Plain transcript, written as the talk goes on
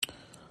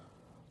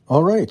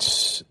All right,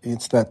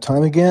 it's that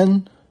time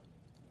again.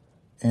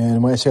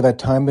 And when I say that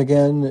time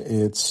again,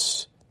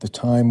 it's the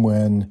time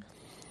when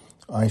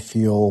I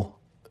feel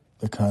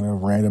the kind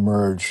of random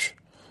urge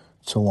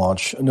to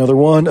launch another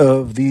one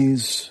of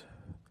these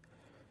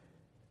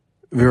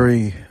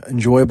very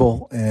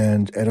enjoyable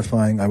and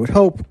edifying, I would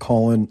hope,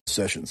 call-in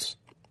sessions.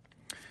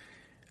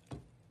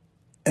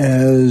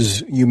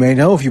 As you may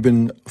know, if you've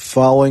been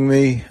following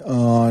me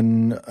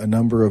on a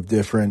number of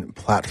different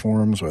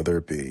platforms, whether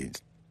it be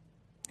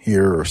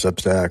here or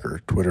Substack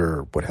or Twitter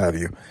or what have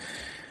you,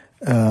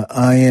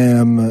 I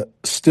am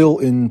still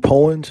in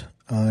Poland.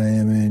 I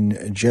am in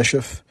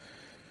Rzeszów,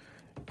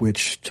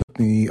 which took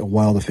me a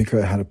while to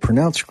figure out how to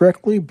pronounce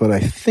correctly, but I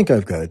think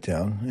I've got it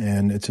down.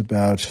 And it's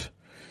about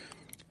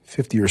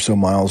 50 or so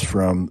miles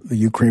from the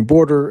Ukraine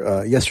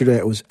border.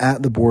 Yesterday I was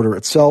at the border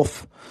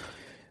itself.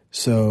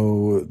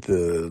 So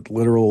the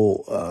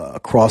literal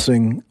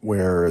crossing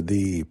where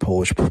the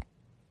Polish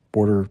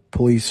border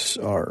police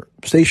are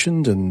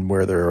stationed and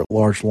where there are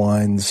large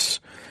lines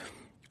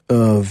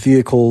of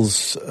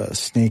vehicles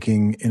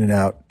snaking in and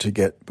out to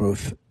get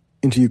both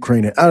into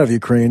Ukraine and out of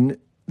Ukraine.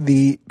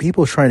 The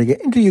people trying to get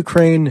into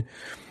Ukraine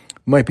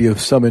might be of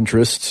some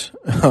interest.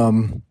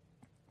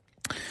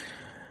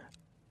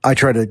 I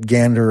try to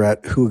gander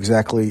at who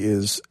exactly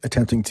is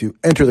attempting to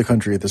enter the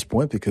country at this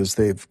point because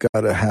they've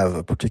got to have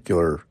a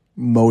particular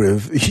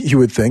motive, you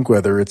would think,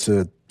 whether it's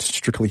a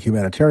strictly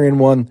humanitarian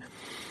one,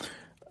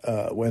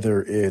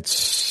 whether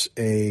it's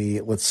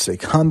a, let's say,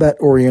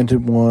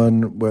 combat-oriented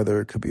one,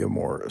 whether it could be a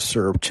more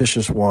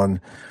surreptitious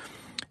one.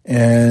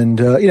 And,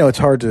 it's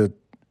hard to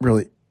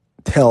really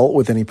tell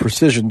with any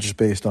precision just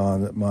based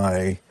on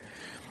my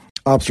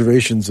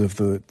observations of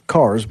the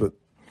cars. But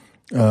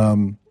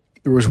there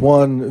was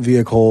one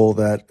vehicle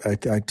that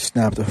I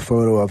snapped a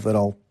photo of that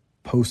I'll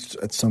post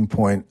at some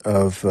point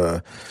of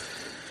a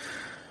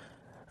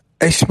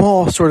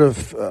small sort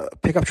of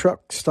pickup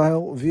truck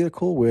style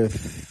vehicle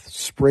with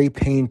spray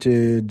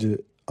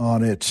painted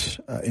on it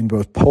in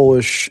both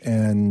Polish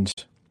and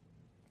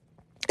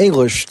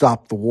English,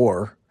 "Stop the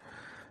War."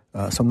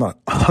 So I'm not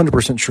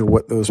 100% sure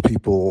what those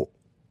people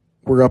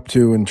were up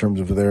to in terms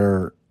of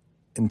their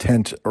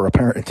intent or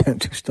apparent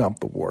intent to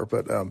stop the war.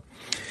 But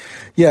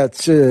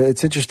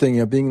it's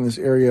interesting. Being in this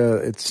area,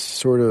 it's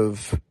sort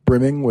of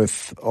brimming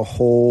with a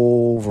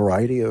whole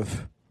variety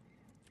of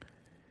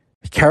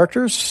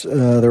characters.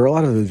 There are a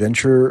lot of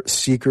adventure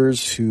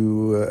seekers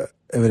who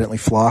evidently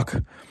flock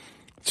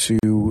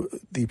to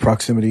the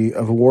proximity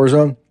of a war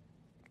zone,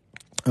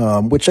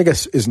 which I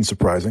guess isn't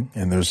surprising.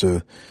 And there's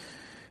a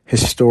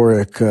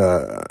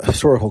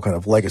historical kind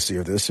of legacy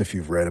of this. If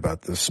you've read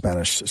about the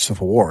Spanish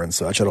Civil War and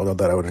such, I don't know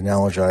that I would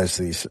analogize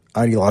these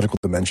ideological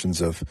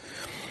dimensions of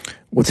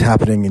what's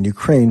happening in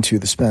Ukraine to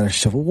the Spanish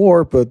Civil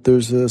War, but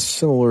there's a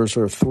similar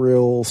sort of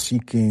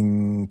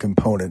thrill-seeking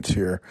component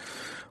here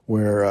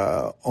where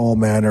all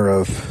manner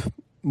of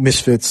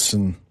misfits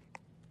and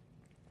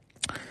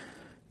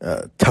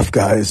tough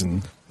guys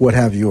and what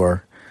have you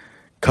are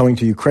coming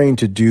to Ukraine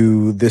to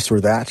do this or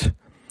that.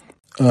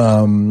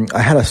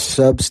 I had a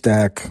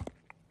Substack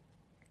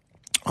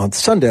on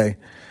Sunday,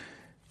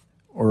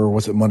 or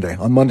was it Monday?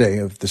 On Monday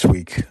of this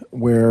week,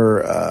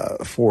 where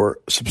for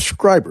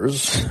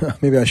subscribers,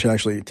 maybe I should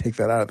actually take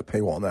that out of the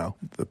paywall now,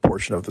 the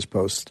portion of this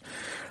post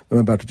that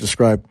I'm about to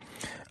describe.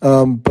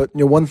 But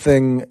one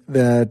thing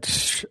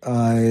that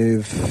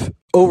I've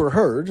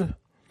overheard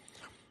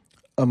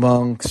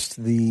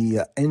amongst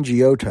the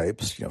NGO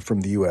types,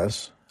 from the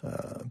U.S.,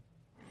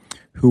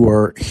 who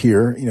are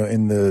here,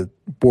 in the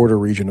border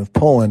region of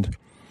Poland,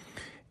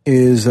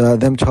 is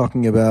them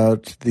talking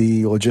about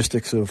the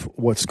logistics of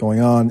what's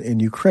going on in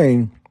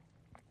Ukraine.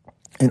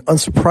 And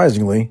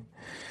unsurprisingly,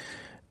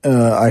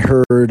 I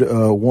heard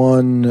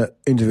one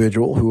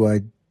individual who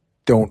I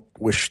don't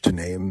wish to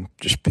name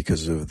just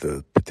because of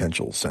the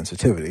potential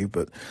sensitivity,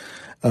 but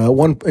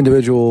one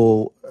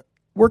individual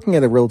working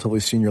at a relatively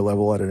senior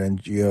level at an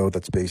NGO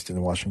that's based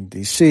in Washington,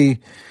 D.C.,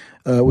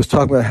 was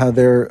talking about how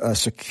their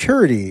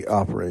security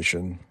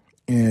operation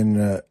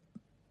in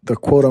the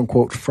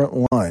quote-unquote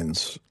front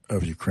lines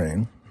of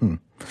Ukraine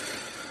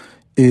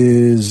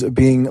is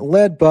being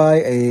led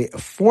by a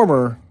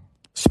former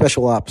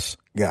special ops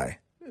guy,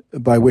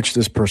 by which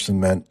this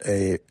person meant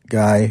a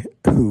guy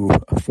who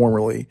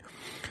formerly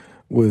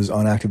was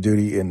on active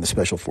duty in the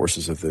special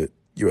forces of the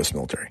U.S.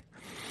 military.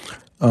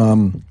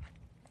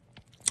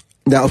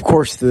 Now, of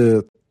course,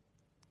 the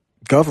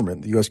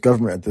U.S.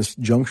 government at this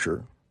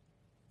juncture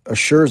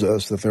assures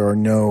us that there are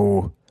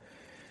no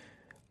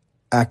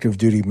active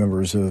duty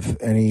members of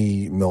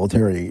any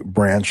military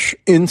branch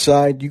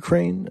inside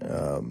Ukraine.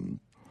 I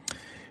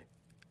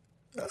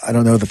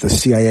don't know that the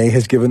CIA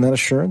has given that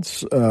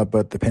assurance,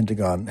 but the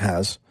Pentagon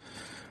has.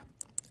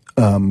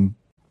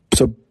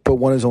 But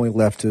one is only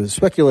left to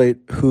speculate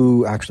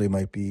who actually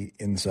might be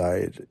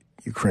inside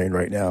Ukraine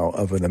right now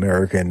of an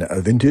American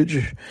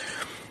vintage.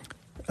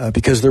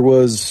 Because there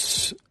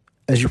was,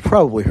 as you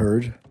probably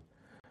heard,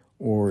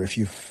 or if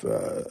you've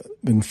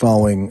been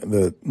following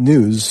the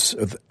news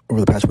over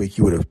the past week,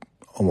 you would have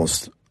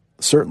almost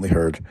certainly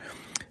heard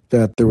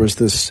that there was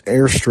this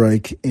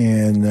airstrike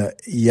in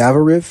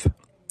Yavoriv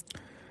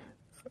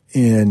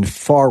in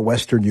far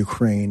western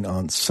Ukraine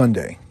on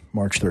Sunday,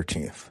 March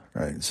 13th.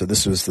 Right, so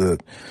this was the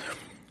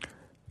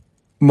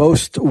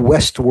most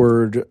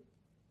westward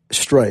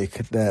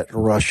strike that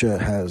Russia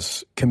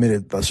has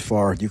committed thus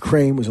far.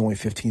 Ukraine was only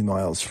 15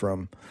 miles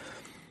from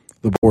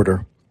the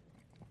border.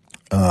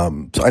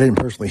 So I didn't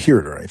personally hear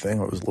it or anything.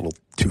 It was a little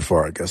too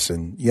far, I guess,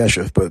 in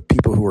Yeshiv, but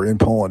people who were in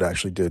Poland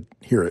actually did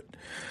hear it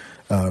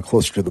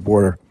closer to the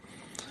border.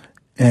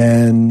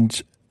 And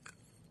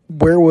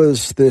where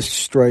was this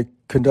strike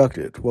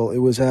conducted? Well, it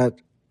was at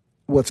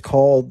what's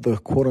called the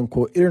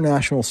quote-unquote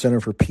International Center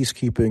for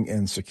Peacekeeping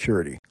and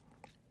Security.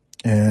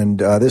 And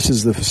this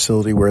is the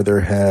facility where there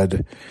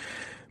had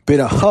been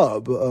a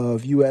hub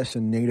of U.S.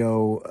 and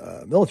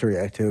NATO military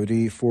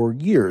activity for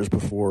years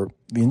before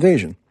the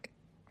invasion.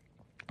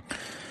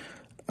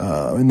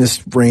 And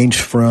this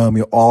ranged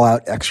from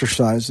all-out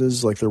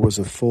exercises, like there was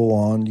a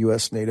full-on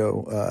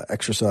U.S.-NATO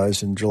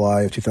exercise in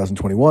July of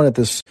 2021 at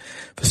this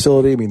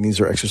facility. I mean, these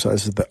are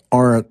exercises that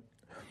aren't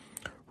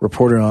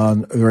reported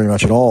on very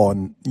much at all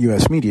in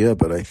U.S. media,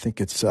 but I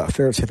think it's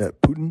fair to say that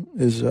Putin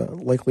is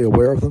likely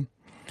aware of them.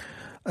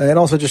 And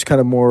also just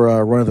kind of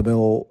more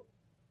run-of-the-mill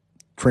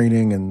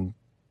training and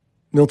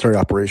military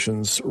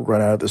operations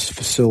run out of this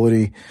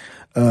facility,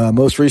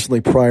 most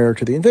recently prior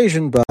to the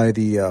invasion by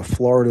the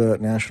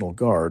Florida National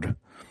Guard,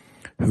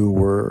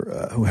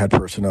 who had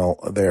personnel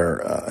there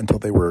until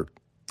they were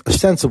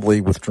ostensibly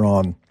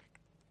withdrawn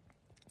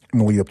in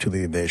the lead up to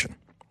the invasion.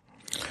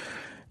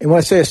 And when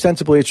I say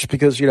ostensibly, it's just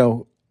because,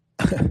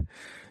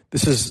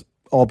 this is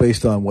all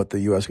based on what the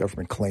U.S.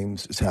 government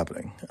claims is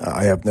happening.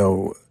 I have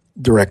no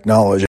direct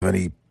knowledge of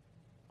any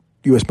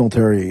U.S.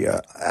 military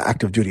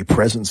active duty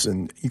presence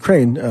in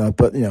Ukraine,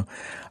 but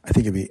I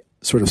think it'd be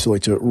sort of silly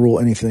to rule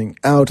anything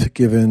out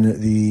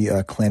given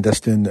the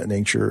clandestine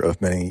nature of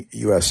many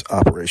U.S.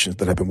 operations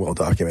that have been well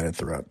documented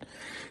throughout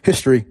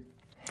history.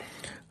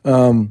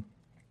 So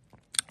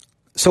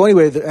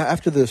anyway,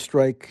 after the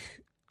strike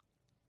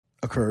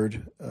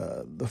occurred,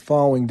 the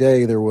following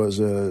day there was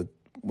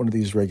one of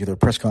these regular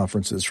press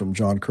conferences from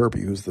John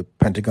Kirby, who's the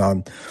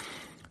Pentagon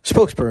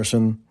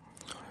spokesperson,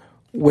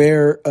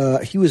 where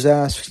he was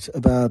asked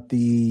about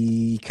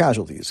the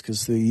casualties,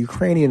 because the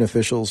Ukrainian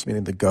officials,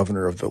 meaning the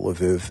governor of the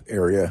Lviv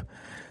area,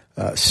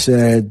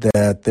 said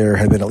that there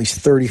had been at least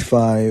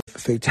 35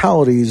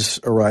 fatalities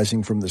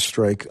arising from the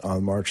strike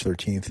on March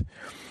 13th.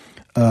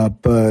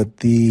 But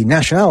the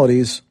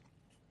nationalities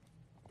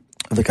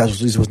of the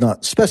casualties was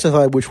not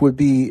specified, which would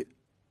be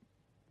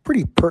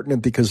pretty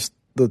pertinent because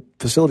the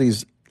facility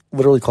is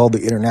literally called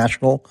the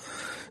International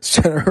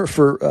Center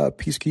for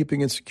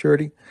Peacekeeping and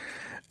Security.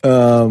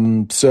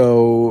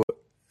 So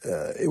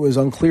it was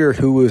unclear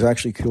who was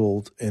actually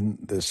killed in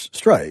this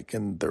strike,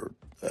 and there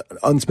an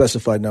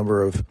unspecified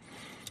number of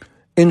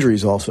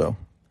injuries also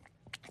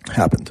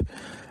happened.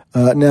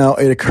 Now,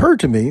 it occurred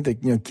to me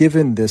that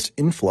given this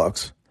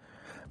influx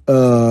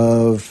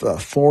of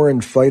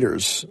foreign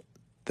fighters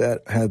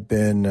that have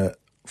been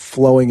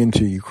flowing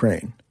into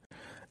Ukraine,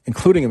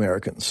 including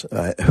Americans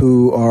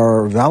who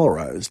are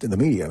valorized in the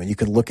media. I mean, you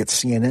can look at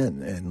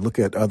CNN and look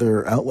at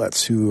other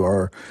outlets who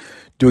are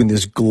doing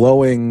these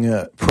glowing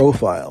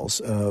profiles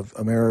of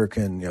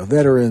American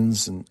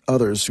veterans and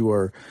others who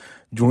are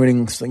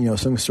joining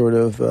some sort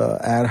of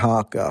ad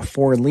hoc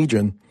foreign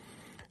legion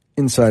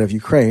inside of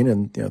Ukraine,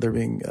 and they're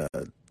being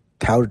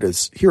touted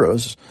as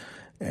heroes.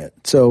 And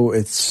so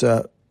it's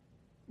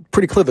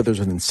pretty clear that there's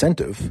an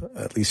incentive,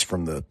 at least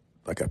from a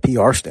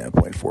PR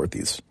standpoint, for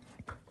these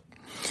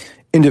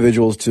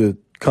individuals to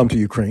come to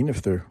Ukraine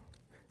if they're,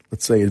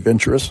 let's say,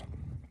 adventurous.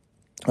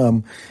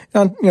 And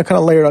kind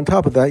of layered on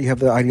top of that, you have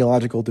the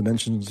ideological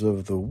dimensions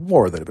of the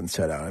war that have been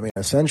set out. I mean,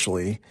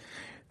 essentially,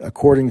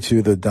 according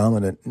to the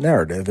dominant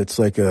narrative, it's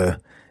like a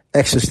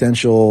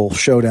existential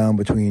showdown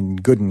between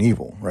good and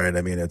evil, right?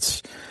 I mean,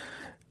 it's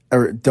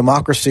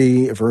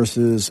democracy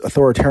versus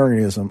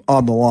authoritarianism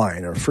on the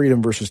line, or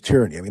freedom versus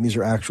tyranny. I mean, these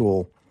are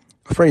actual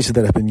phrases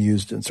that have been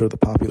used in sort of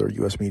the popular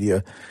U.S.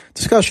 media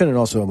discussion and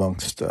also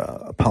amongst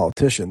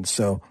politicians.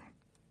 So,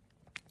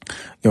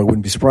 it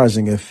wouldn't be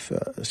surprising if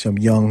some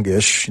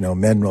youngish,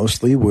 men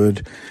mostly,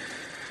 would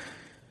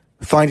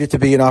find it to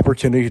be an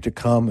opportunity to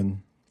come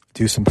and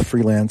do some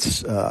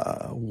freelance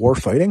war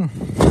fighting.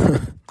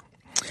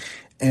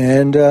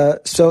 And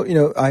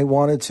so, I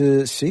wanted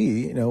to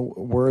see,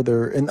 were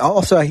there, and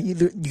also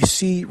you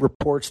see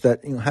reports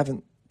that,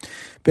 haven't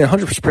been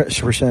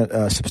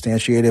 100%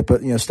 substantiated,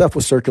 but, stuff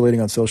was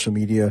circulating on social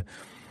media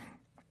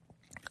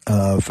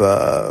of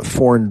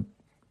foreign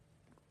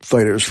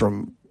fighters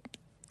from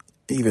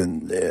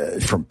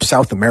from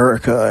South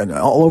America and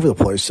all over the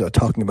place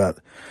talking about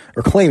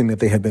or claiming that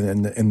they had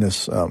been in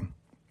this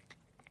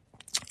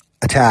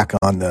attack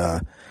on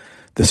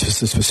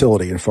this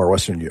facility in far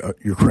western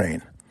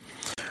Ukraine.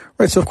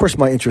 Right, so of course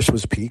my interest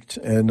was piqued,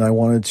 and I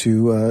wanted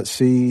to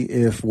see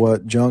if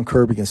what John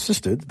Kirby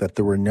insisted, that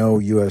there were no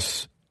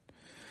U.S.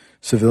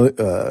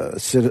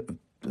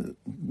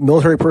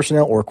 military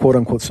personnel or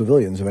quote-unquote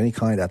civilians of any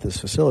kind at this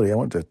facility. I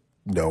wanted to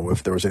know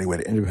if there was any way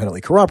to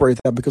independently corroborate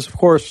that, because, of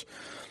course,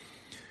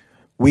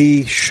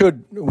 we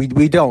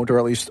don't, or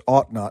at least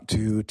ought not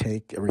to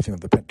take everything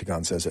that the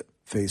Pentagon says at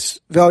face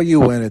value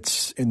when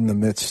it's in the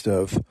midst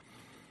of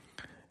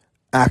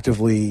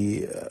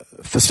actively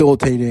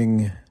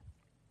facilitating,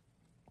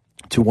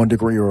 to one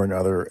degree or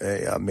another,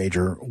 a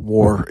major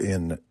war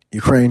in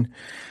Ukraine.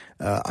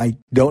 I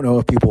don't know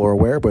if people are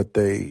aware, but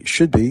they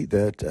should be,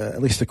 that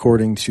at least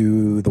according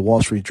to the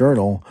Wall Street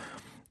Journal,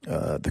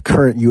 the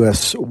current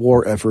U.S.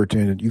 war effort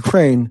in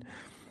Ukraine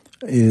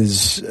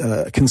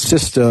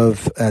consists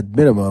of, at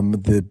minimum,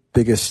 the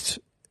biggest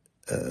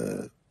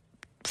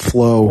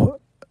flow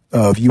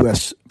of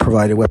U.S.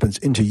 provided weapons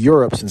into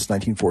Europe since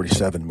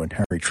 1947, when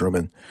Harry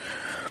Truman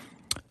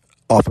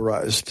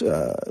authorized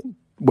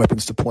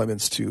weapons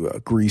deployments to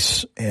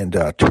Greece and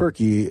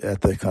Turkey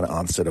at the kind of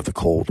onset of the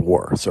Cold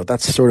War. So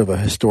that's sort of a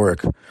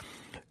historic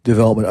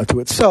development unto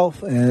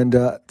itself, and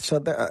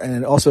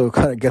it also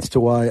kind of gets to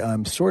why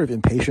I'm sort of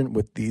impatient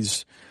with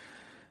these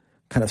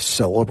kind of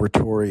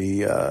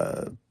celebratory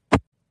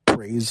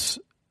praise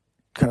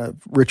kind of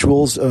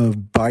rituals of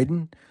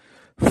Biden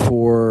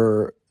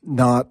for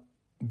not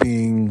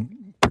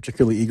being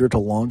particularly eager to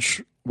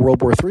launch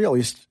World War III, at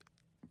least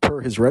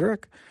per his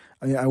rhetoric.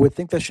 I mean, I would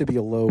think that should be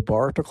a low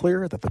bar to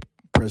clear, that the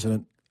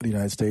President of the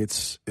United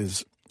States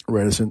is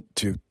reticent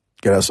to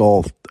get us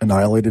all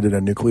annihilated in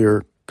a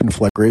nuclear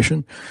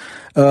conflagration.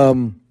 But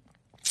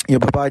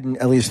Biden,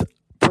 at least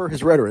per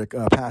his rhetoric,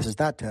 passes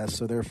that test.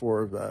 So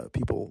therefore,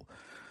 people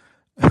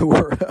who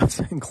are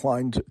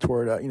inclined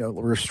toward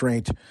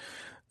restraint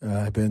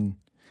have been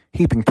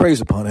heaping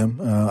praise upon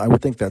him. I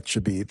would think that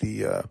should be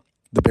the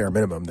bare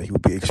minimum that he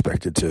would be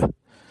expected to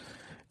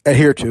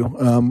adhere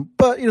to.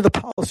 But the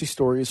policy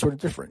story is sort of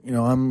different.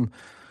 I've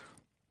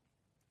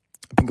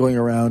been going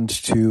around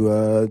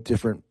to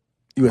different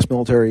U.S.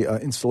 military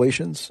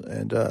installations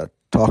and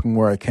talking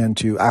where I can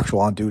to actual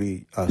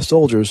on-duty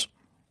soldiers.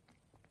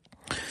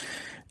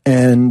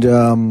 And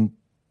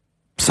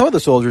some of the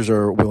soldiers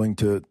are willing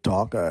to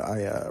talk.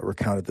 I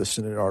recounted this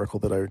in an article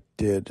that I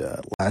did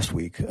last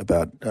week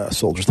about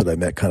soldiers that I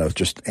met kind of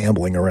just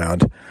ambling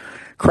around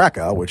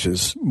Krakow, which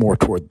is more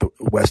toward the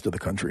west of the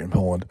country in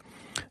Poland.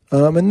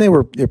 And they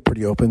were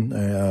pretty open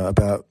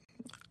about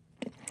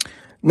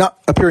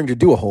not appearing to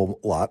do a whole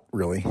lot,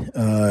 really.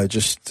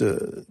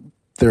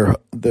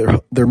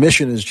 Their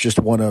mission is just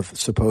one of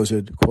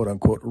supposed quote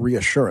unquote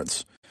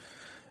reassurance,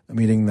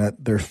 meaning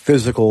that their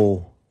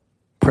physical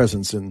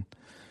presence in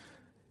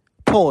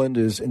Poland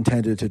is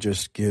intended to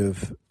just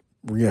give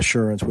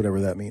reassurance,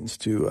 whatever that means,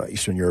 to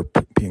Eastern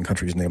European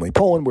countries, namely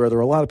Poland, where there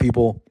are a lot of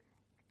people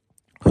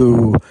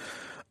who,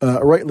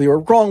 rightly or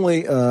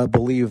wrongly,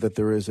 believe that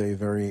there is a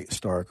very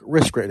stark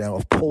risk right now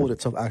of Poland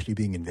itself actually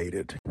being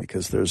invaded,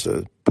 because there's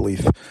a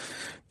belief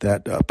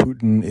that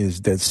Putin is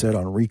dead set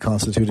on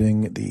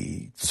reconstituting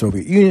the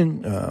Soviet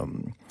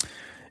Union,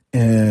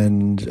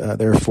 and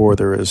therefore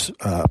there is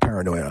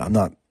paranoia. I'm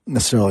not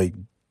necessarily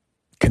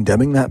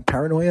condemning that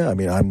paranoia. I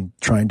mean, I'm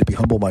trying to be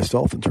humble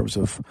myself in terms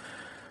of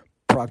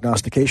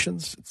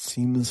prognostications. It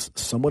seems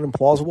somewhat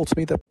implausible to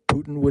me that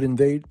Putin would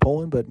invade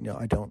Poland, but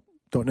I don't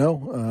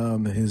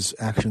know. His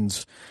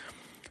actions,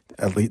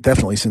 at least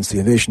definitely since the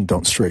invasion,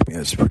 don't strike me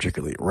as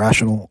particularly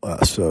rational.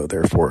 So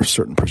therefore,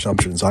 certain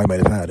presumptions I might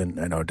have had, and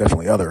I know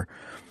definitely other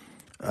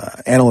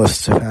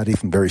analysts have had,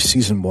 even very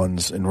seasoned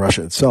ones in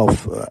Russia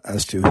itself,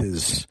 as to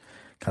his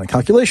kind of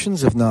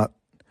calculations, if not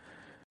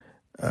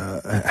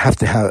have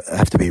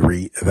to be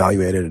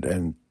reevaluated,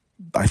 and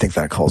I think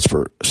that calls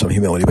for some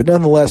humility. But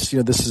nonetheless,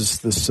 this is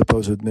the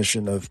supposed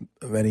mission of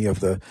many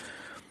of the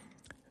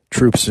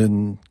troops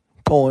in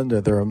Poland.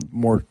 There are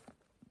more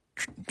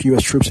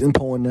U.S. troops in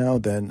Poland now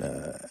than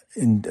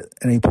in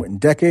any point in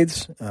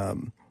decades,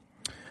 and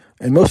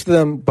most of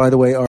them, by the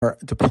way, are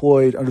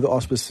deployed under the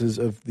auspices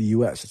of the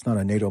U.S. It's not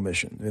a NATO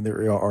mission, and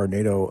there are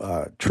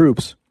NATO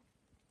troops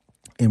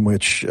in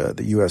which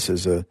the U.S.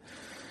 is a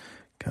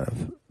kind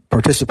of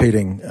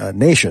participating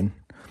nation,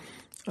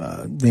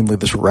 namely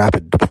this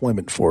rapid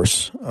deployment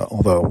force,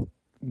 although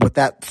what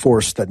that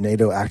force that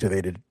NATO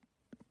activated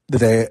the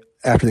day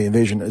after the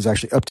invasion is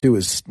actually up to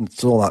is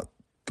still not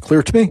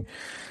clear to me.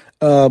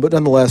 But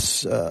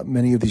nonetheless,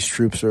 many of these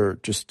troops are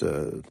just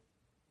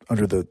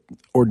under the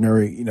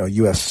ordinary,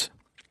 U.S.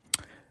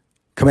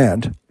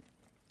 command.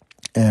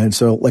 And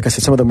so, like I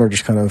said, some of them are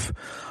just kind of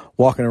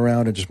walking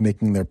around and just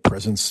making their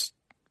presence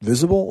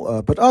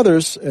visible, but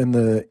others in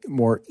the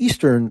more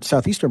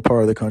southeastern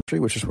part of the country,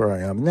 which is where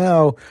I am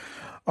now,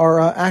 are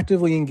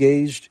actively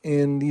engaged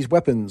in these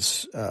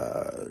weapons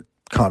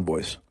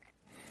convoys.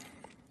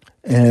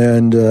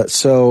 And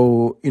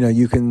so,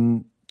 you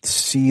can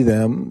see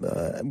them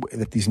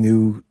at these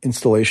new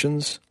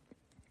installations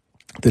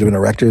that have been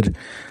erected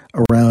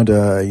around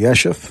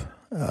Yeshiv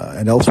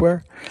and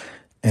elsewhere.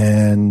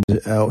 And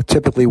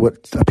typically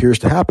what appears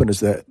to happen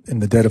is that in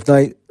the dead of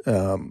night,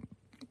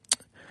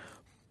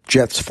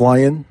 jets fly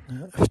in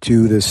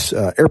to this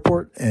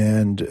airport,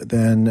 and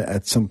then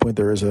at some point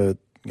there is a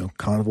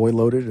convoy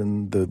loaded,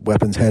 and the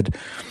weapons head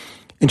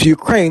into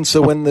Ukraine.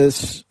 So when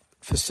this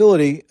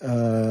facility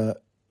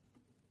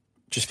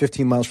just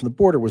 15 miles from the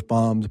border, was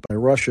bombed by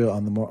Russia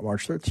on the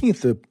March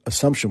 13th, the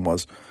assumption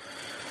was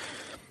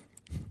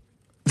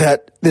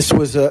that this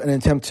was an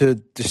attempt to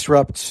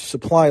disrupt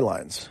supply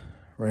lines,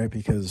 right?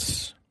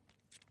 Because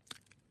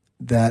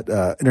that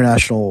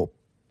International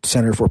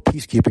Center for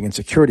Peacekeeping and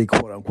Security,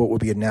 quote unquote,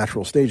 would be a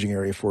natural staging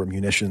area for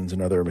munitions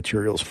and other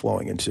materials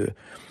flowing into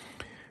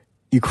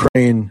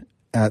Ukraine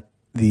at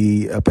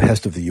the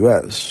behest of the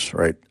U.S.,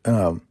 right?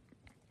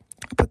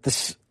 But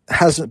this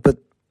hasn't, but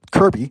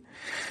Kirby,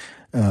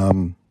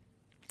 the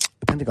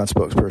Pentagon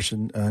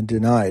spokesperson,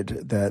 denied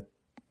that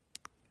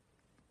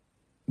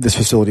this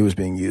facility was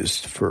being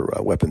used for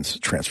weapons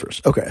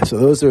transfers. Okay, so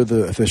those are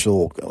the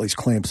official, at least,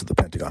 claims of the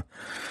Pentagon.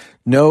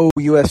 No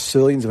U.S.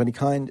 civilians of any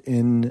kind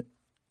in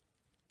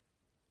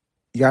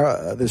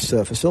this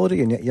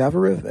facility in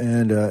Yavoriv,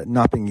 and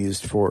not being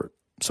used for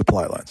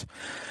supply lines.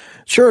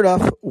 Sure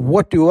enough,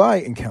 what do I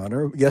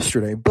encounter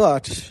yesterday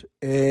but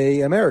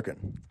a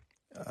American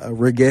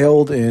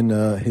regaled in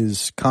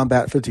his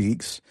combat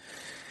fatigues,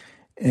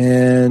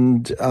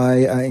 and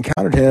I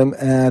encountered him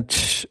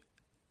at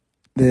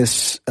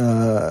this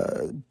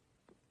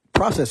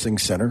processing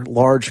center,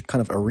 large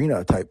kind of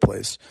arena type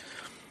place,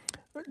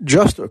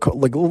 just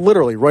like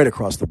literally right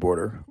across the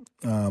border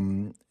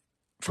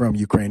from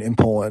Ukraine in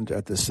Poland,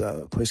 at this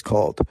place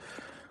called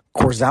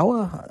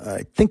Korzawa.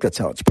 I think that's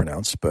how it's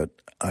pronounced, but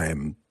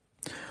I'm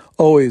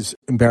always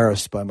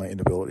embarrassed by my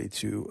inability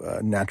to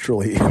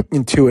naturally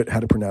intuit how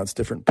to pronounce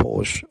different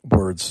Polish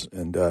words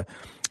and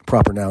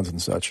proper nouns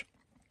and such.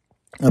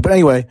 But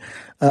anyway,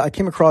 I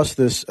came across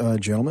this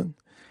gentleman,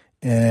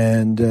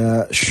 and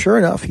sure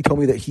enough, he told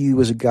me that he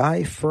was a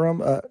guy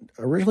from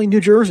originally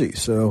New Jersey.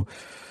 So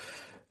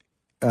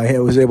I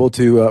was able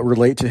to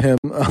relate to him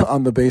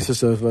on the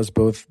basis of us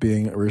both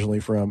being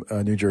originally from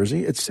New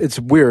Jersey. It's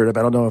weird.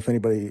 I don't know if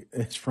anybody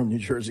is from New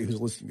Jersey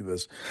who's listening to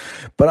this,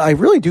 but I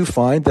really do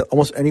find that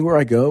almost anywhere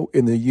I go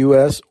in the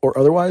U.S. or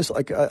otherwise,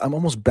 like I'm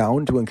almost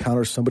bound to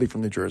encounter somebody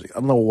from New Jersey. I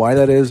don't know why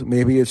that is.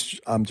 Maybe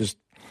I'm just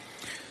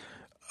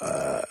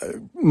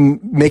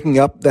making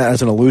up that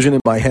as an illusion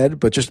in my head,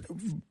 but just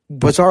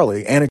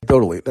bizarrely,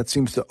 anecdotally, that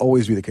seems to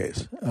always be the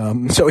case.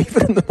 So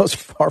even in the most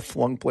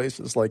far-flung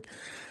places like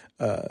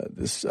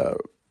this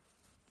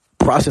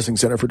processing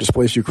center for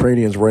displaced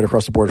Ukrainians right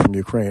across the border from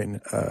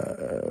Ukraine,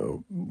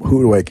 who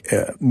do I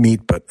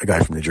meet but a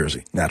guy from New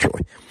Jersey,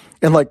 naturally.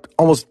 And like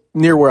almost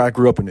near where I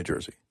grew up in New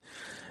Jersey.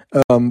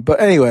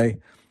 But anyway,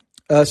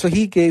 so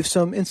he gave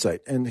some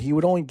insight, and he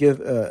would only give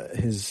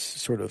his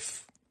sort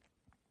of,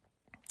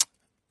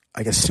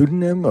 I guess,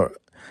 pseudonym, or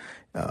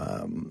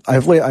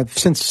I've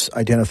since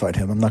identified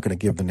him. I'm not going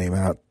to give the name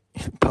out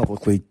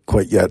publicly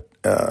quite yet,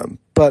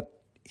 but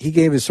he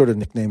gave his sort of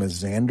nickname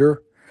as Xander,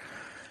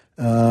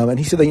 and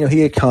he said that he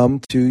had come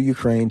to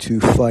Ukraine to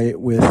fight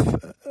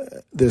with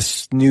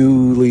this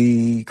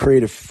newly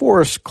created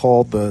force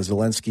called the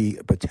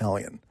Zelensky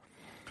Battalion,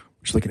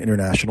 which is like an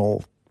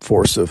international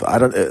force of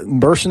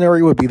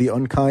mercenary would be the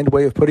unkind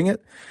way of putting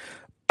it,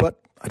 but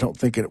I don't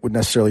think it would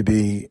necessarily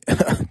be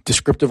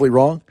descriptively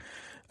wrong.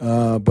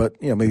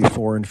 But maybe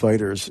foreign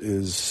fighters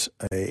is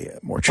a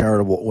more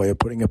charitable way of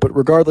putting it. But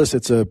regardless,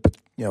 it's a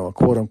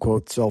quote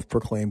unquote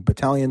self-proclaimed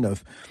battalion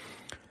of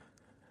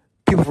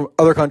people from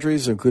other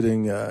countries,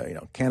 including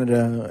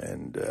Canada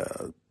and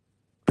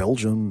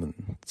Belgium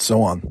and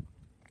so on,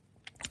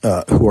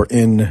 who are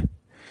in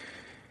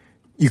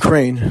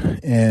Ukraine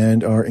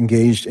and are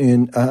engaged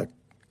in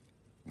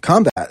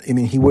combat. I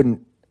mean, he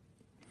wouldn't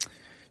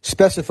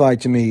specify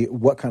to me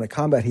what kind of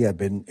combat he had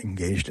been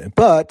engaged in,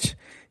 but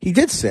he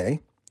did say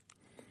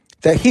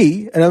that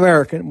he, an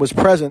American, was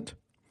present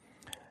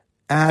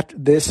at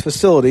this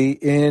facility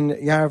in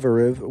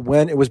Yavoriv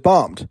when it was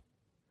bombed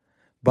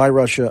by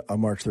Russia on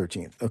March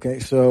 13th. Okay,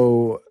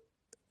 so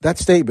that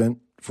statement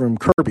from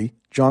Kirby,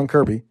 John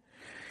Kirby,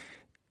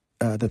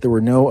 that there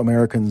were no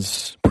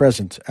Americans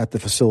present at the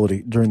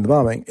facility during the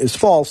bombing is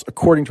false,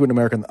 according to an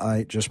American that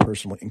I just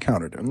personally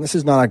encountered. And this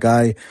is not a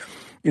guy,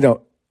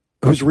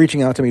 who's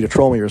reaching out to me to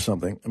troll me or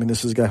something. I mean,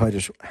 this is a guy who I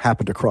just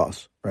happened to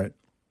cross, right?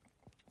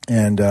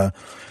 And,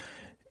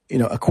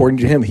 according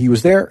to him, he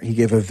was there. He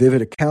gave a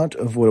vivid account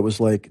of what it was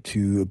like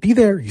to be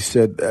there. He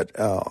said that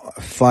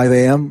 5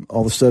 a.m.,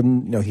 all of a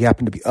sudden, he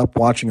happened to be up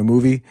watching a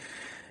movie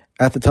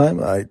at the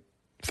time. I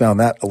found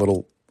that a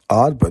little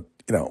odd, but,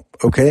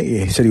 okay.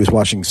 He said he was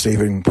watching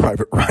Saving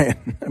Private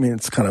Ryan. I mean,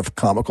 it's kind of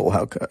comical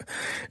how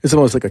it's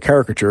almost like a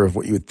caricature of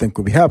what you would think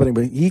would be happening.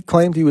 But he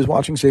claimed he was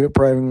watching Saving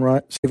Private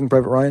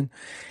Ryan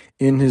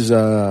in his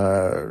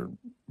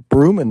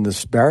room in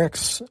this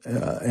barracks,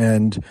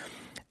 and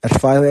at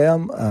 5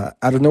 a.m.,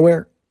 out of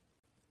nowhere,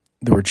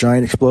 there were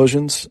giant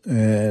explosions,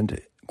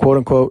 and quote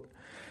unquote,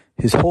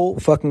 his whole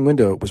fucking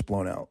window was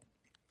blown out.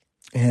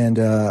 And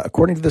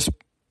according to this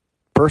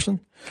person,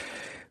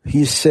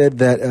 he said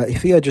that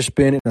if he had just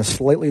been in a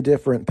slightly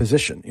different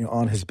position,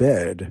 on his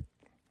bed,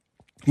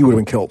 he would have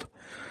been killed.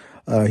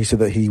 He said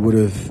that he would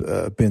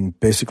have been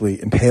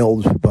basically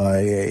impaled by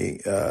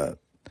a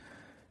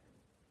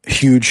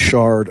huge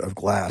shard of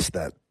glass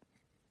that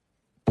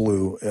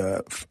blew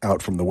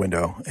out from the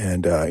window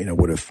and,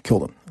 would have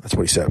killed him. That's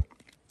what he said.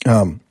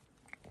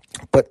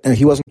 But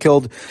he wasn't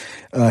killed.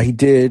 He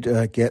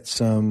did get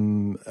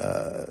some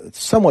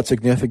somewhat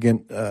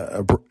significant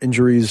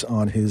injuries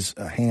on his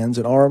hands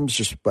and arms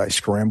just by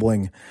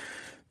scrambling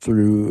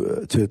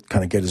through to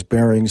kind of get his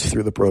bearings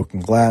through the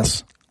broken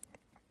glass.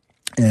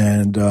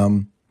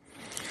 And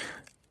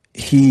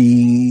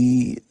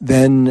he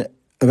then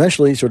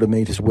eventually sort of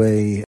made his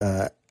way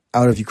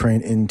out of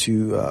Ukraine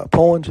into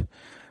Poland,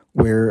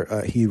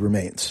 where he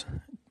remains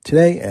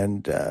today.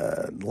 And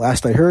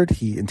last I heard,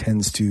 he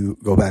intends to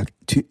go back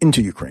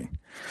into Ukraine.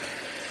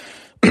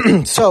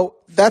 So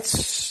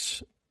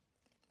that's,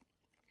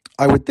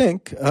 I would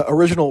think,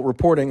 original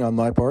reporting on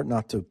my part,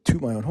 not to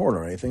toot my own horn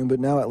or anything, but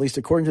now, at least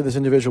according to this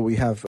individual, we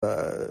have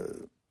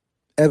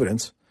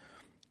evidence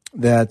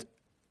that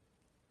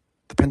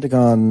the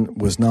Pentagon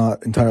was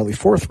not entirely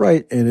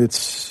forthright in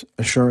its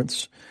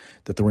assurance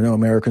that there were no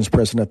Americans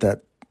present at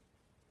that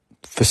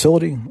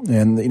facility.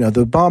 And,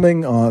 the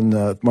bombing on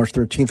March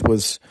 13th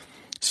was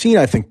seen,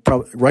 I think,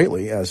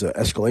 rightly as an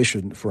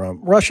escalation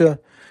from Russia,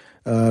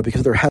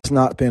 because there has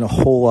not been a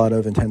whole lot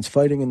of intense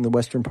fighting in the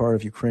western part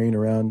of Ukraine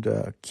around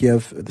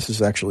Kiev. This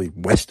is actually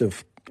west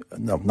of,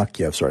 no, not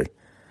Kiev, sorry,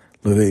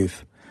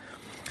 Lviv.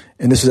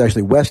 And this is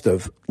actually west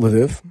of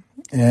Lviv.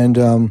 And,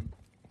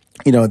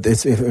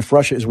 if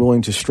Russia is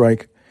willing to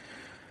strike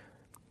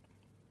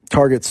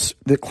targets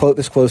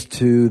this close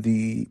to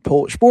the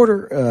Polish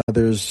border,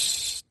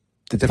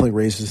 that definitely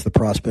raises the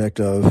prospect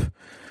of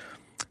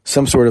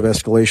some sort of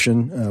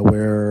escalation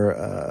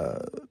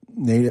where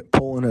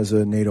Poland, as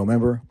a NATO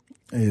member,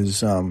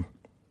 is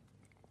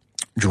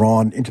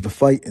drawn into the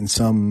fight in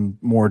some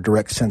more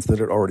direct sense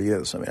that it already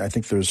is. I mean, I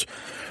think there's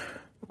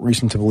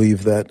reason to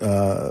believe that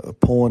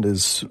Poland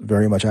is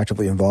very much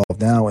actively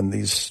involved now in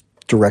these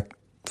direct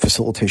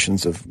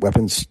facilitations of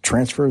weapons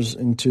transfers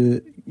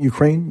into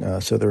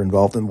Ukraine. So they're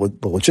involved in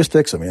the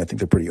logistics. I mean, I think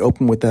they're pretty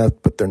open with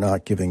that, but they're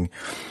not giving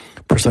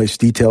precise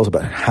details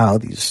about how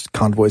these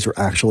convoys are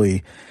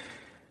actually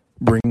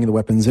bringing the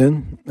weapons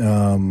in,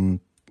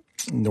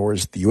 nor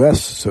is the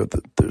U.S. So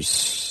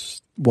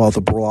while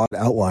the broad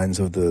outlines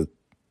of the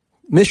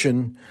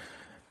mission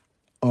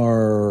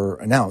are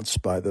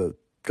announced by the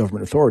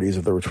government authorities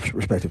of the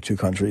respective two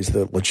countries,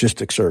 the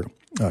logistics are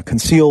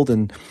concealed,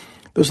 and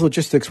those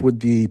logistics would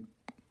be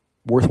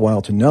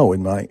worthwhile to know,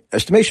 in my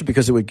estimation,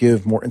 because it would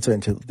give more insight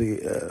into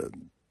the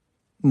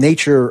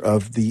nature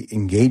of the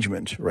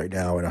engagement right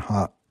now in a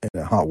hot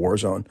war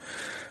zone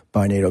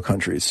by NATO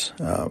countries.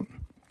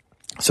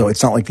 So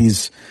it's not like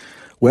these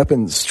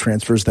weapons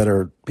transfers that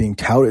are being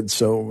touted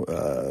so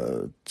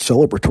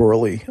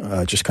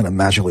celebratorily just kind of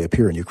magically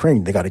appear in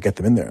Ukraine. They got to get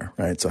them in there,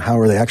 right? So how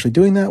are they actually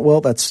doing that?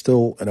 Well, that's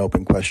still an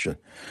open question,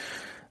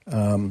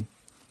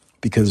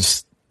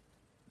 because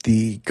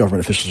the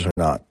government officials are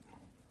not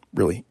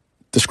really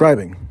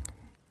describing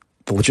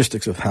the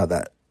logistics of how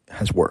that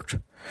has worked.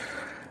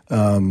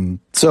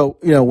 So,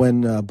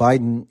 when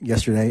Biden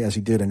yesterday, as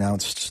he did,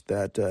 announced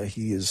that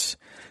he is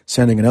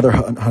sending another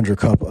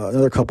couple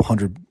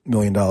 $100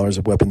 million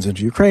of weapons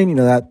into Ukraine,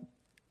 that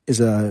is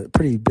a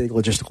pretty big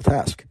logistical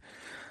task.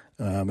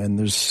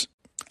 And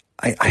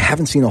I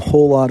haven't seen a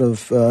whole lot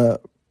of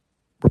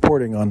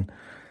reporting on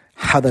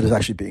how that is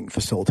actually being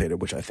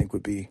facilitated, which I think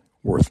would be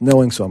worth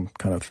knowing. So I'm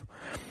kind of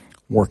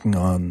working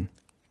on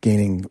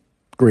gaining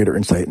greater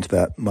insight into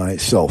that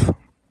myself.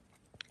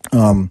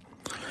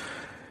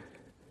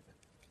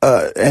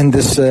 And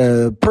this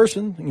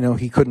person,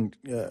 he couldn't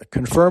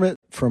confirm it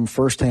from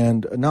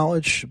firsthand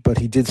knowledge, but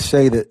he did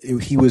say that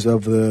he was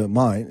of the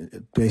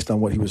mind, based on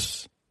what he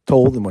was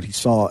told and what he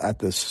saw at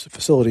this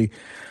facility,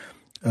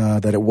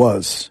 that it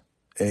was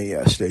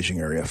a staging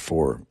area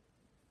for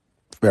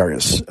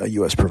various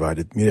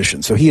U.S.-provided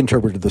munitions. So he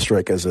interpreted the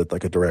strike as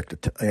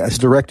as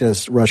direct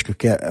as Russia could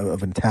get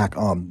of an attack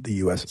on the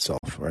U.S. itself,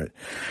 right?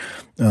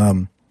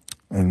 And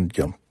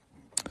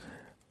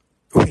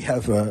we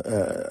have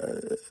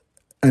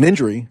an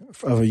injury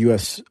of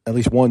at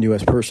least one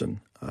U.S.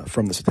 person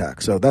from this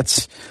attack. So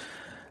that's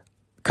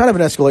kind of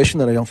an escalation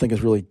that I don't think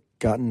has really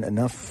gotten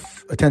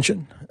enough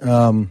attention.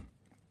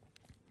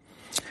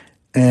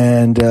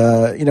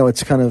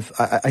 It's kind of,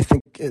 I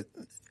think,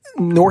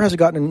 nor has it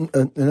gotten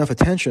enough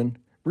attention,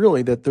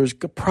 really, that there's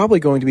probably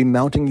going to be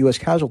mounting U.S.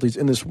 casualties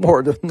in this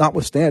war,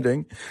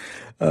 notwithstanding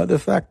the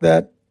fact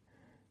that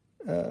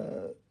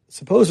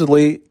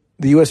supposedly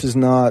the U.S. is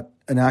not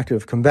an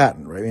active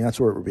combatant, right? I mean, that's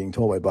what we're being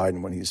told by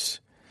Biden when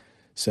he's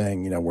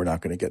saying, we're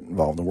not going to get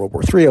involved in World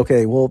War III.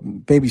 Okay, well,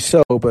 maybe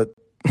so, but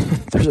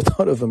there's a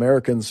ton of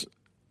Americans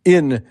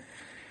in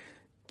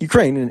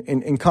Ukraine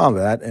in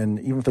combat, and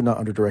even if they're not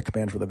under direct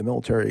command for the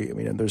military, I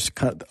mean, and there's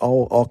kind of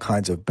all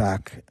kinds of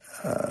back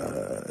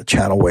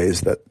channel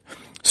ways that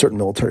certain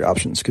military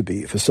options could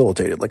be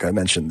facilitated. Like I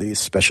mentioned, the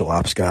special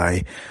ops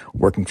guy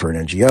working for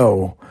an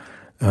NGO.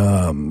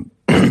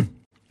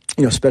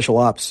 Special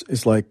ops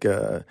is like,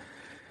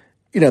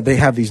 they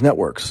have these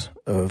networks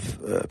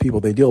of people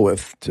they deal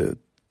with to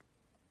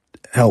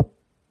help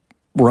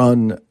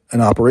run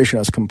an operation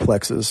as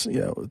complex as,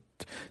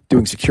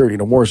 doing security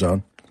in a war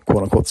zone,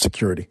 quote unquote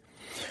security.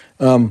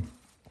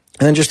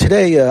 And just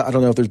today, I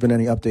don't know if there's been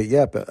any update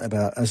yet, but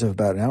as of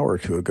about an hour or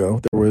two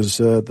ago, there was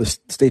the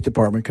State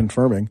Department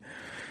confirming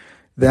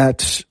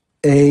that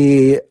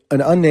an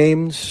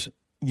unnamed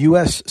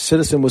U.S.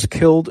 citizen was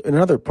killed in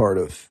another part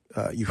of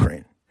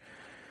Ukraine.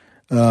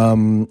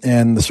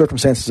 And the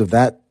circumstances of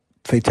that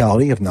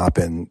fatality have not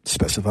been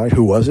specified.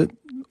 Who was it?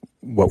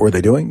 What were they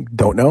doing?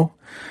 Don't know.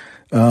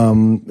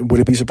 Would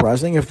it be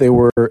surprising if they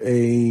were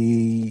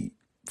a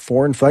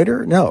foreign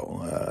fighter?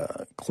 No.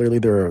 Clearly,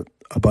 there are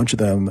a bunch of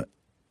them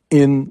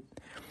in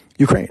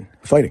Ukraine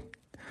fighting.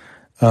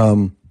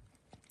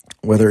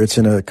 Whether it's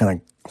in a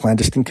kind of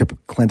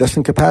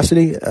clandestine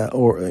capacity,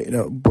 or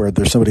where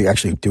there's somebody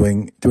actually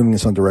doing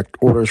this on direct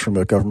orders from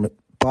a government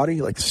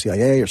body like the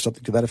CIA or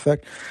something to that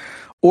effect,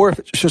 or if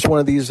it's just one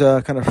of these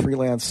kind of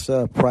freelance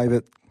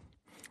private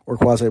or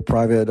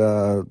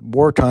quasi-private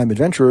wartime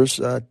adventurers,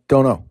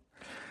 don't know.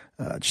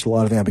 Just a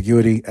lot of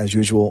ambiguity as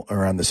usual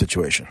around the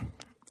situation.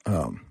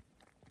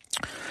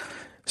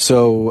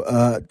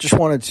 So just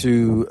wanted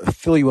to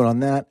fill you in on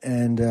that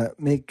and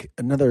make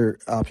a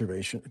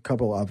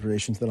couple of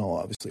observations. Then I'll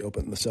obviously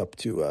open this up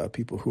to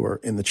people who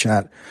are in the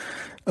chat.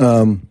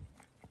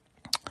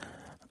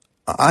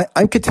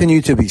 I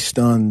continue to be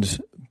stunned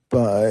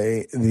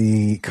by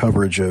the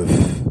coverage of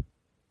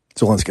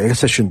Zelensky. I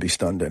guess I shouldn't be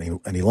stunned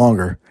any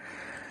longer.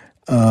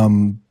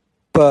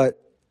 But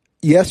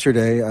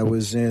yesterday I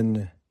was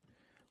in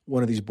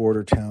one of these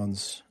border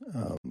towns,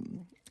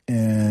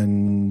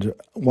 and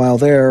while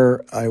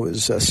there, I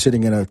was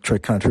sitting in a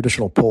kind of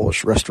traditional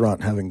Polish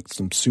restaurant having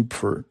some soup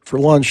for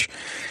lunch,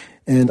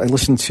 and I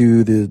listened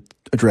to the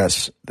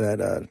address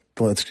that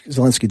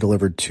Zelensky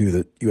delivered to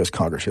the U.S.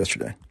 Congress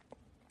yesterday.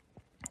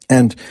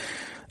 And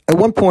at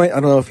one point, I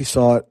don't know if he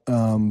saw it,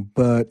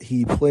 but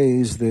he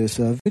plays this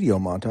video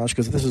montage,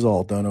 because this is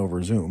all done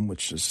over Zoom,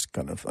 which is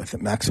kind of, I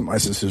think,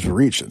 maximizes his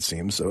reach, it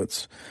seems. So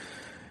it's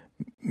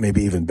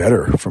maybe even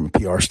better from a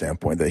PR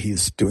standpoint that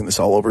he's doing this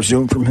all over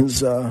Zoom from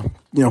his,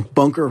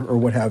 bunker or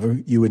what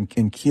have you in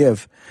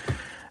Kiev.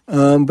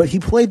 But he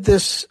played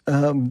this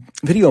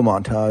video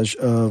montage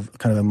of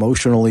kind of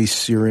emotionally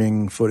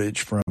searing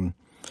footage from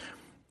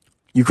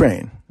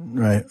Ukraine,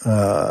 right?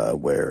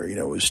 Where,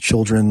 it was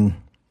children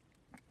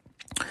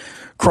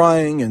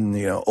crying and,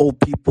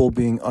 old people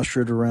being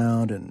ushered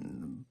around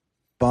and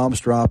bombs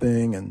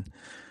dropping and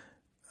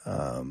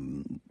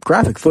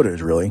graphic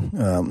footage, really.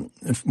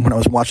 When I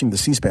was watching the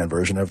C-SPAN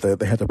version of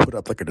they had to put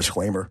up like a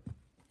disclaimer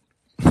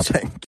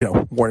saying,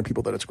 warning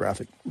people that it's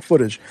graphic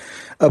footage.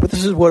 But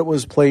this is what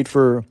was played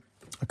for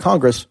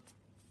Congress.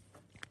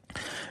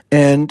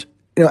 And,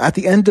 at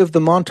the end of the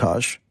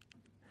montage,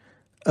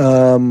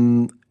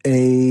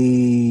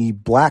 a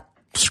black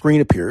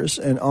screen appears,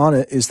 and on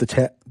it is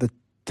the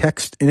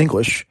text in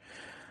English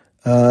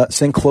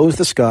saying, "Close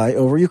the sky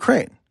over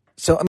Ukraine."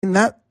 So,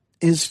 that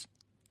is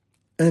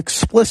an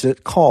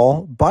explicit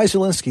call by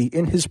Zelensky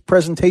in his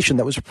presentation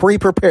that was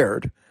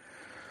pre-prepared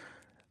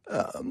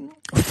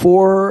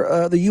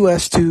for the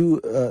U.S.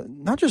 to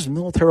not just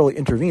militarily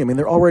intervene.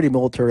 They're already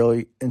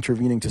militarily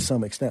intervening to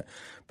some extent,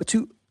 but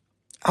to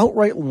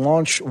outright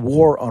launch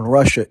war on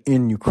Russia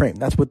in Ukraine.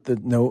 That's what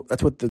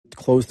the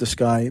close the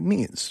sky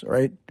means,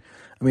 right?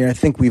 I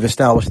think we've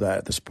established that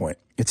at this point.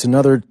 It's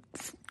another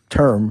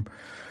term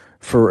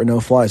for a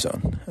no-fly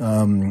zone.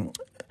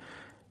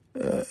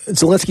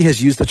 Zelensky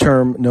has used the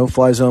term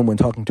no-fly zone when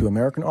talking to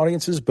American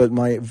audiences, but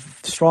my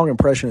strong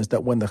impression is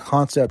that when the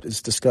concept is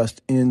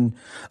discussed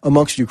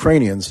amongst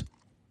Ukrainians,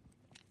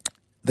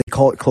 they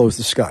call it close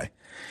the sky.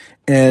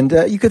 And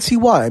you could see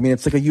why.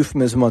 It's like a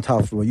euphemism on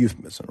top of a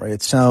euphemism, right?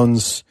 It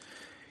sounds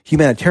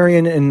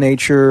humanitarian in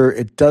nature.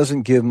 It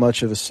doesn't give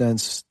much of a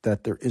sense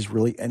that there is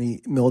really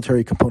any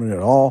military component at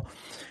all.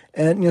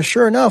 And,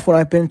 sure enough, when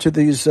I've been to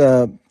these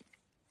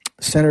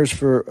centers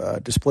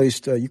for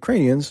displaced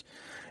Ukrainians,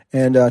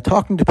 and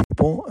talking to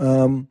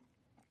people,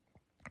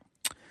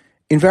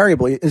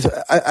 invariably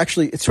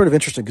it's sort of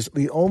interesting because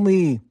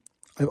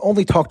I've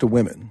only talked to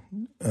women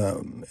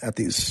at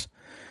these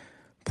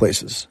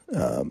places.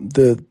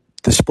 The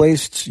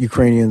displaced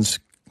Ukrainians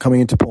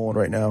coming into Poland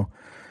right now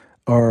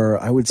are,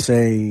 I would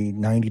say,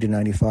 90 to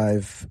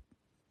 95%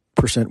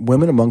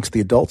 women amongst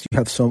the adults. You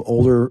have some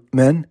older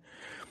men,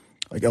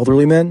 like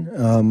elderly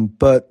men,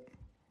 but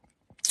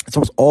it's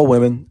almost all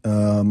women,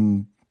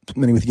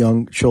 many with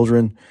young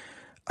children.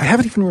 I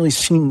haven't even really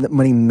seen that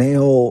many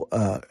male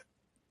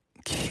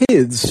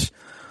kids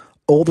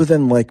older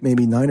than like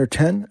maybe 9 or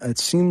 10. It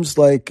seems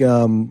like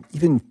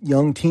even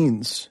young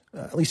teens,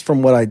 at least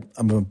from what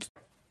I'm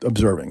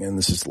observing, and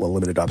this is a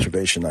limited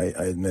observation, I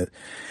admit,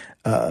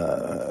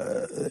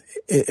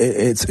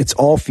 it's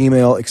all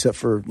female except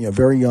for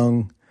very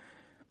young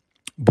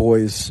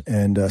boys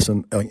and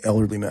some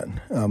elderly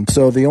men.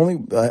 So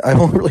I've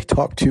only really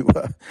talked to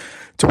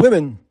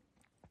women,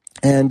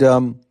 and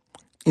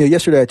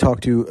yesterday I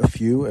talked to a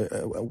few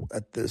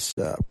at this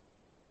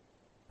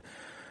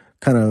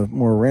kind of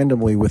more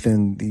randomly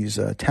within these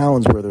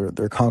towns where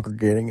they're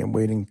congregating and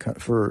waiting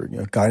for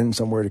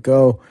guidance on where to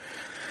go.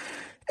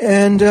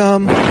 And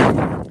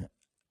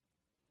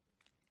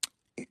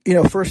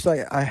First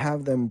I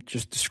have them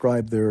just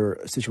describe their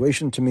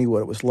situation to me,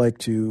 what it was like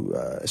to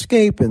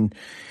escape, and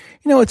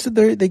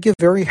they give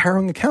very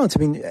harrowing accounts. I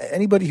mean,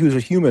 anybody who's a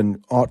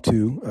human ought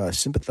to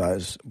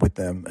sympathize with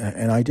them,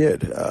 and I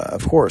did,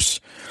 of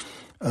course.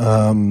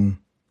 Where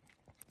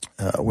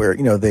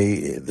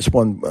this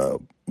one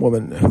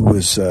woman who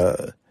was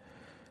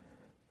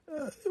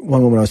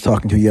one woman I was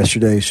talking to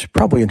yesterday, she's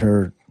probably in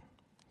her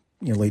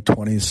late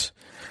 20s,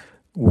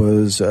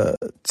 was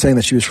saying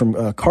that she was from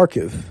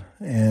Kharkiv,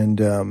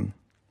 and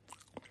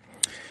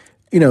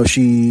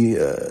she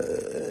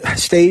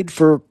stayed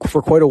for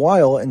quite a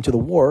while into the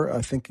war,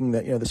 thinking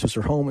that this was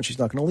her home and she's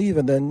not going to leave.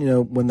 And then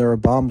when there are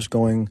bombs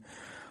going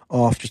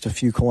off just a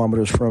few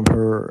kilometers from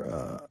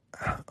her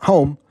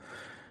home,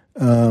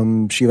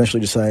 she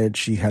eventually decided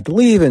she had to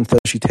leave, and so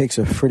she takes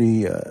a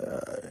pretty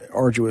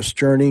arduous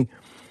journey.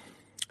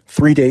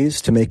 3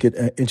 days to make it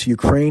into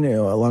Ukraine.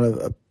 A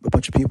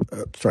bunch of people.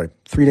 3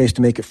 days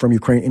to make it from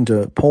Ukraine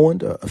into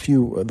Poland. A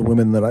few of the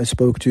women that I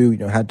spoke to,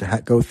 had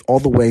to go all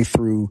the way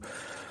through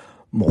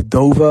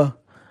Moldova,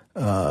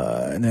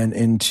 and then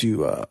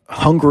into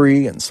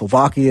Hungary and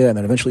Slovakia, and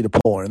then eventually to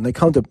Poland. And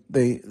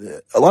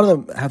a lot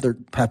of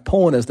them have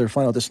Poland as their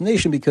final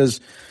destination because,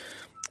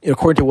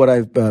 according to what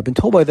I've been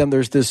told by them,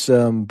 there's this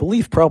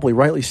belief, probably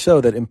rightly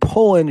so, that in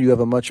Poland you have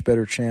a much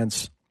better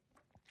chance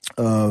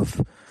of,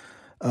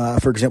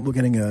 for example,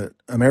 getting an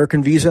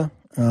American visa.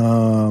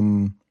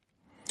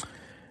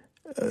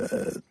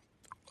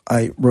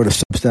 I wrote a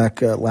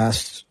Substack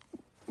last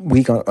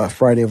week, on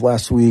Friday of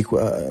last week,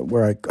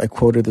 where I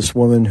quoted this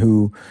woman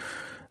who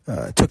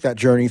took that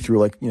journey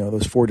through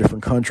those 4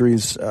 different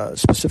countries,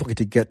 specifically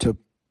to get to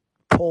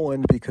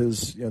Poland,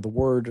 because the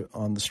word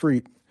on the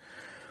street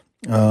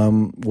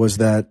was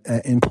that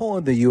in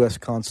Poland the U.S.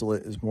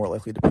 consulate is more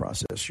likely to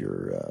process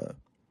your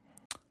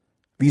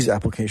visa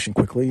application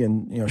quickly,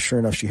 and sure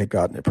enough, she had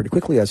gotten it pretty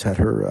quickly, as had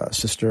her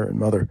sister and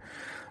mother.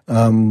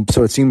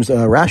 So it seems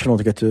rational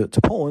to get to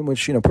Poland,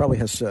 which probably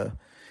has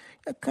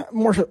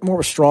more of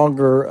a strong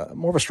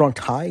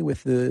tie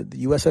with the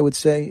U.S., I would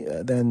say,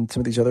 than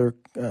some of these other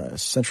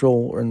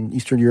Central and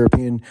Eastern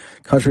European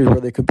countries where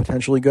they could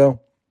potentially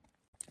go.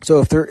 So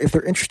if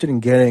they're interested in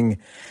getting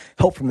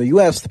help from the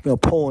U.S.,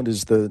 Poland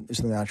is the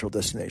natural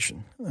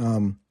destination.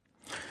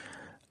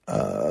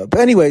 But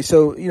anyway,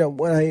 so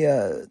when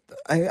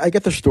I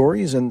get their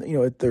stories, and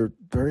they're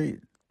very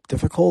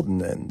difficult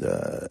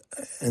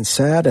and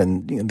sad,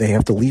 and they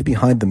have to leave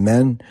behind the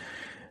men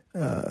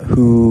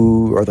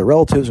who are their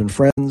relatives and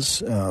friends,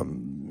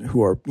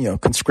 who are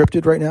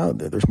conscripted right now.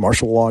 There's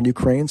martial law in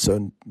Ukraine,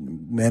 so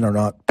men are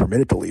not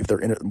permitted to leave.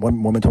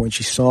 One woman told me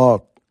she saw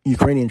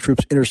Ukrainian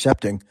troops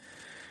intercepting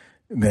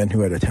men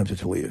who had attempted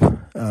to leave.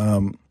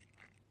 By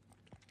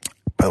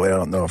the way, I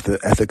don't know if the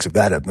ethics of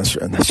that have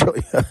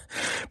necessarily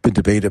been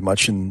debated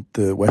much in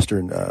the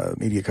Western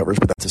media coverage,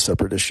 but that's a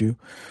separate issue.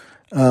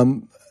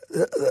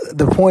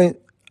 The point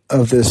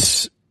of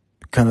this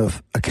kind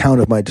of account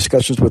of my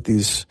discussions with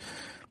these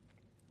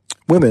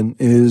women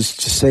is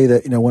to say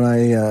that, when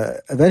I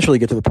eventually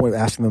get to the point of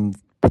asking them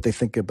what they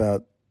think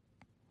about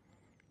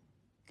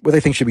what they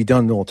think should be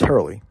done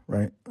militarily,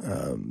 right?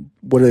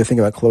 What do they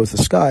think about Close the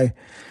Sky?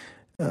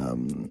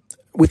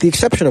 With the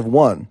exception of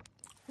one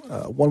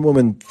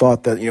woman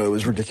thought that, it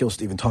was ridiculous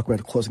to even talk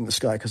about closing the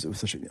sky because it was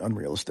such an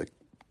unrealistic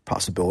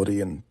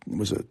possibility and it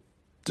was a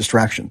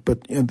distraction.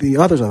 But the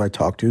others that I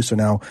talked to, so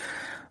now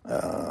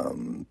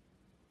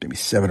maybe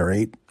 7 or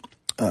 8,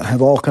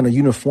 have all kind of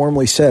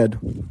uniformly said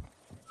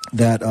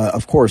that,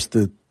 of course,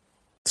 the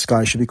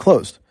sky should be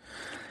closed.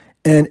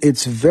 And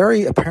it's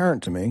very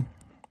apparent to me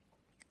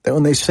that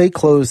when they say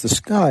close the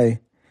sky,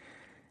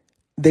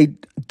 they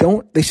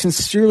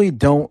sincerely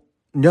don't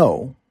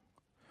know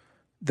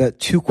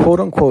that to quote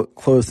unquote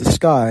close the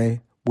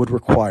sky would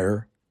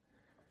require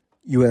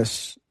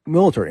U.S.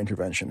 military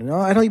intervention. And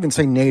I don't even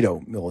say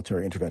NATO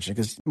military intervention,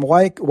 because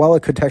while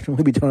it could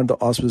technically be done under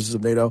the auspices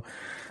of NATO,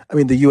 I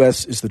mean, the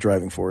U.S. is the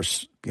driving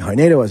force behind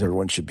NATO, as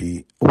everyone should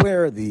be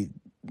aware. The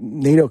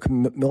NATO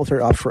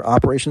military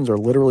operations are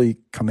literally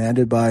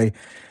commanded by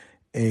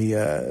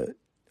a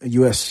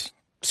U.S.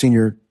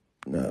 senior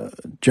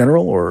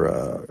general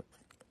or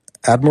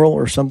admiral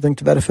or something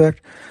to that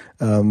effect.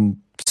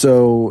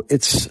 So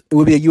it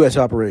would be a U.S.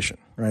 operation,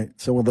 right?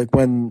 So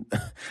when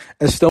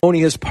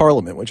Estonia's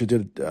parliament, which it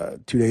did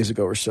 2 days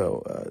ago or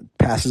so,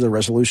 passes a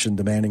resolution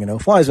demanding a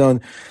no-fly zone,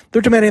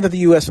 they're demanding that the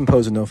U.S.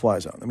 impose a no-fly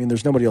zone. I mean,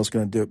 there's nobody else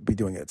going to be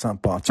doing it. It's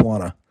not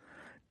Botswana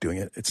doing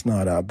it. It's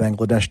not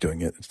Bangladesh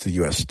doing it. It's the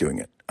U.S. doing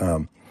it.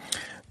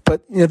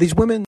 But these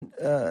women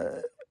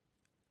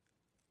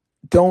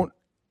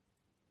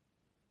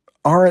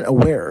aren't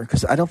aware,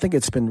 because I don't think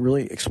it's been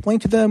really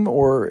explained to them,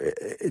 or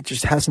it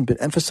just hasn't been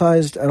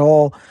emphasized at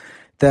all,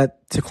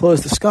 that to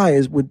close the sky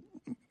would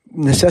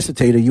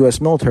necessitate a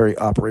U.S. military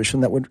operation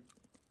that would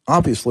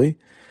obviously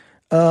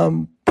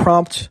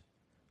prompt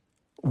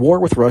war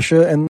with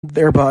Russia and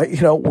thereby,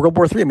 World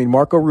War III. I mean,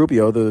 Marco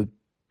Rubio, one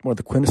of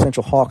the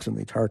quintessential hawks in the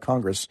entire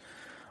Congress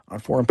on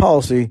foreign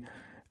policy,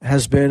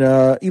 has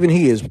been, even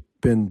he has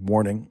been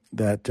warning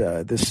that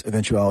this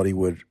eventuality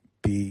would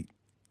be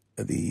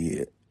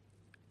the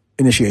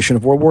initiation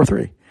of World War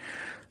III.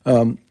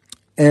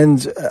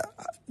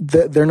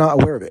 They're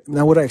not aware of it.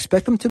 Now, would I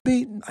expect them to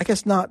be? I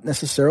guess not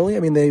necessarily. I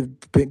mean, they've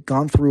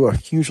gone through a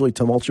hugely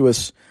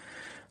tumultuous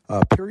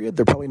period.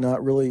 They're probably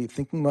not really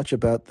thinking much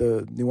about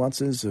the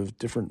nuances of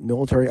different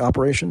military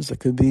operations that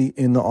could be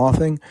in the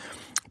offing.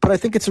 But I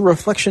think it's a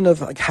reflection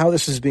of like how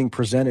this is being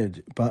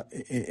presented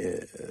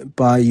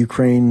by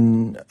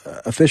Ukraine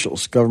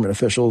officials, government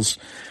officials,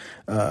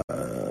 kind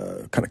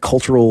of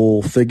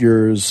cultural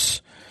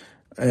figures,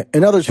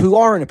 and others who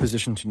are in a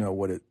position to know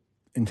what it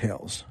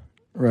entails.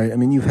 Right? I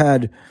mean, you've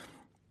had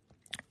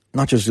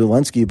not just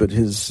Zelensky, but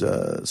his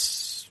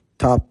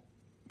top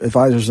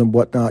advisors and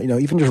whatnot.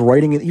 Even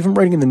writing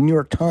in the New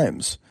York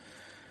Times,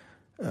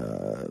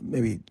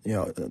 maybe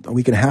a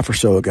week and a half or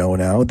so ago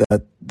now,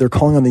 that they're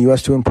calling on the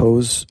U.S. to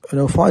impose a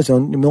no-fly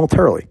zone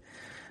militarily.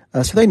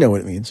 So they know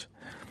what it means,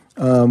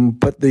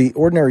 but the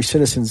ordinary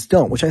citizens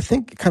don't, which I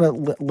think kind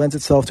of lends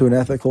itself to an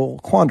ethical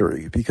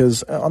quandary.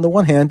 Because on the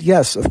one hand,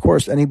 yes, of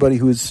course, anybody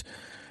who's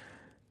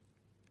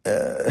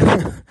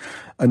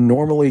a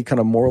normally kind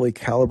of morally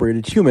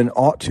calibrated human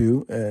ought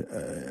to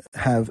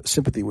have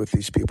sympathy with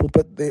these people.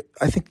 But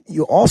I think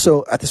you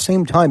also, at the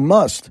same time,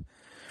 must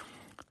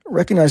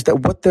recognize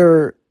that what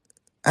they're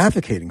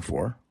advocating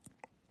for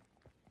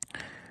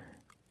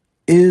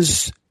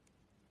is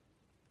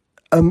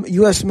a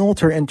U.S.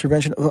 military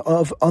intervention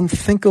of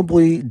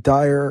unthinkably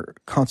dire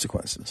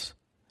consequences.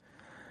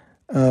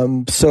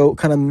 So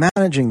kind of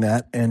managing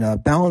that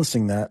and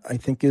balancing that, I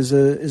think, is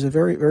a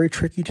very, very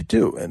tricky to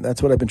do. And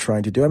that's what I've been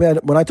trying to do. I mean,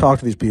 when I talk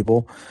to these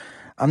people,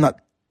 I'm not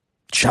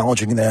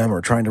challenging them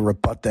or trying to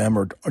rebut them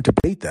or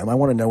debate them. I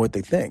want to know what they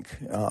think.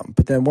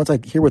 But then once I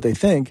hear what they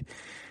think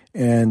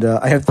and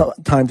I have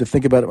time to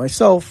think about it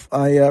myself,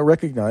 I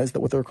recognize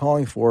that what they're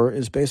calling for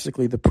is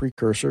basically the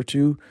precursor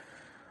to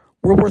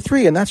World War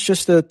III. And that's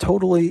just a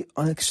totally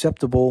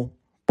unacceptable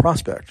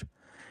prospect.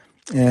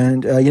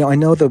 And, I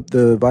know the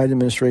Biden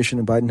administration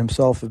and Biden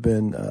himself have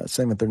been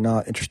saying that they're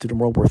not interested in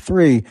World War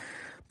III,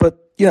 but,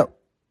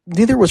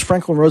 neither was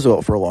Franklin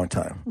Roosevelt for a long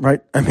time,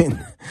 right? I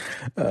mean,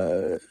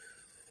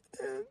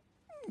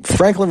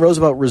 Franklin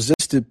Roosevelt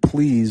resisted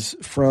pleas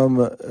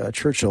from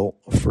Churchill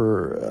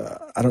for,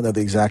 I don't know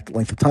the exact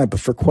length of time, but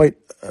for quite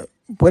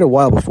a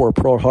while before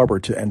Pearl Harbor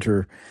to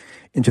enter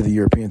into the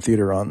European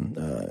theater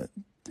in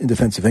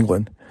defense of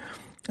England.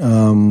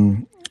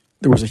 There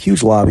was a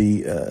huge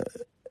lobby.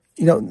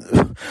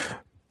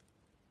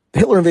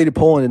 Hitler invaded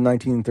Poland in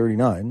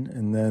 1939,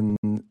 and then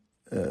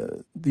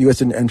the U.S.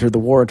 didn't enter the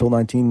war until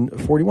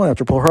 1941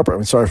 after Pearl Harbor.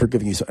 I'm sorry for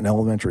giving you an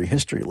elementary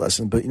history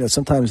lesson, but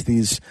sometimes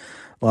these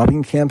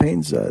lobbying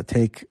campaigns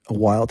take a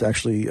while to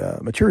actually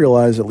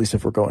materialize, at least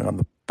if we're going on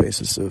the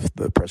basis of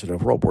the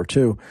precedent of World War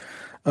II.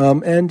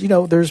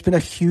 There's been a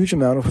huge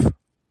amount of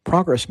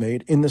progress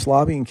made in this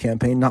lobbying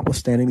campaign,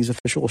 notwithstanding these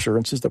official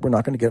assurances that we're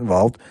not going to get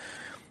involved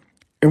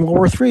in World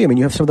War III. I mean,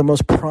 you have some of the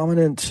most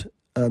prominent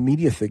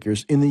media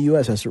figures in the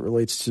U.S. as it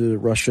relates to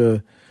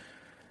Russia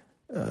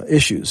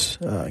issues.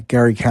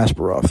 Gary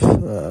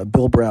Kasparov,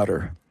 Bill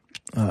Browder,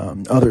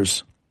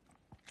 others.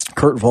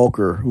 Kurt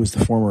Volker, who was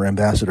the former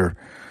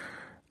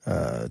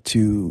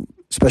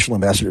special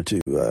ambassador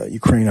to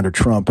Ukraine under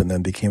Trump and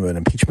then became an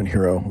impeachment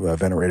hero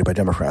venerated by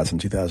Democrats in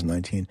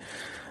 2019.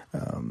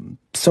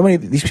 So many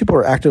these people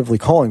are actively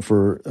calling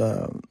for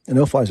a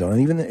no-fly zone,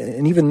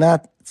 and even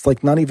that, it's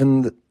like not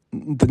even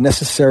the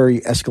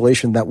necessary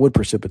escalation that would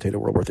precipitate a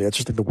World War III. That's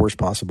just like the worst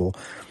possible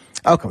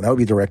outcome. That would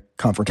be direct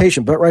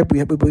confrontation. But right,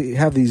 we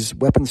have these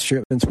weapons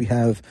shipments. We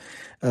have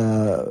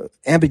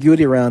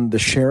ambiguity around the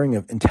sharing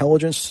of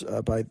intelligence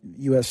by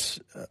U.S.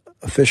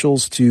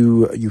 officials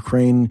to the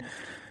Ukraine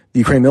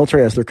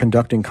military as they're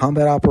conducting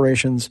combat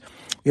operations.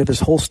 We have this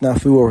whole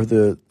snafu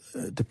over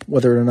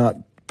whether or not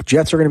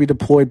jets are going to be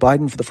deployed.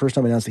 Biden, for the first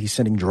time, announced that he's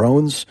sending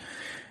drones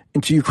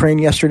into Ukraine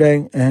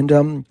yesterday,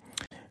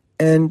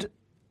 and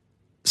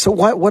so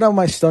what am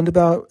I stunned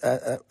about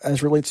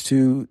as relates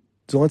to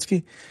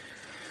Zelensky?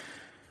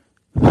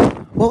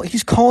 Well,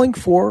 he's calling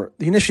for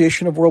the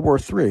initiation of World War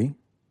III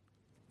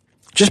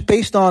just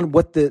based on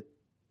on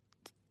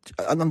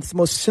the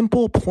most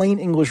simple, plain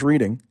English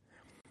reading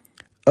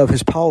of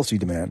his policy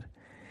demand.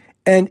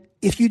 And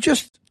if you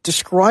just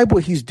describe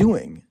what he's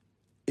doing,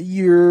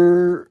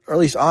 or at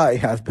least I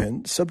have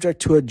been,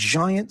 subject to a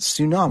giant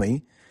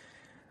tsunami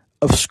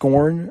of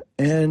scorn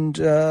and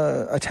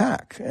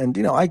attack. And,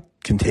 I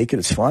can take it,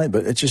 it's fine,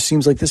 but it just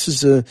seems like this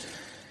is a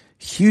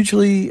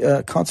hugely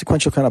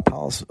consequential kind of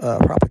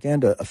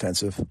propaganda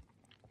offensive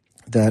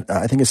that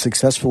I think is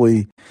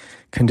successessly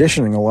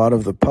conditioning a lot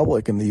of the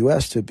public in the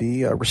U.S. to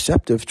be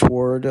receptive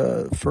toward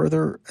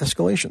further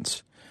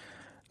escalations.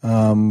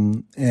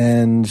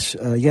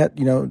 Yet,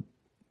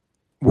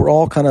 we're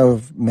all kind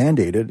of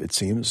mandated, it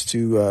seems,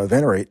 to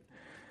venerate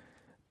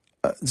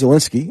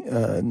Zelensky,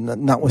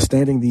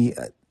 notwithstanding the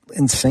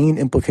insane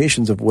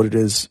implications of what it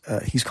is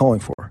he's calling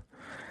for.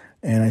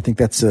 And I think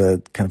that's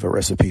kind of a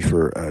recipe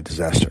for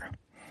disaster.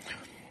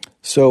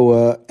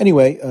 So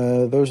anyway,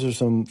 those are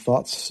some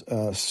thoughts.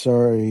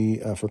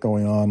 Sorry for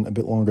going on a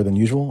bit longer than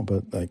usual,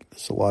 but like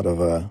it's a lot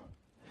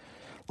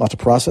to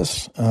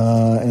process.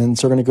 And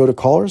so we're going to go to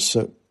callers.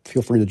 So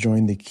feel free to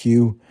join the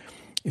queue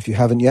if you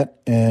haven't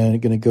yet.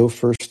 And going to go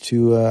first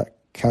to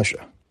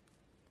Kasia.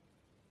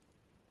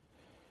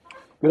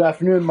 Good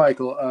afternoon,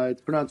 Michael.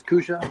 It's pronounced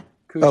Kusha.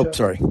 Oh,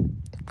 sorry,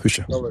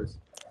 Kusha. No worries.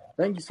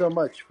 Thank you so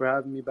much for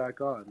having me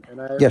back on.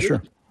 And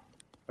Sure.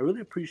 I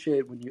really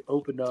appreciate when you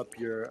opened up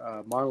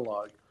your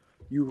monologue,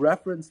 you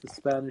referenced the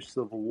Spanish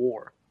Civil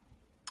War.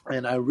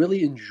 And I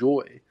really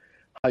enjoy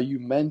how you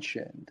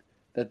mentioned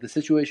that the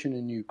situation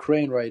in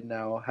Ukraine right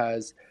now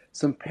has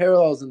some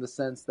parallels in the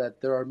sense that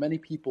there are many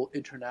people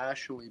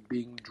internationally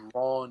being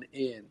drawn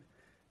in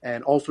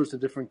and all sorts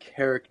of different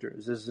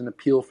characters. There's an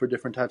appeal for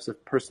different types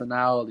of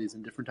personalities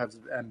and different types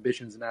of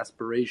ambitions and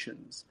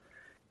aspirations.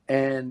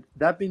 And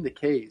that being the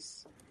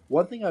case,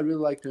 one thing I'd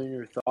really like to know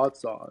your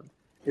thoughts on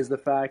is the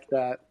fact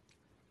that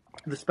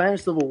the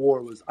Spanish Civil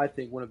War was, I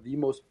think, one of the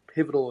most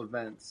pivotal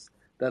events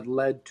that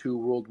led to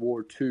World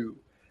War II.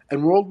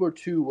 And World War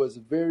II was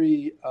a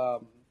very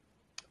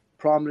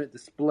prominent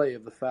display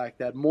of the fact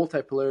that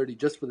multipolarity,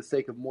 just for the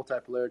sake of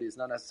multipolarity, is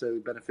not necessarily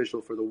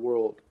beneficial for the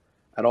world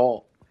at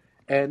all.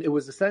 And it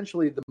was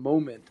essentially the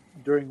moment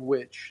during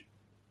which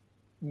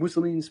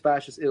Mussolini's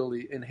fascist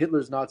Italy and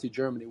Hitler's Nazi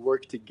Germany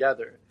worked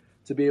together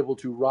to be able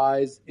to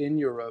rise in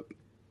Europe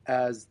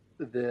as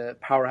the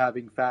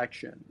power-having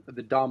faction,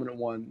 the dominant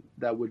one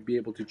that would be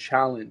able to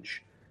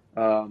challenge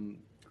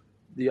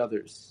the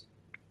others.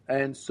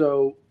 And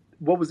so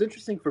what was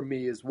interesting for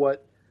me is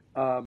what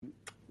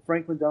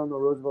Franklin Delano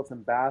Roosevelt's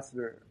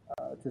ambassador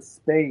to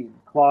Spain,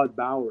 Claude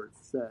Bowers,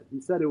 said. He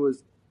said it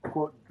was,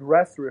 quote,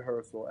 dress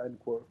rehearsal, end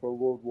quote, for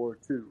World War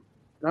II.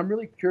 And I'm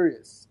really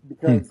curious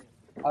because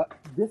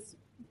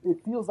it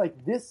feels like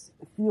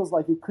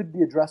it could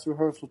be a dress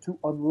rehearsal too,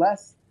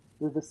 unless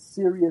there's a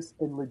serious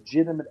and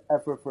legitimate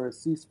effort for a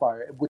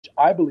ceasefire, which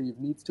I believe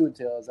needs to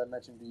entail, as I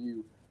mentioned to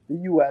you, the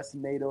U.S.,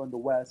 NATO, and the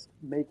West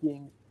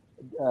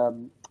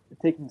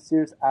taking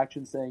serious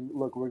action, saying,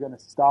 look, we're going to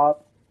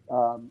stop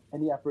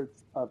any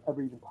efforts of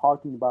ever even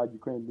talking about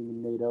Ukraine being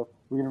in NATO.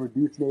 We're going to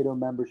reduce NATO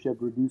membership,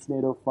 reduce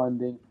NATO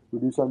funding,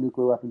 reduce our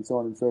nuclear weapons, so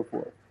on and so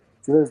forth.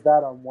 So there's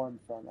that on one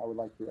front I would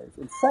like to raise.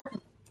 And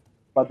second,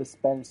 about the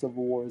Spanish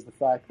Civil War is the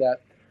fact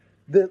that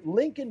the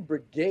Lincoln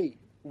Brigade,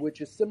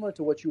 which is similar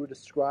to what you were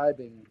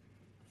describing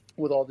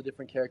with all the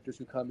different characters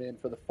who come in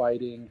for the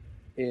fighting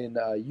in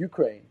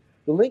Ukraine,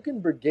 the Lincoln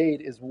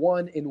Brigade is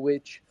one in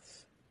which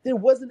there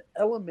was an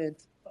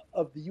element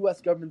of the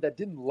U.S. government that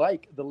didn't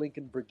like the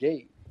Lincoln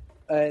Brigade.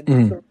 And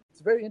so it's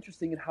very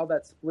interesting in how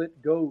that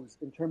split goes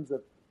in terms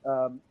of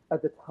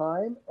at the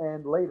time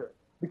and later.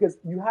 Because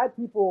you had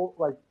people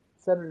like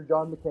Senator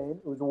John McCain,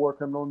 who was a war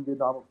criminal in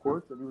Vietnam, of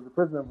course, and he was a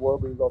prisoner of war,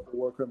 but he was also a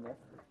war criminal.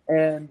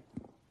 And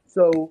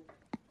so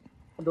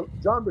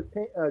John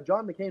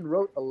McCain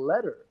wrote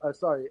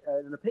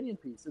an opinion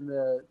piece in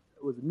the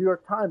New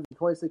York Times in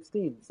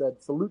 2016,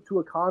 said, "Salute to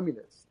a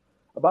communist,"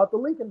 about the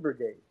Lincoln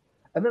Brigade.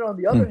 And then on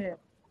the other hand,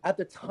 at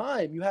the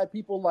time, you had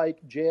people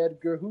like J.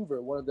 Edgar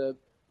Hoover, one of the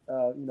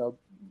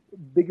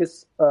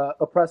biggest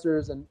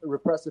oppressors and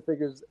repressive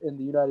figures in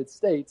the United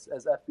States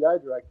as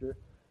FBI director.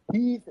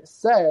 He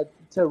said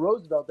to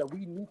Roosevelt that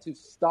we need to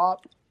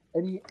stop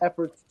any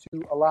efforts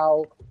to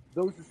allow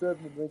those who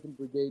served in the Lincoln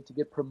Brigade to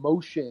get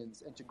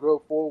promotions and to grow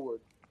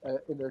forward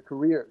in their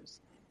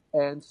careers.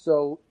 And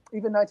so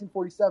even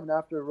 1947,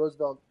 after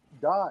Roosevelt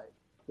died,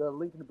 the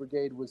Lincoln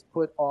Brigade was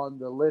put on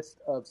the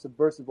list of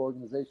subversive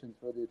organizations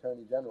for the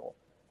Attorney General.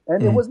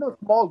 And it was no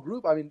small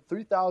group. I mean,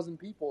 3,000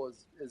 people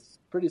is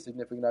pretty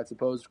significant, I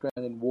suppose.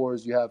 Granted, in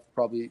wars, you have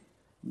probably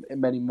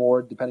many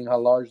more, depending how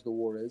large the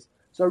war is.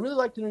 So I'd really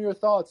like to know your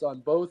thoughts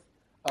on both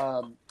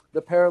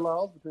the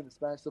parallels between the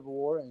Spanish Civil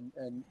War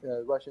and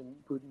Russian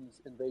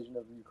Putin's invasion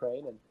of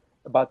Ukraine, and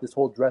about this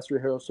whole dress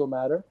rehearsal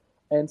matter.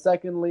 And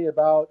secondly,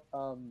 about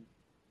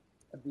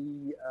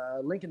the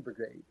Lincoln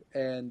Brigade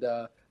and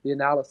the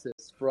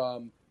analysis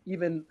from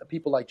even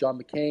people like John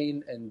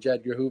McCain and J.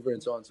 Edgar Hoover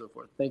and so on and so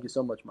forth. Thank you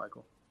so much,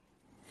 Michael.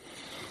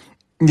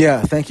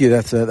 Yeah, thank you.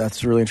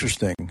 That's really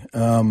interesting.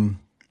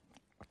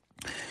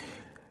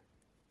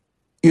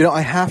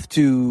 I have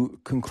to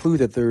conclude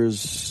that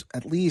there's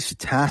at least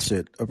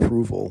tacit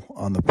approval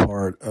on the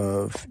part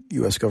of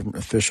U.S. government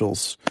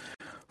officials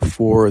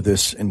for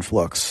this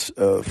influx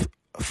of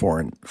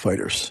foreign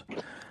fighters.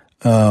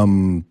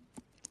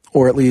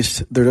 Or at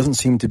least there doesn't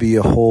seem to be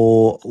a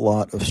whole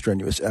lot of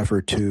strenuous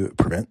effort to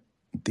prevent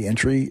the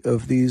entry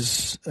of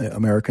these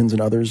Americans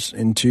and others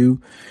into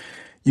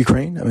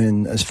Ukraine. I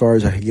mean, as far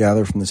as I can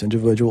gather from this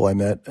individual I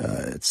met,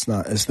 it's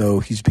not as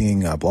though he's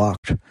being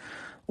blocked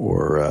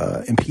or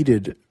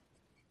impeded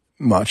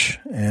much,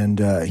 and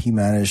he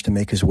managed to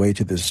make his way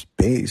to this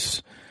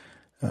base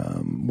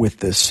with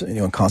this,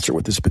 in concert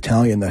with this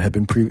battalion that had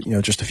been,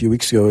 just a few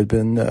weeks ago, had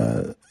been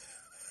the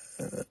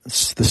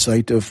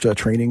site of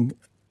training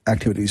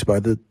activities by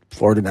the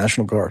Florida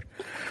National Guard.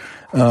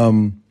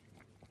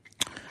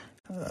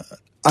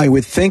 I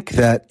would think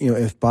that,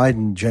 if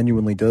Biden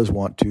genuinely does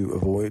want to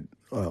avoid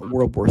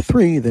World War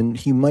III, then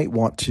he might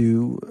want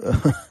to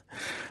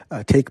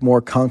take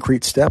more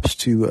concrete steps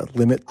to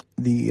limit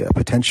the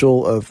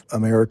potential of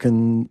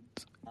American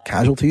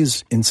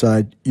casualties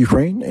inside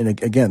Ukraine. And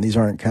again, these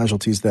aren't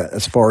casualties that,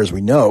 as far as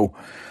we know,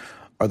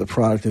 are the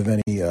product of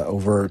any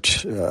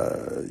overt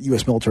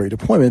U.S. military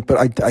deployment.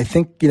 But I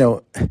think,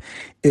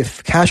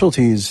 if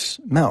casualties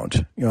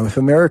mount, if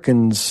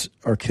Americans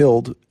are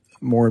killed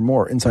more and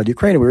more inside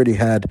Ukraine, we already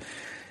had,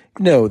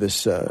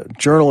 this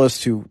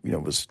journalist who,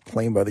 was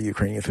claimed by the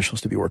Ukrainian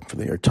officials to be working for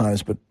the New York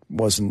Times, but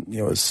wasn't,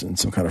 was in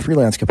some kind of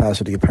freelance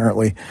capacity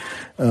apparently,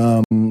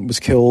 was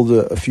killed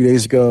a few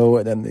days ago.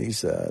 And then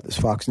this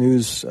Fox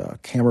News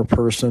camera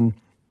person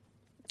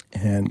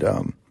and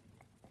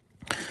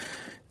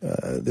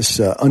this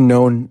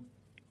unknown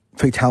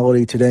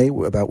fatality today,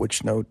 about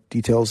which no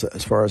details,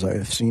 as far as I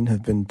have seen,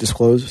 have been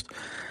disclosed.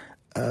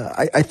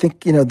 I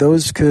think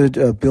those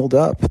could build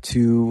up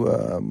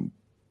to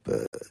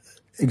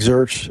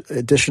exert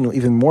additional,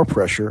 even more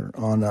pressure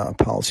on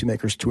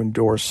policymakers to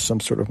endorse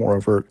some sort of more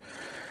overt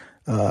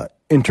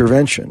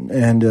intervention.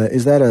 And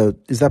is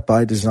that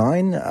by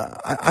design?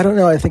 I don't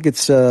know. I think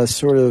it's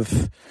sort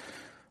of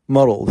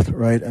muddled,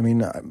 right? I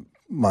mean,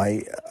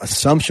 my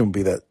assumption would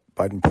be that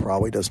Biden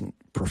probably doesn't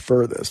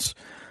prefer this.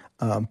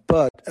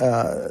 But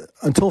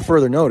until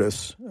further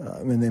notice,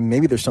 then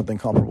maybe there's something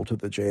comparable to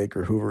the J.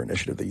 Edgar Hoover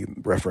initiative that you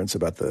reference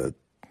about the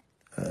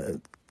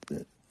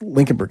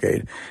Lincoln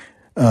Brigade.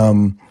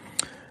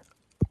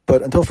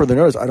 But until further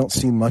notice, I don't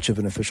see much of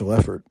an official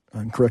effort,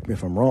 and correct me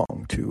if I'm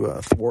wrong, to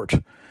thwart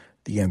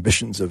the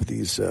ambitions of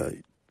these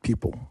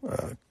people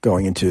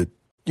going into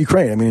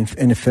Ukraine. I mean,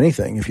 and if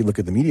anything, if you look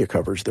at the media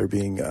coverage, they're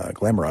being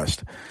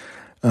glamorized.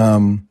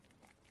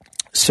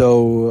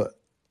 So,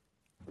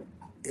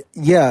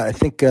 yeah, I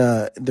think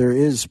there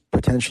is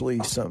potentially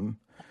some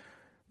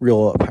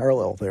real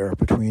parallel there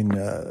between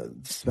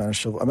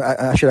Spanish Civil. I mean,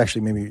 I should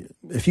actually maybe,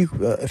 if you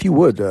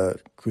would,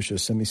 Kusha,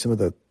 send me some of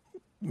the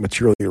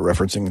material you're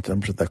referencing in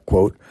terms of that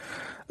quote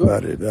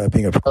about it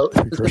being a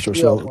precursor.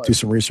 So I'll do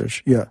some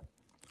research. Yeah.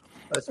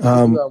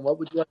 What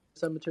would you like to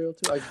send material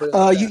to? I can put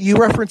it you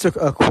reference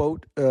a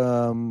quote,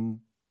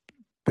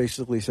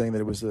 basically saying that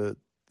it was that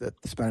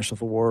the Spanish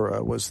Civil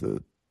War was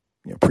the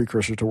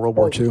precursor to World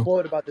War II. The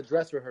quote about the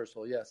dress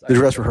rehersal. Yes. The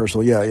dress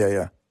rehearsal. Yeah.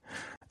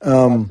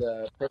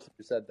 The person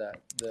who said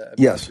that. The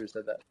yes. Who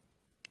said that.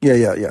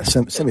 Yeah.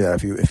 Send me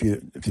that if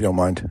you don't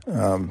mind,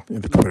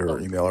 if Twitter or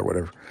email or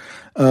whatever.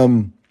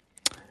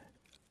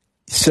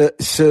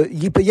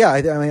 But yeah,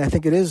 I mean, I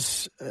think it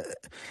is.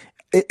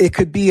 It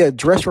could be a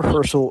dress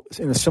rehearsal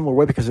in a similar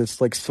way because it's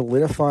like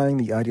solidifying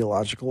the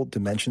ideological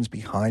dimensions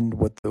behind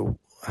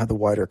how the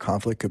wider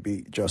conflict could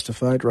be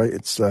justified. Right?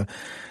 It's the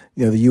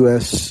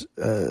U.S.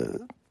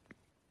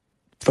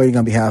 Fighting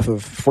on behalf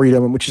of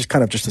freedom, which is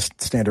kind of just a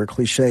standard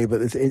cliche,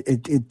 but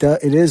it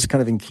is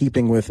kind of in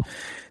keeping with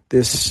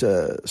this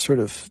sort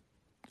of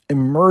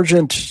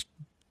emergent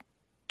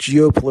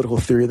geopolitical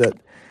theory that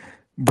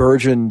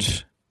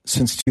burgeoned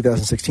since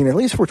 2016. At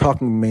least we're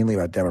talking mainly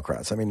about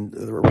Democrats. I mean,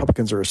 the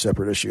Republicans are a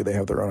separate issue. They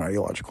have their own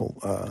ideological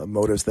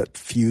motives that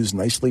fuse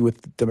nicely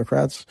with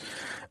Democrats.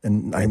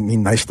 And I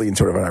mean nicely in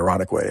sort of an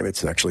ironic way.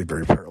 It's actually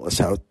very perilous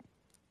how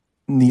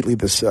neatly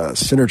this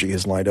synergy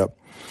is lined up.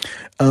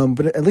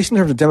 But at least in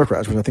terms of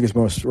Democrats, which I think is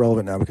most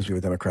relevant now because we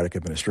have a Democratic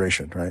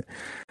administration, right?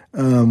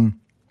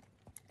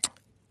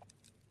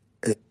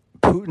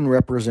 Putin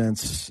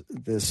represents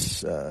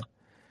this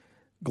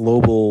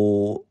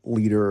global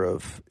leader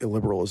of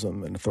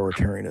illiberalism and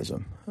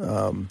authoritarianism.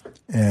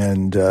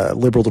 And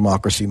liberal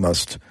democracy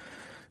must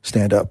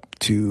stand up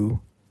to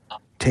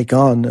take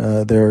on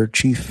their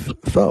chief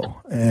foe.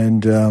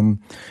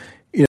 And,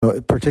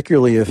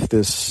 particularly if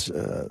this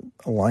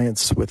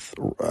alliance with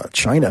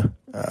China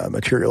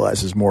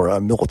materializes more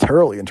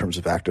militarily in terms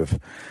of active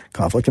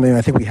conflict. I mean,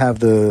 I think we have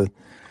the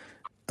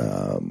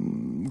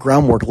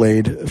groundwork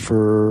laid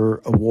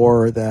for a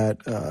war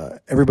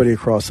that everybody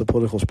across the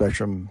political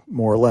spectrum,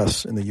 more or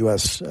less in the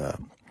U.S.,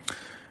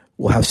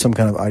 will have some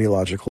kind of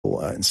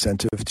ideological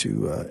incentive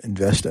to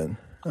invest in.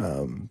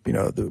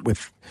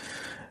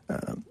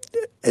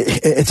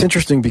 It's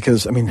interesting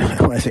because, I mean,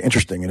 when I say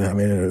interesting, I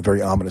mean in a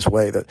very ominous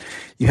way, that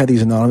you had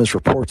these anonymous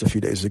reports a few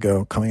days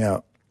ago coming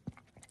out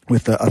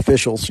with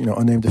officials,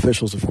 unnamed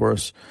officials, of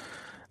course,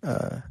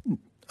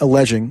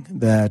 alleging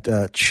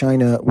that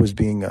China was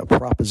being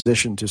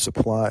propositioned to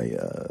supply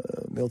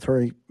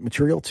military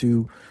material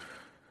to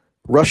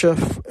Russia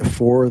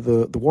for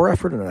the war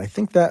effort, and I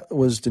think that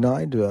was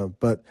denied.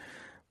 But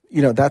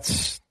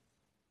that's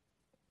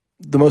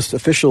the most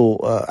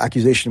official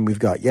accusation we've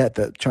got yet,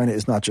 that China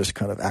is not just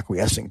kind of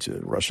acquiescing to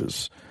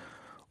Russia's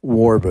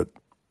war, but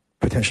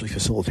potentially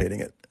facilitating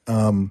it.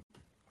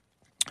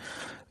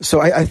 So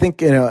I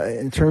think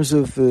in terms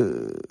of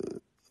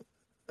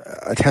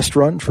a test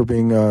run for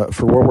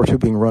for World War II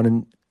being run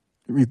in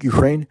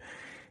Ukraine,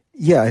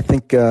 yeah, I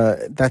think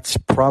that's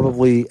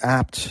probably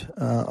apt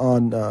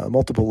on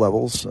multiple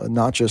levels,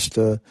 not just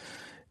in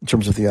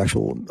terms of the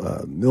actual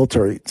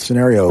military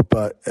scenario,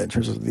 but in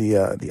terms of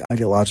the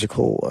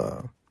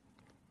ideological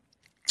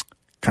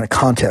kind of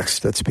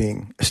context that's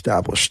being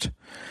established,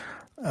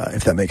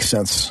 if that makes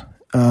sense.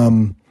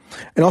 And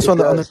also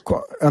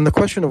on the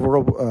question of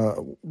World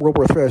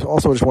War III, I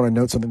also just want to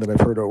note something that I've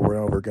heard over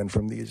and over again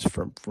from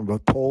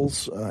both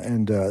Poles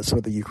and some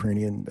of the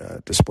Ukrainian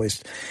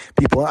displaced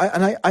people.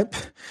 I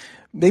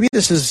maybe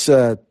this is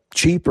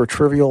cheap or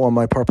trivial on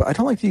my part, but I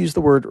don't like to use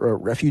the word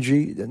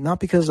refugee, not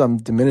because I'm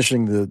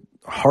diminishing the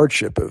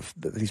hardship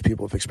that these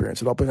people have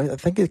experienced at all, but I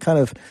think it kind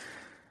of,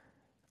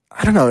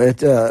 I don't know,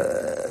 it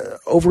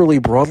overly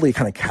broadly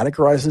kind of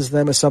categorizes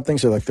them as something.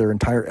 So like their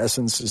entire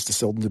essence is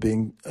distilled into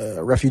being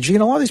a refugee.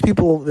 And a lot of these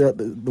people,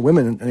 the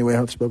women anyway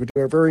I've spoken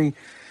to, are very,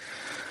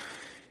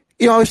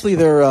 obviously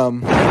they're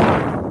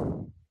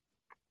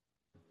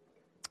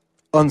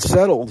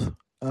unsettled,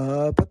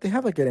 but they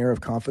have like an air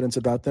of confidence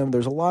about them.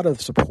 There's a lot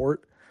of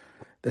support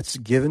that's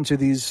given to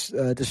these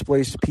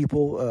displaced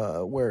people,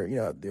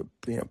 where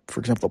for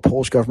example, the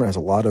Polish government has a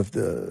lot of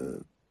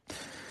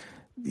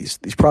these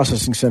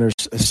processing centers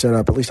set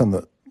up, at least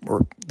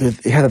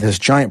they had this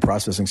giant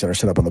processing center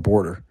set up on the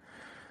border,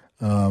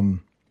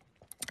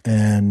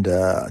 and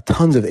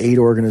tons of aid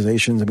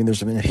organizations. I mean,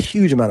 there's been a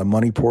huge amount of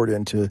money poured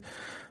into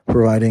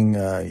providing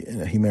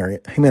in a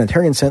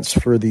humanitarian sense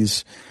for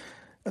these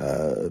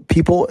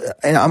people.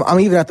 And I'm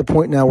even at the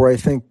point now where I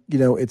think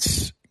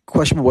it's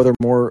questionable whether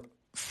more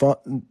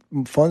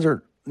funds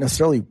are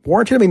necessarily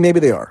warranted. I mean, maybe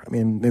they are. I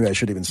mean, maybe I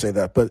shouldn't even say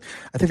that, but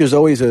I think there's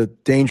always a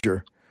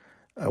danger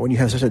when you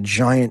have such a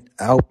giant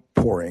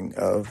outpouring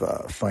of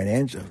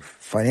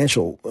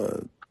financial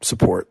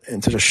support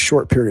in such a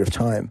short period of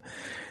time,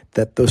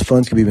 that those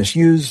funds can be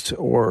misused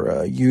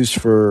or used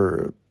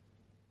for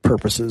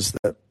purposes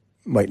that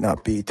might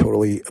not be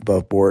totally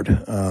above board.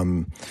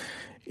 Kind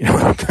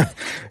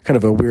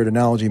of a weird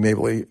analogy,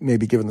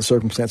 maybe given the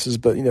circumstances,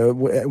 but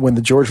when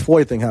the George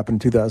Floyd thing happened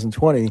in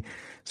 2020,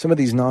 some of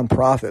these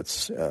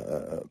nonprofits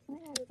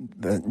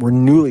that were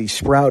newly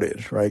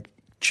sprouted, right,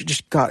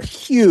 just got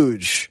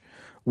huge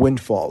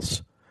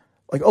windfalls,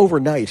 like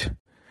overnight,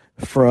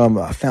 from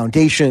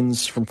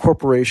foundations, from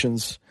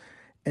corporations,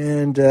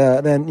 and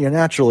then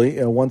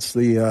naturally, once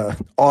the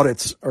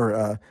audits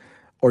are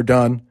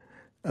done,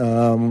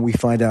 we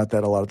find out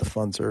that a lot of the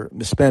funds are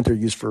misspent or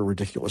used for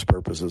ridiculous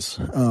purposes.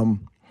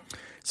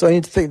 So I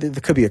think that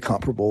there could be a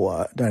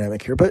comparable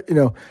dynamic here, but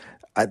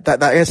I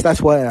guess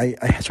that's why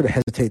I sort of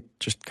hesitate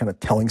just kind of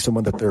telling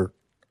someone that they're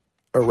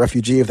a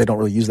refugee if they don't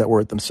really use that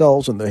word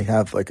themselves and they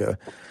have like a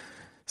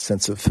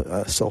sense of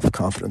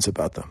self-confidence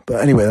about them.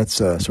 But anyway, that's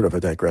sort of a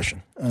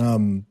digression.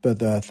 But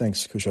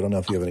thanks, Kush. I don't know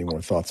if you have any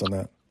more thoughts on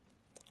that.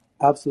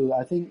 Absolutely.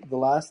 I think the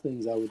last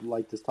things I would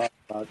like to talk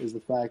about is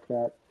the fact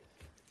that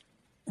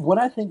when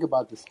I think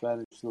about the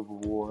Spanish Civil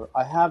War,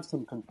 I have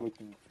some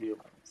conflicting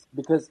feelings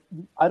because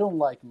I don't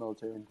like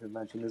military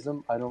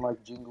interventionism. I don't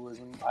like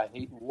jingoism. I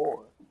hate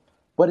war.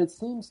 But it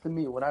seems to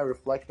me, when I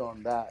reflect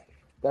on that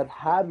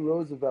had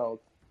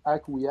Roosevelt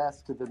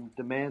acquiesced to the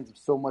demands of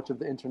so much of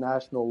the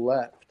international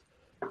left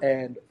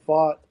and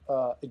fought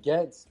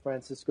against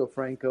Francisco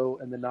Franco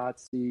and the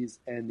Nazis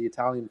and the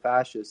Italian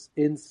fascists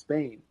in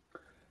Spain,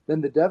 then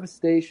the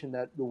devastation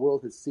that the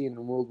world has seen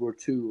in World War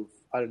II,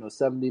 of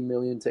 70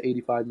 million to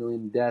 85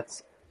 million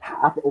deaths,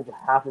 over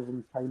half of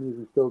them Chinese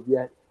and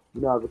Soviet,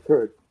 have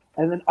occurred.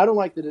 And then I don't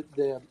like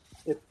that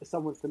if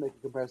someone's to make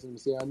a comparison to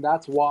say, and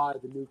that's why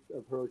the nukes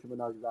of Hiroshima and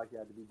Nagasaki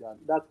had to be done.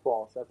 That's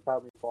false. That's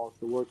probably false.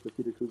 The work that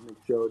Peter Kuznick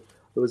showed,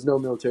 there was no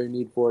military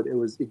need for it. It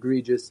was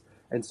egregious.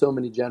 And so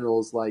many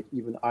generals, like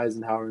even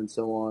Eisenhower and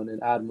so on,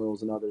 and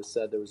admirals and others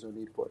said there was no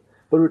need for it.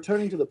 But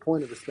returning to the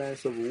point of the Spanish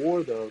Civil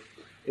War, though,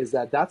 is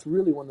that's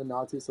really when the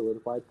Nazis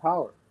solidified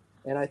power.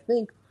 And I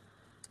think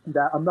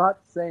that I'm not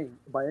saying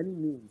by any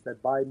means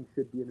that Biden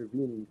should be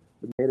intervening,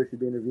 or NATO should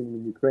be intervening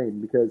in Ukraine,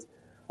 because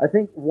I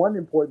think one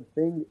important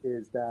thing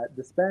is that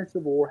the Spanish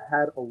Civil War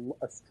had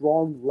a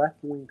strong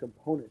left-wing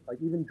component. Like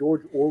even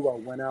George Orwell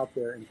went out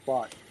there and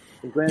fought.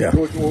 And granted,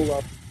 George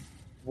Orwell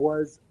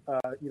was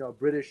a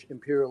British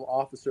imperial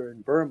officer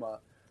in Burma,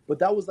 but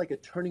that was like a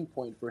turning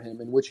point for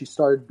him in which he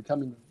started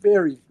becoming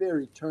very,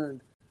 very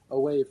turned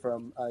away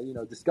from,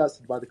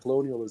 disgusted by the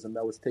colonialism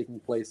that was taking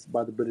place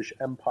by the British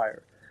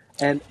Empire.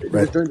 And it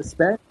was during the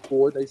Spanish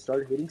War they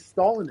started hating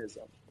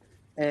Stalinism.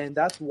 And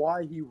that's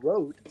why he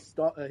wrote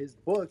his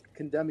book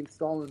condemning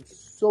Stalin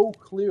so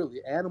clearly,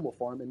 Animal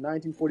Farm, in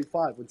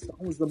 1945, when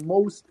Stalin was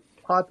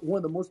one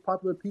of the most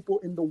popular people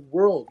in the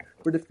world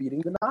for defeating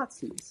the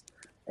Nazis.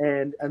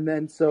 And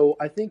then so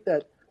I think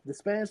that the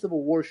Spanish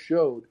Civil War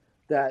showed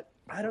that,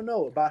 I don't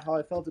know about how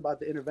I felt about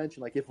the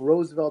intervention. Like if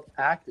Roosevelt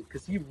acted,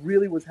 because he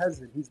really was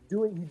hesitant.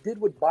 He did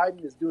what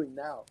Biden is doing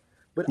now.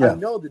 But I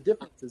know the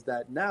difference is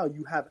that now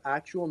you have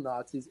actual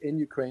Nazis in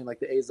Ukraine, like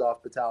the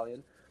Azov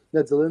Battalion,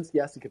 that Zelensky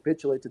has to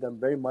capitulate to them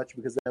very much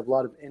because they have a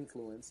lot of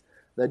influence.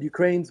 That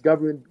Ukraine's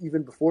government,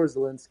 even before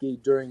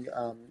Zelensky, during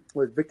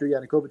Viktor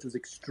Yanukovych, was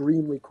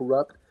extremely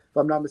corrupt. If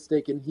I'm not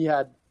mistaken, he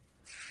had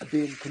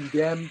been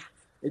condemned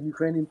in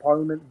Ukrainian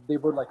parliament. They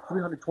voted like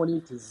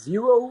 320 to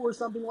 0 or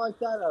something like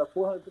that out of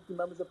 450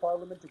 members of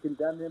parliament to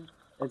condemn him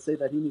and say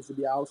that he needs to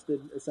be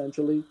ousted,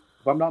 essentially.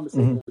 If I'm not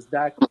mistaken, it was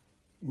that.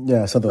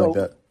 Yeah, something like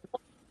that.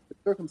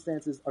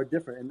 circumstances are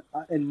different. And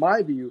in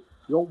my view,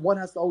 one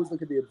has to always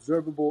look at the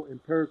observable,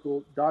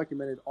 empirical,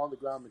 documented,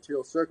 on-the-ground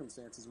material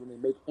circumstances when they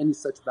make any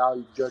such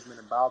value judgment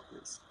about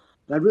this.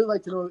 And I'd really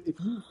like to know if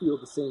you feel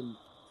the same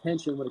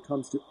tension when it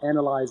comes to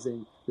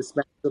analyzing the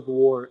Spanish Civil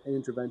War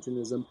and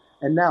interventionism.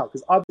 And now,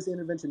 because obviously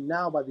intervention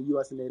now by the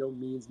U.S. and NATO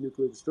means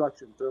nuclear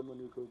destruction,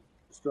 thermonuclear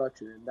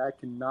destruction, and that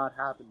cannot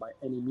happen by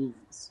any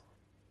means.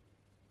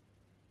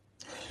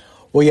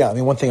 Well, yeah, I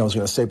mean, one thing I was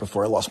going to say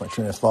before I lost my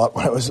train of thought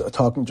when I was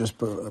talking just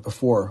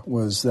before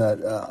was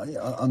that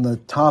on the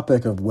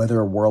topic of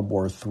whether World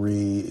War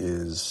III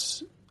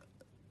is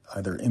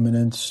either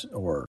imminent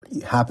or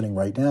happening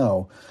right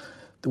now,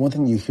 the one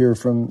thing you hear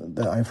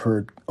that I've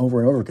heard over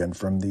and over again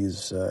from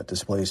these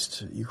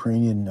displaced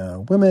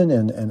Ukrainian women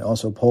and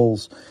also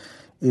Poles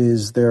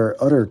is their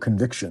utter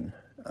conviction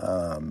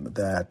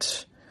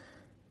that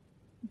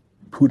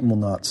Putin will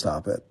not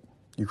stop at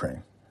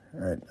Ukraine.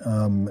 Right,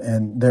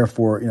 and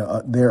therefore,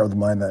 they're of the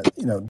mind that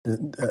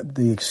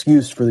the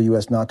excuse for the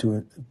U.S. not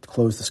to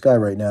close the sky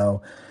right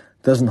now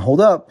doesn't hold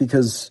up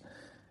because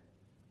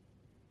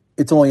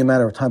it's only a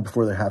matter of time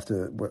before they'll have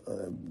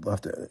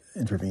to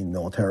intervene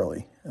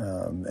militarily,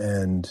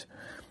 and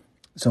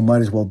so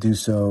might as well do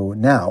so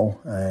now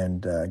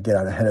and get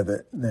out ahead of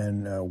it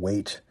than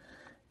wait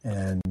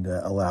and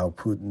allow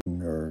Putin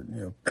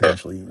or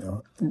potentially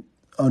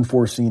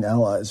unforeseen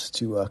allies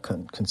to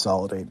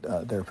consolidate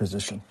their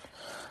position.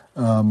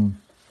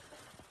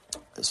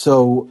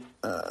 So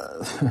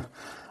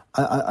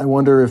I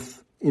wonder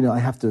if, I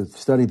have to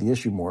study the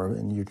issue more,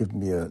 and you're giving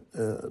me a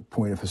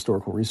point of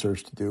historical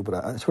research to do, but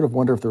I sort of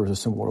wonder if there was a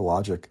similar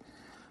logic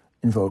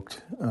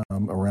invoked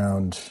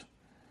around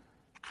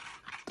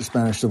the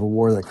Spanish Civil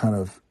War that kind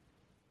of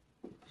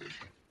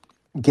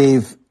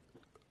gave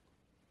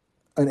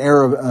an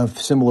air of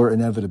similar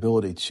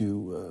inevitability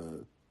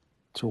to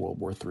World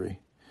War III.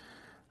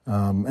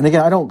 And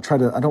again, I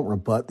don't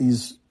rebut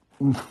these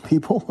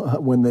people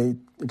when they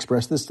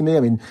express this to me. I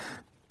mean,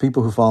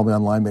 people who follow me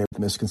online may have the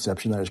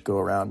misconception that I just go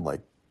around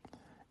like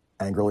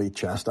angrily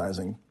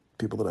chastising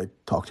people that I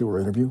talk to or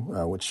interview,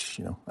 which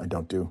I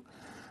don't do.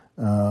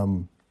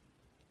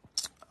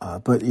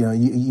 But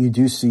you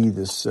do see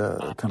this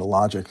kind of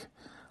logic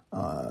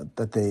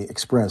that they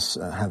express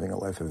having a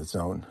life of its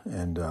own,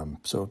 and now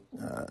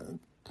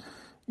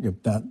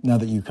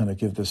that you kind of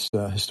give this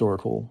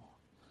historical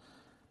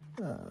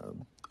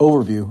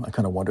overview, I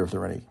kind of wonder if there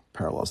are any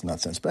parallels in that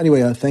sense. But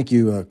anyway, thank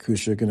you,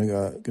 Kusha.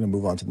 Gonna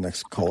move on to the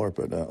next caller,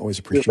 but always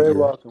appreciate your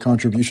welcome.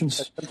 Contributions.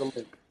 I sent the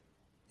link.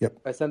 Yep.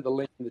 I sent the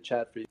link in the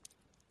chat for you.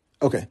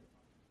 Okay.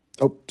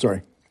 Oh,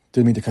 sorry.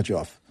 Didn't mean to cut you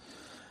off.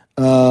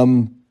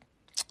 All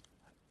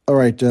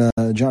right,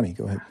 Johnny,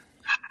 go ahead.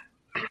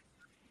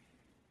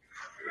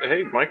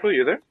 Hey, Michael,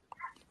 you there?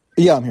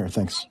 Yeah, I'm here.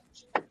 Thanks.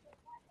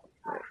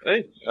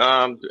 Hey,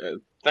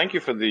 thank you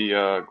for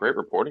the great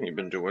reporting you've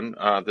been doing.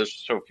 There's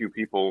so few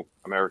people,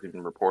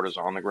 American reporters,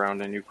 on the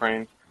ground in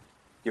Ukraine,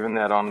 given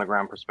that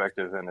on-the-ground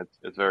perspective, and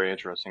it's very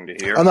interesting to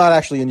hear. I'm not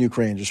actually in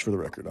Ukraine, just for the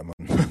record. I'm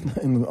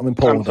in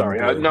Poland. I'm sorry.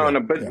 Yeah.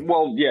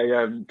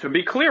 To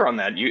be clear on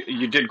that,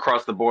 you did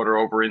cross the border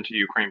over into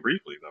Ukraine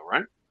briefly, though,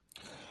 right?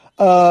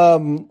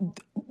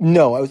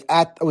 No,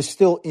 I was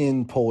still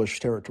in Polish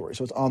territory,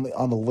 so it's on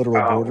the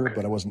literal border, okay.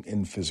 But I wasn't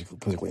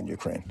physically in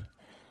Ukraine.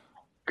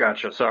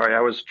 Gotcha. Sorry,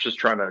 I was just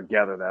trying to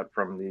gather that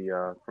from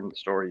the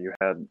story you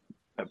had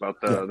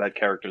about that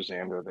character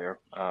Xander there.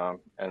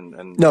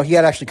 And no, he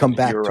had actually come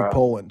back to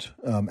Poland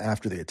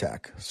after the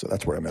attack, so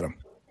that's where I met him.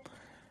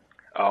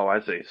 Oh,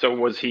 I see. So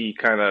was he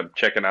kind of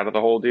checking out of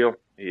the whole deal?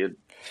 He had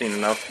seen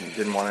enough and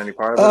didn't want any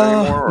part of it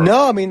anymore? Or?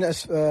 No, I mean,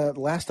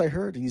 last I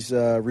heard, he's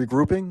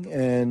regrouping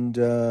and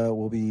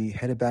will be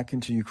headed back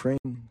into Ukraine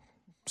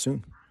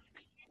soon.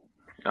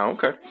 Oh,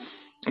 okay.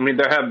 I mean,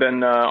 there have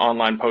been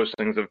online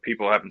postings of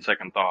people having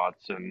second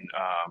thoughts and,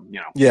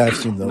 Yeah, I've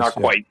seen those. Not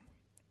quite.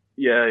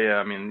 Yeah.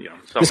 I mean,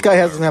 this guy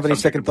doesn't have any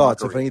second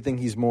thoughts. If anything,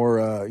 he's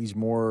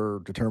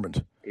more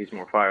determined. He's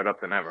more fired up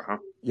than ever, huh?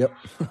 Yep.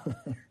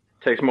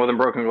 Takes more than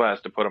broken glass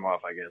to put him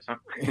off, I guess, huh?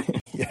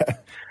 Yeah.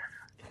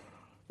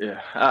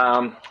 Yeah.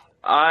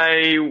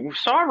 I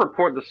saw a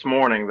report this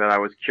morning that I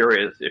was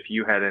curious if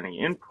you had any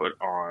input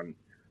on.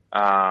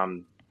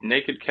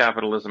 Naked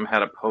Capitalism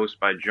had a post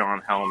by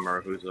John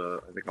Helmer, who's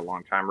I think a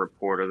longtime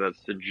reporter, that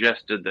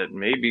suggested that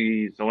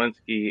maybe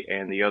Zelensky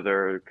and the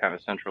other kind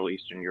of Central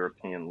Eastern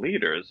European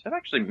leaders had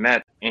actually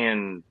met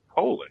in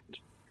Poland.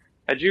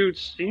 Had you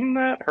seen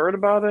that, heard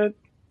about it?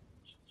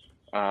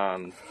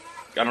 I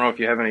don't know if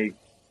you have any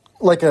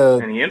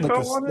info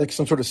on it? Like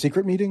some sort of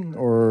secret meeting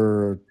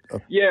or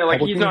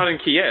he's not in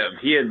Kiev.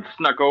 He had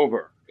snuck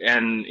over,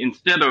 and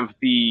instead of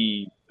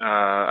the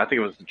I think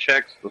it was the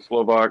Czechs, the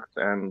Slovaks,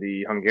 and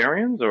the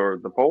Hungarians or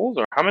the Poles,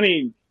 or how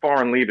many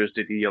foreign leaders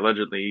did he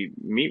allegedly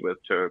meet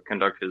with to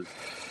conduct his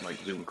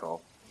Zoom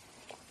call?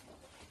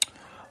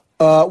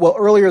 Well,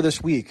 earlier this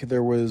week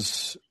there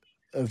was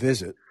a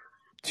visit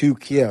to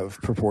Kiev,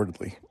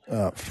 purportedly,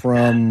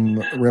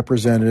 from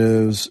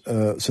representatives.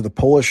 So the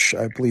Polish,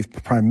 I believe,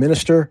 Prime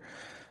Minister,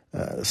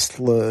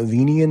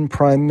 Slovenian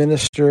Prime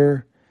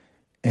Minister,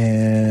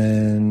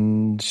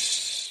 and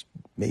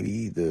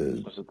maybe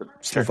the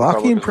Czech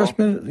Slovakian Republic as well?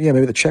 president. Yeah,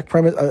 maybe the Czech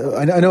president.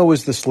 I know it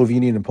was the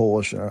Slovenian and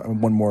Polish.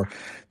 One more.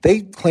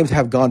 They claim to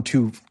have gone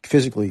to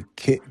physically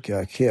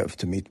Kiev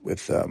to meet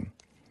with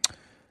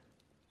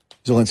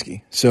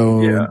Zelensky.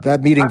 So Yeah.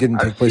 that meeting didn't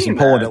I've take place in seen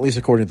Poland, that. at least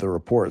according to the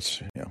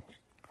reports.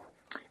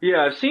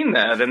 Yeah, I've seen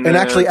that. And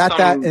actually, at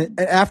that, and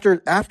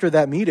after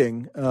that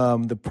meeting,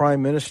 the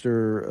prime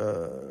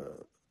minister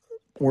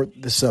or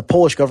this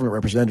Polish government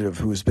representative,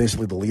 who is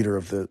basically the leader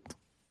of the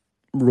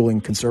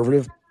ruling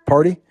Conservative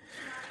Party,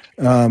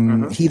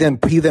 he then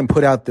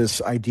put out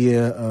this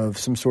idea of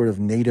some sort of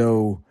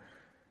NATO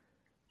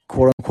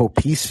quote unquote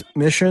peace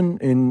mission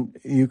in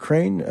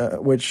Ukraine,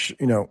 which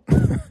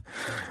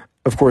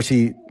of course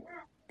he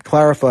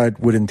clarified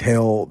would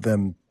entail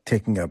them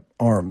taking up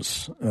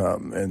arms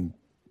and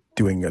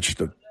doing just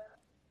a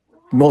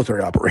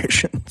military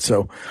operation.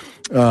 So,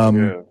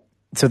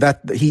 so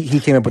that he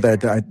came up with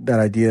that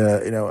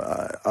idea,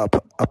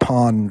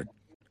 upon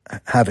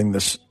having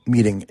this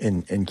meeting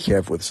in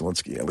Kiev with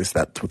Zelensky. At least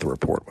that's what the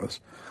report was.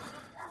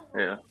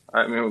 Yeah.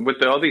 I mean,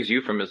 with all these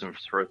euphemisms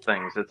for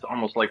things, it's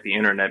almost like the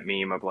internet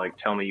meme of like,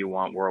 tell me you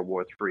want World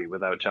War III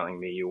without telling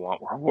me you want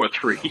World War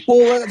III.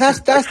 Well,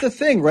 that's the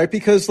thing, right?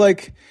 Because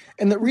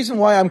and the reason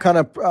why I'm kind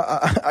of,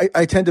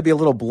 I tend to be a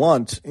little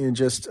blunt in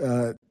just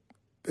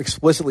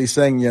explicitly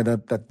saying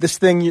that this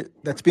thing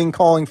that's being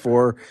calling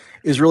for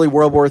is really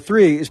World War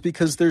III is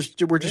because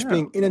we're just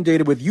being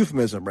inundated with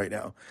euphemism right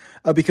now,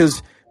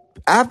 because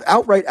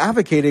outright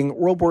advocating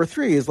World War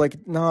III is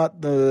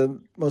not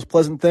the most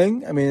pleasant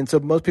thing. I mean,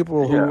 so most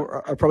people who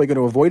are probably going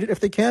to avoid it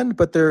if they can,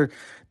 but they're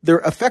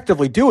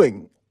effectively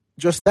doing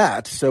just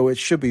that. So it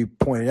should be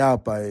pointed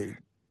out by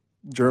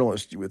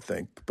journalists, you would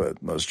think,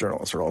 but most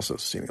journalists are also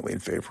seemingly in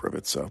favor of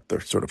it, so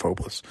they're sort of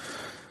hopeless.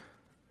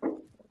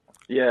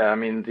 Yeah, I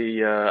mean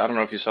I don't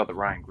know if you saw the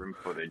Ryan Grimm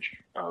footage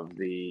of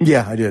the.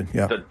 Yeah, I did.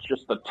 Yeah,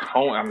 just the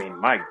tone. I mean,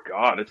 my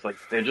God, it's like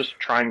they're just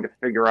trying to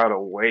figure out a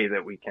way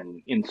that we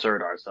can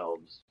insert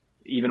ourselves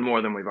even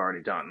more than we've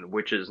already done,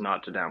 which is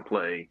not to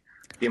downplay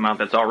the amount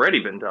that's already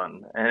been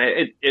done.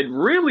 And it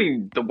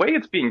really, the way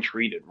it's being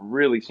treated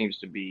really seems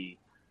to be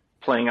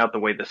playing out the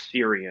way the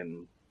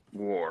Syrian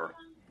war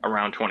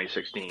around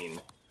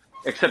 2016,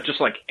 except just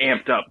like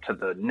amped up to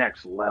the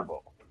next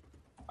level.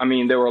 I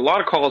mean, there were a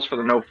lot of calls for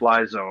the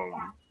no-fly zone,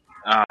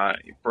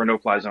 for a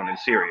no-fly zone in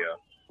Syria.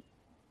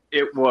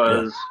 It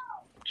was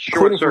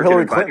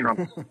short-circuited by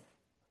Trump.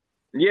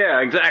 Yeah,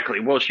 exactly.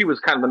 Well, she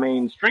was kind of the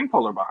main string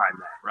puller behind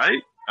that,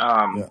 right?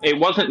 It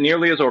wasn't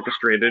nearly as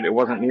orchestrated. It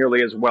wasn't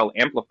nearly as well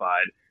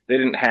amplified. They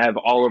didn't have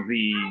all of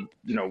the,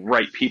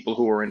 right people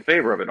who were in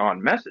favor of it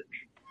on message.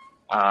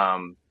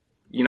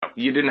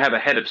 You didn't have a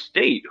head of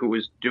state who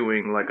was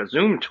doing like a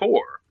Zoom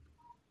tour.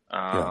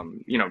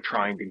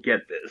 Trying to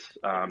get this.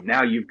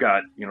 Now you've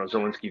got,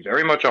 Zelensky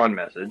very much on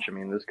message. I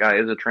mean, this guy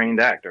is a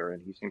trained actor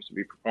and he seems to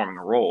be performing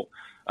a role.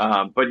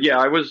 But yeah,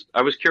 I was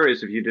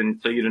curious if you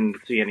didn't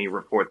see any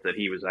reports that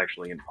he was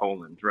actually in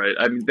Poland, right?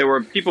 I mean, there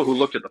were people who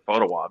looked at the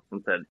photo ops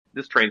and said,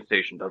 this train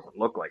station doesn't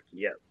look like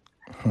Kiev.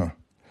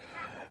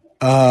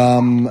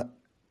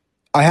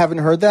 I haven't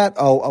heard that.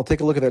 I'll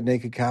take a look at that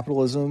Naked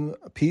Capitalism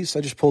piece.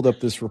 I just pulled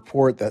up this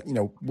report that,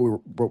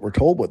 what we're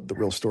told what the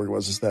real story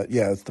was is that,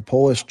 it's the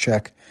Polish,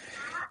 Czech,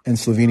 and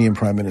Slovenian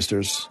prime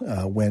ministers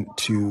went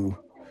to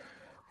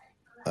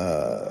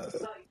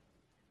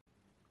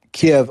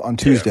Kiev on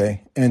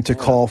Tuesday and to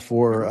call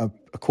for a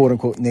quote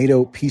unquote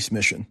NATO peace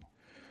mission.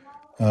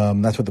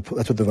 That's what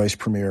the vice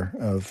premier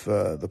of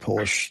the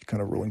Polish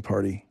kind of ruling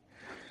party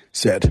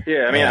said.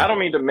 Yeah, I mean, I don't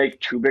mean to make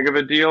too big of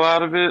a deal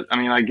out of it. I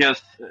mean, I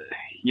guess,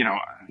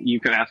 you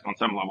could ask on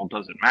some level,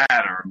 does it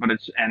matter? But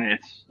it's,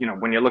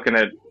 when you're looking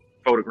at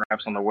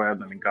photographs on the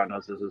web, I mean, God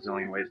knows there's a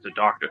zillion ways to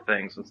doctor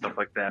things and stuff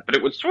like that. But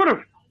it would sort of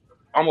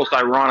almost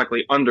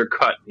ironically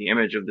undercut the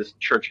image of this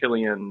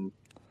Churchillian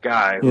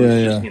guy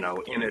who's just,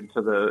 in it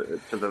to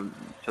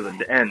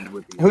the end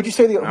with the, Who'd you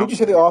say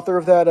the author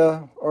of that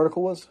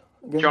article was?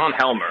 Again? John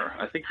Helmer.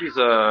 I think he's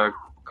a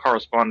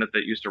correspondent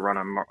that used to run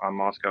a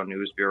Moscow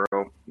News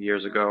Bureau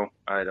years ago.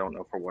 I don't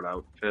know for what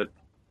outfit.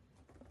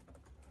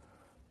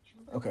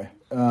 Okay.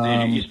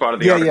 You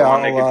spotted the article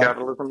on Naked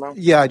Capitalism, though?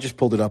 Yeah, I just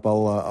pulled it up.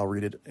 I'll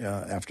read it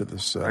after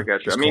this. I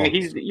got you. I mean,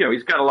 he's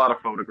got a lot of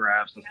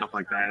photographs and stuff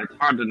like that. It's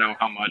hard to know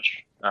how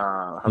much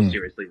how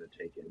seriously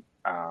they take it,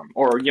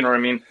 or you know what I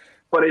mean.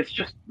 But it's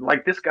just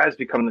like this guy's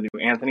become the new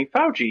Anthony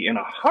Fauci in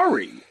a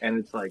hurry, and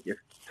it's like it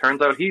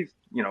turns out he's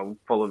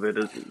full of it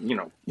as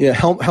Yeah,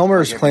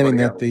 Helmer is claiming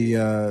that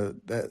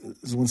that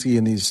Zelensky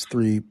and these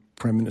three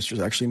prime ministers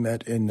actually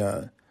met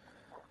in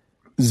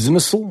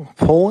Zmysl,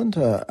 Poland.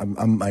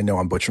 I know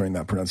I'm butchering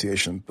that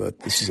pronunciation,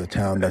 but this is a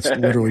town that's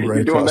literally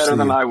right across. You're doing better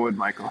than I would,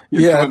 Michael.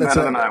 You're doing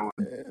better than I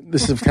would.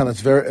 This is kind of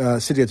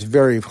city that's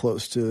very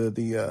close to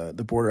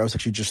the border. I was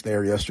actually just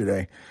there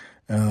yesterday,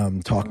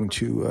 talking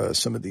to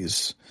some of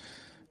these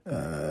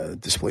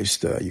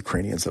displaced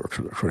Ukrainians that were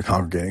sort of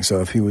congregating.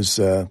 So if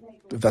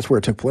that's where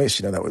it took place,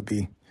 that would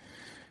be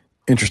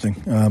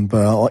interesting.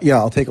 But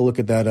I'll take a look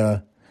at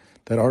that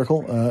that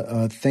article.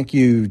 Thank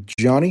you,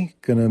 Johnny.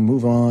 Going to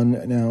move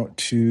on now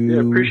to.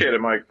 Yeah, appreciate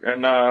it, Mike.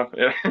 And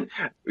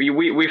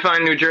we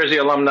find New Jersey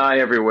alumni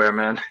everywhere,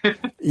 man.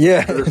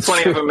 Yeah, there's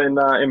plenty of them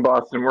in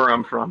Boston, where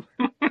I'm from.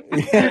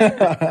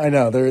 Yeah, I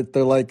know. They're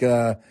like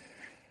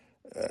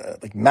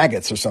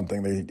maggots or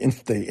something. They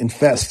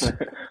infest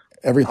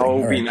everything. Oh,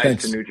 All be right, nice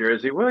thanks. to New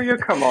Jersey, will you?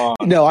 Come on.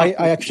 No, I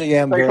actually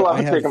am. Thanks a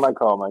lot for taking my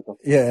call, Michael.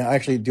 Yeah, I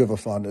actually do have a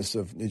fondness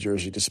of New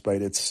Jersey,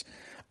 despite its,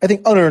 I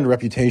think, unearned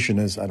reputation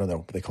as, I don't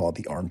know, they call it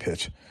the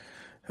armpit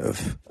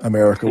of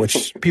America,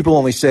 which people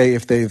only say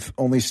if they've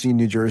only seen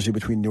New Jersey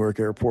between Newark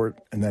Airport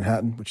and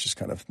Manhattan, which is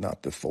kind of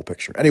not the full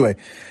picture. Anyway,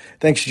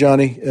 thanks,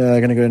 Johnny.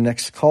 Going to go to the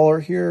next caller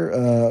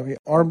here.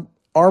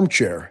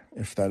 Armchair,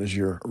 if that is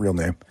your real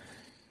name.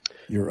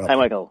 You're up. Hi,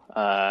 Michael.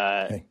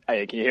 Hey.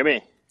 Can you hear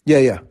me?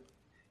 Yeah.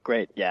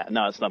 Great. Yeah.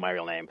 No, it's not my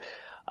real name.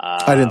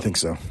 I didn't think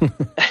so.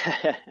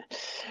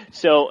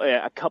 So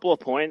a couple of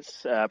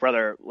points,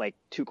 brother, like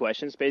two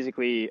questions,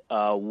 basically.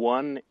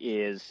 One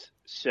is,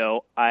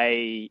 so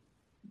I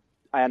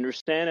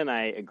understand and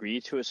I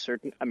agree to a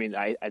certain,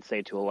 I'd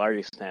say to a large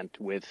extent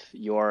with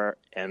your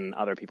and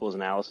other people's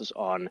analysis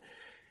on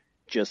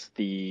just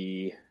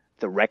the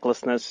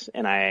recklessness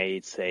and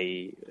I'd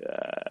say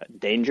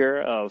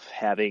danger of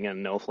having a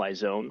no-fly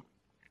zone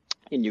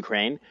in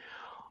Ukraine.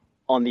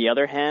 On the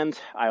other hand,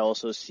 I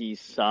also see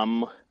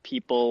some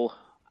people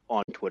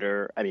on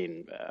Twitter,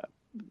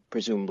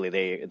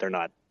 presumably they're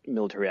not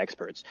military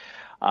experts,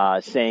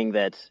 saying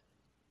that,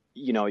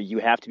 you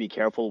have to be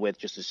careful with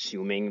just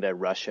assuming that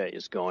Russia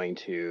is going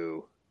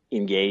to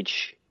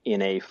engage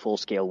in a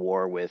full-scale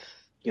war with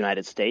the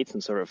United States,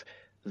 and sort of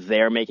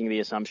they're making the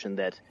assumption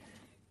that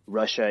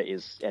Russia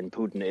and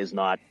Putin is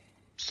not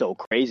so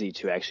crazy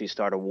to actually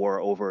start a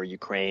war over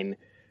Ukraine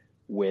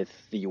with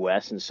the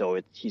U.S., and so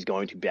he's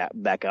going to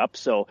back up.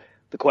 So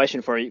the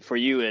question for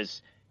you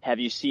is, have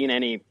you seen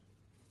any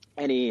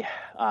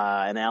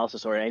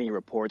analysis or any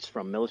reports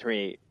from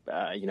military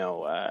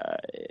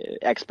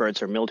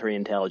experts or military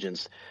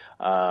intelligence,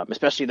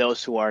 especially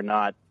those who are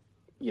not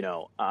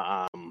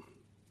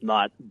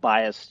not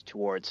biased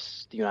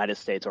towards the United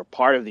States or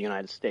part of the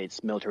United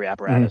States military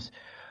apparatus,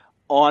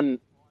 on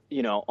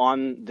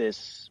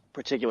this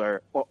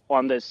particular,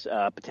 on this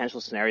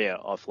potential scenario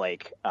of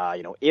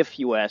if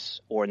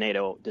U.S. or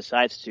NATO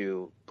decides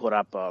to put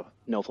up a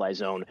no-fly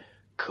zone,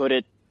 could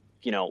it,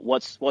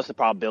 what's the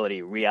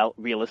probability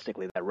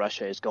realistically that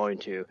Russia is going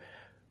to,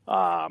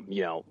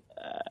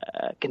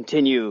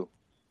 continue,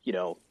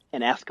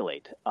 and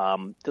escalate?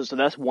 So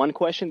that's one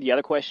question. The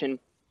other question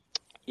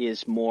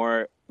is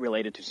more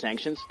related to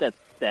sanctions. That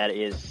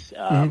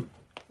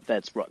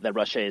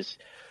Russia is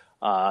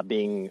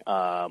becoming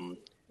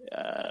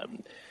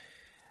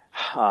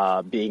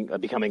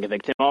a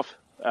victim of.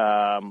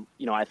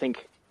 I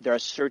think there are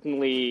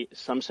certainly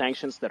some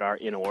sanctions that are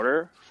in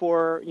order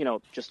for,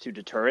 just to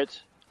deter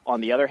it.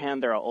 On the other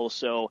hand, there are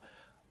also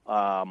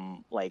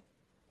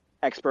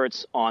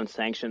experts on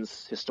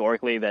sanctions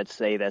historically that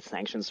say that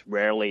sanctions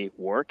rarely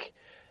work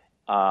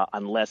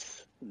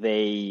unless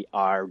they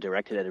are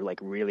directed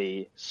at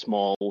really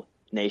small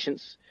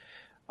nations,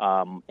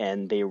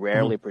 and they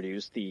rarely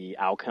produce the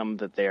outcome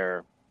that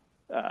they're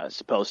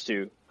supposed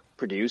to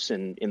produce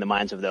in the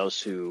minds of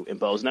those who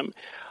impose them,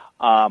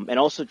 and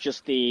also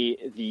just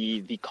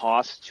the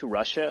cost to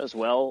Russia as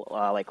well.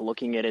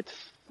 Looking at it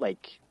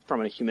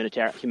from a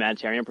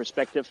humanitarian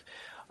perspective,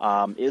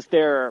 is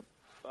there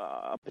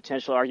a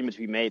potential argument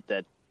to be made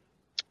that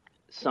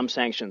some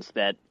sanctions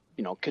that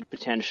could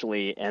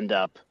potentially end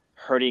up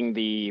hurting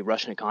the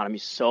Russian economy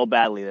so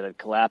badly that it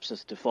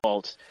collapses,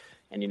 defaults,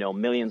 and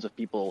millions of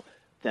people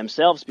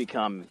themselves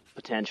become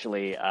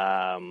potentially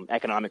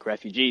economic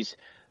refugees,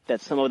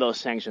 that some of those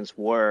sanctions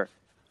were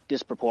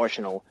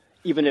disproportional,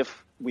 even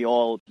if we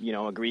all,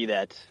 agree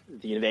that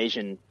the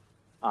invasion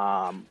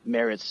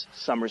merits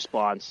some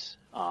response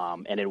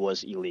and it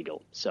was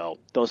illegal. So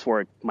those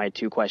were my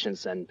two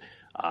questions, and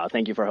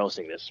thank you for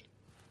hosting this.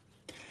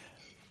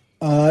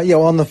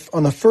 Well, on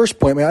the first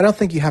point, I don't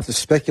think you have to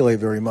speculate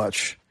very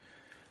much.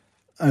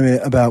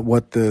 About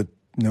what the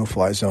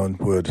no-fly zone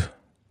would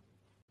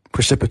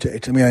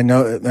precipitate. I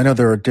know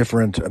there are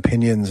different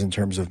opinions in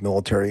terms of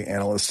military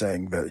analysts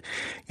saying that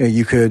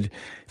you could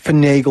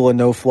finagle a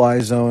no-fly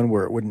zone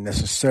where it wouldn't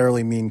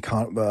necessarily mean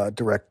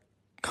direct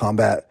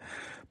combat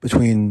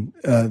between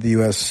the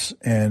U.S.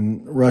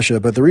 and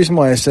Russia. But the reason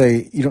why I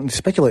say you don't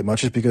speculate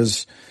much is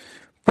because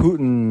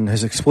Putin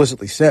has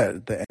explicitly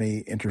said that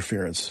any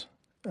interference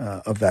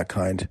of that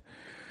kind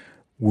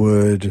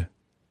would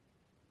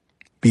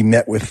be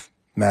met with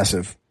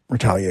massive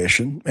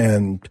retaliation.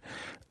 And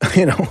not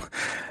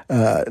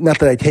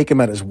that I take him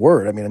at his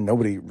word.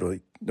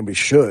 Nobody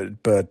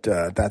should, but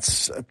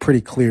that's a pretty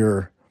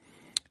clear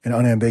and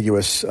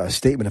unambiguous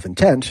statement of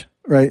intent,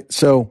 right?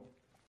 So,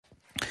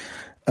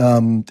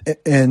 and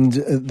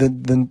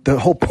the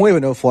whole point of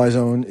a no-fly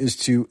zone is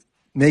to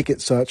make it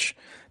such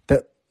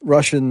that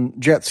Russian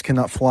jets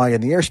cannot fly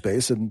in the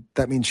airspace, and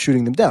that means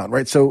shooting them down,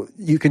 right? So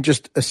you can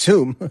just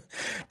assume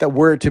that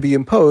were it to be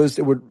imposed,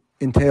 it would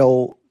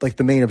entail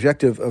the main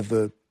objective of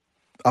the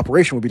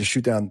operation would be to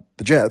shoot down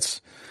the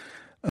jets.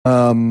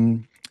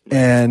 And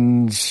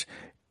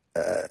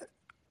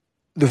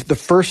the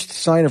first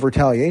sign of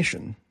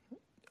retaliation,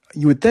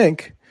 you would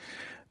think,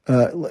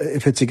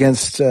 if it's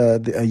against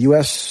a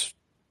U.S.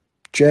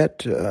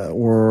 jet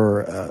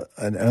or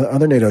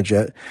another NATO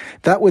jet,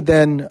 that would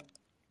then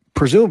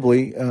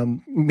presumably,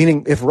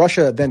 meaning if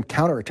Russia then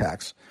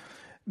counterattacks,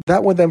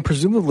 that would then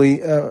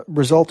presumably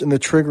result in the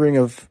triggering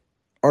of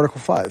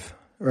Article 5,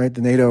 right,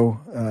 the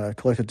NATO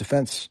Collective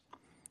Defense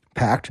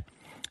Pact.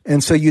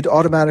 And so you'd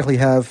automatically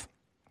have,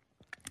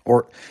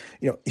 or,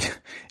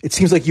 it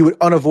seems like you would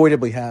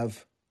unavoidably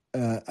have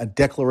a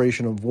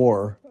declaration of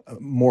war,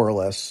 more or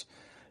less,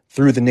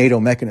 through the NATO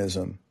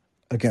mechanism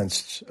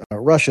against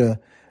Russia,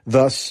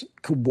 thus,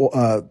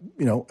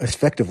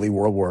 effectively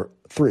World War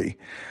III.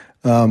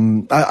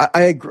 I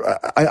agree.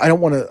 I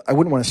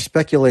wouldn't want to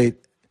speculate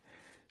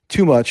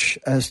too much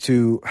as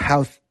to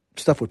how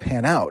stuff would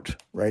pan out,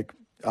 right,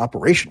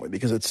 operationally,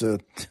 because it's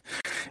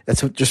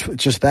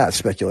just that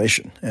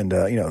speculation, and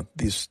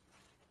these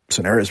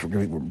scenarios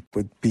would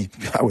be,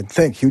 I would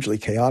think, hugely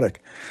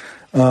chaotic.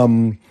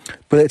 But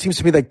it seems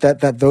to me like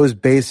that those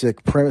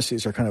basic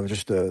premises are kind of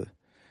just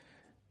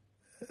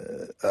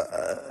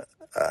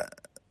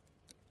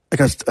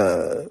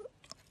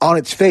on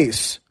its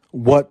face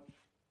what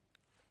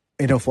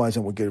a no-fly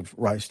zone would give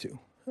rise to.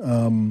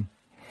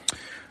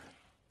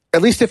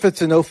 At least if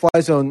it's a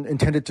no-fly zone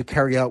intended to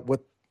carry out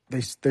what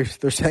they're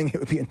saying it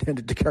would be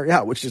intended to carry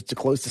out, which is to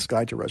close the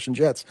sky to Russian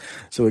jets,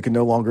 so it can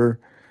no longer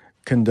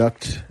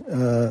conduct,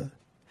 bombings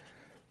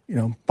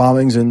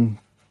and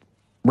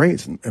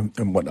raids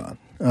and whatnot.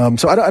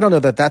 So I don't know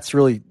that that's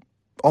really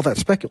all that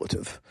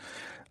speculative.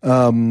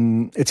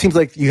 It seems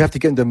like you have to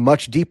get into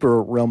much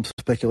deeper realms of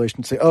speculation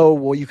and say, oh,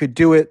 well, you could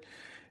do it,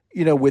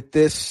 with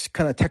this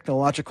kind of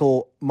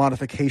technological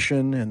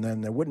modification, and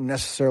then it wouldn't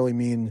necessarily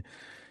mean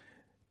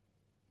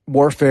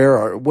warfare,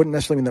 or it wouldn't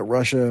necessarily mean that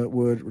Russia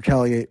would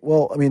retaliate.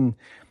 Well, I mean,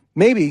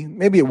 maybe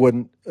it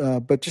wouldn't,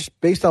 but just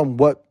based on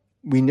what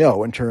we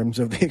know in terms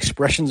of the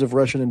expressions of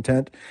Russian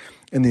intent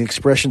and the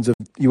expressions of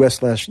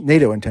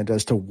U.S./NATO intent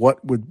as to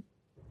what would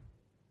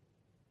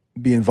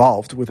be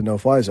involved with a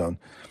no-fly zone,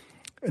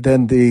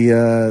 then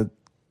the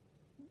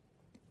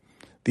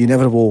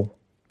inevitable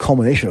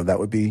culmination of that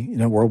would be,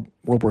 World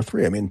War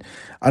III. I mean,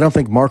 I don't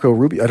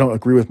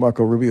agree with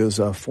Marco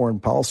Rubio's foreign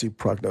policy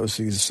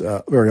prognoses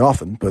very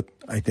often, but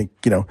I think,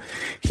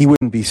 he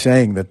wouldn't be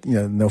saying that,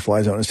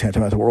 no-fly zone is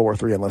tantamount to World War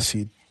III unless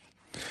he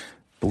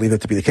believed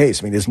that to be the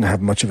case. I mean, he doesn't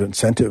have much of an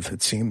incentive,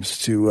 it seems,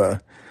 to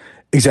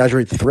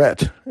exaggerate the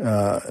threat.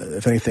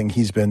 If anything,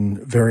 he's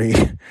been very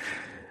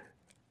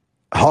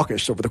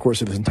hawkish over the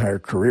course of his entire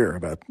career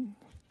about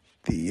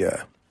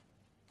the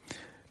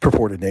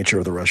purported nature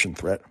of the Russian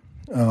threat.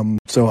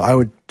 So I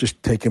would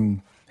just take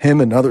him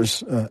and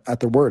others at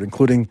their word,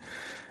 including,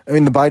 the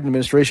Biden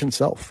administration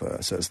itself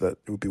says that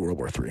it would be World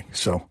War III.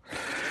 So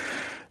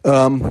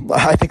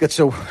I think it's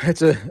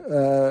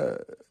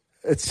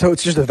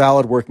just a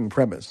valid working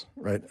premise,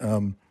 right?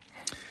 On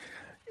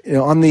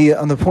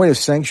the point of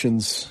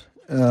sanctions,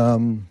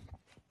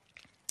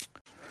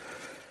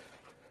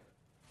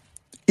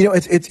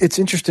 it's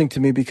interesting to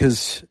me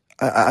because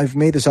I've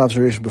made this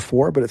observation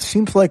before, but it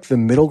seems like the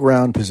middle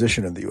ground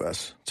position in the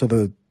U.S., so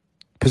the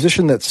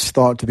position that's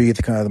thought to be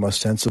the most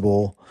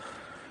sensible,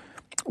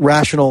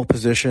 rational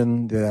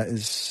position that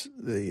is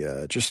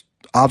the just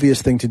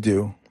obvious thing to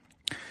do.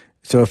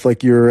 So if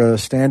you're a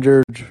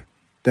standard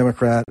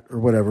Democrat or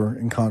whatever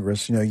in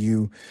Congress,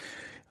 you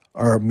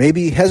are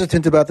maybe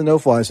hesitant about the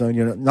no-fly zone.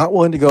 You're not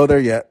willing to go there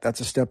yet. That's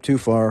a step too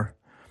far,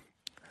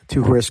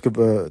 too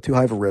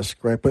high of a risk,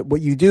 right? But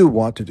what you do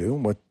want to do,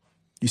 what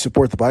you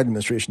support the Biden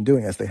administration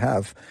doing, as they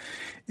have,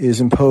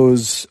 is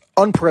impose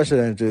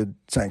unprecedented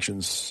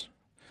sanctions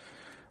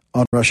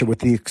on Russia with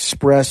the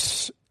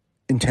express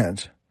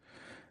intent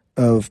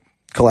of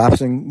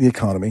collapsing the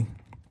economy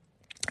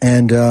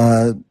and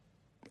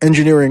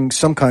engineering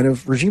some kind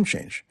of regime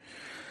change.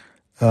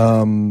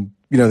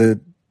 The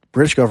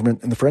British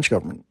government and the French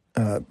government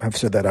have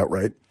said that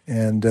outright,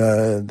 and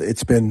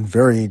it's been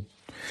very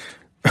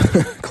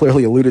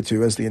clearly alluded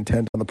to as the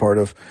intent on the part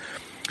of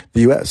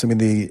the U.S. I mean,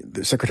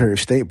 the Secretary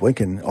of State,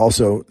 Blinken,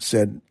 also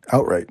said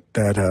outright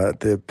that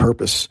the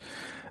purpose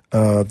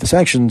of the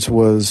sanctions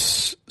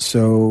was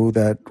so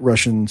that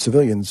Russian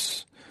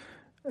civilians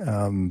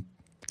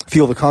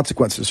feel the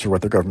consequences for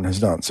what their government has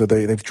done. So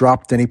they've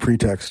dropped any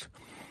pretext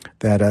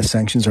that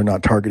sanctions are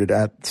not targeted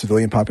at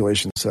civilian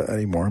populations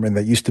anymore. I mean,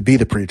 that used to be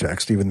the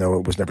pretext, even though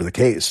it was never the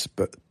case.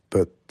 But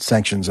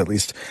sanctions, at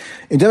least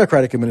in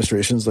Democratic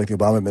administrations like the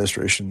Obama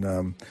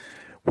administration,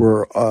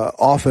 were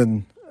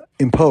often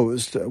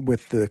imposed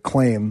with the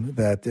claim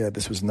that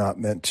this was not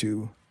meant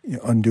to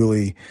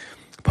unduly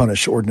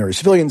punish ordinary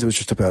civilians. It was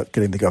just about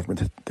getting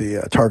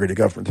the targeted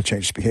government to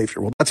change its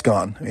behavior. Well, that's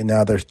gone. I mean,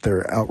 now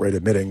they're outright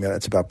admitting that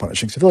it's about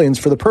punishing civilians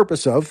for the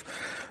purpose of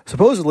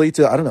supposedly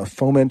to,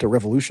 foment a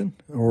revolution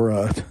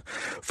or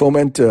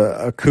foment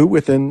a coup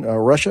within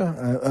Russia.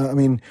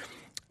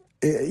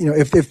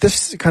 if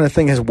this kind of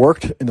thing has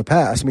worked in the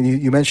past, I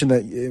mean, you mentioned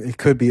that it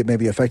could be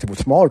maybe effective with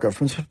smaller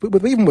governments,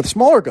 but even with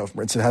smaller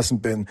governments, it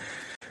hasn't been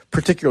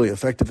particularly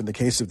effective in the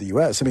case of the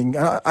U.S. I mean,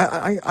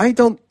 I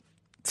don't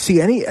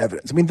see any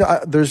evidence. I mean, I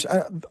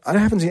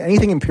haven't seen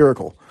anything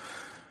empirical.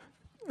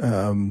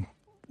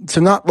 So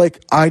not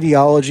like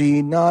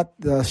ideology, not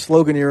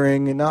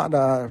sloganeering,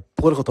 not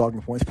political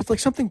talking points, but like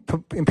something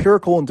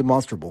empirical and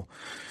demonstrable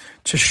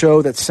to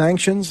show that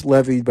sanctions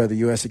levied by the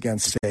U.S.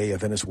 against, say,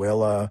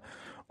 Venezuela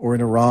or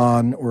in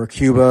Iran or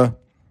Cuba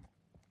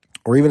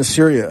or even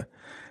Syria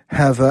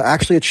have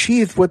actually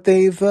achieved what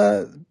they've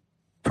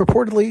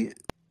purportedly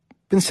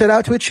been set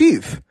out to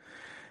achieve.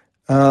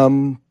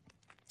 If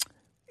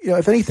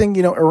anything,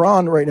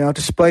 Iran right now,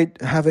 despite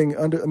having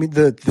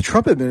the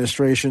Trump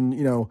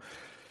administration,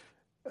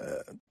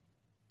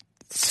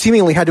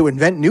 seemingly had to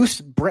invent new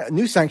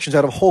sanctions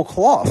out of whole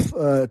cloth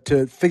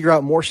to figure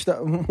out more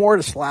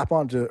to slap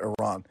onto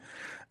Iran.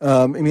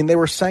 They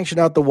were sanctioned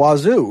out the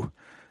wazoo.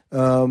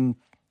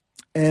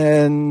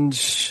 And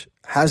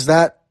has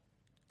that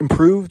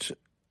improved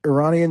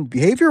Iranian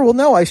behavior? Well,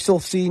 no. I still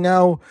see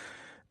now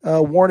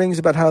warnings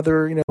about how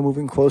they're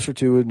moving closer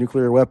to a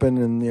nuclear weapon,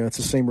 and it's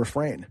the same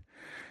refrain.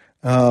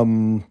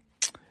 Have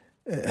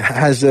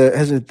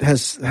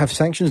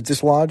sanctions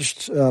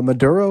dislodged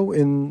Maduro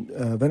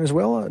in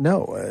Venezuela?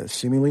 No,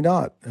 seemingly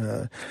not.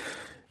 The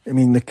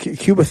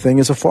Cuba thing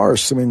is a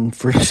farce.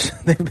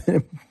 They've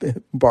been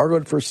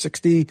embargoed for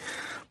 60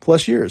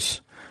 plus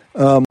years.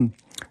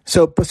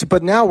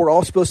 But now we're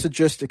all supposed to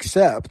just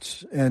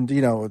accept and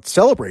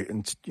celebrate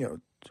and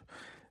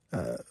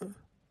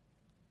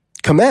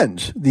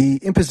commend the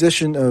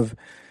imposition of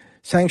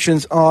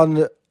sanctions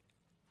on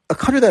a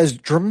country that is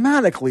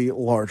dramatically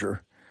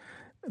larger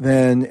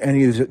than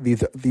any of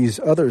these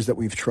others that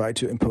we've tried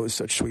to impose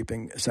such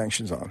sweeping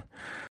sanctions on.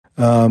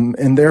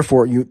 And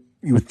therefore, you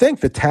would think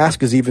the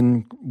task is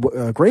even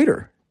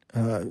greater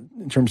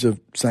in terms of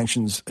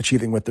sanctions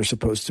achieving what they're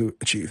supposed to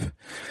achieve.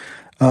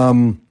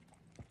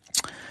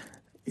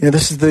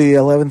 This is the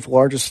 11th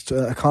largest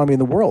economy in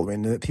the world.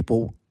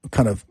 People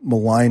kind of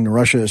malign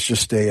Russia as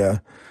just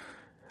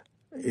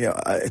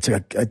it's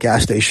a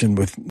gas station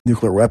with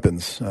nuclear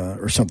weapons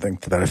or something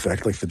to that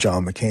effect, like the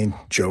John McCain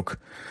joke.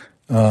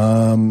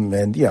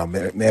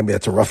 Maybe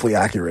that's a roughly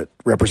accurate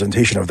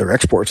representation of their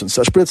exports and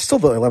such, but it's still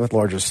the 11th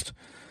largest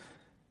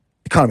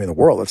economy in the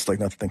world. It's like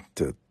nothing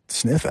to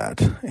sniff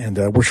at. And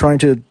we're trying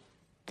to,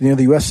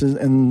 the U.S.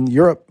 and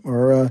Europe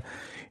are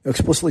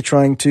explicitly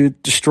trying to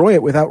destroy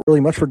it without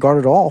really much regard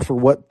at all for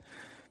what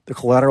the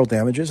collateral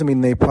damage is.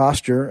 They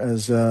posture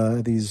as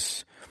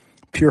these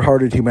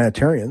pure-hearted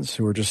humanitarians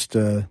who are just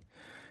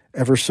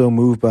ever so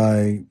moved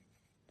by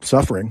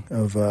suffering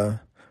of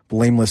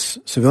blameless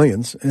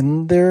civilians,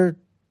 and their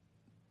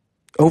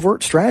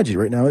overt strategy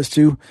right now is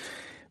to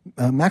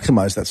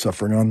maximize that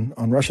suffering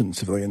on Russian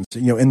civilians.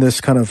 In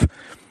this kind of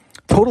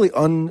totally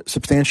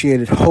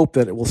unsubstantiated hope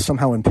that it will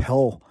somehow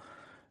impel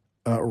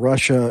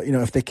Russia.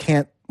 If they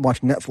can't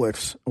watch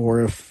Netflix,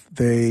 or if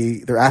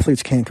their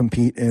athletes can't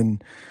compete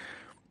in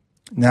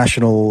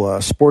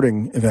national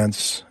sporting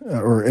events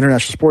or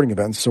international sporting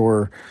events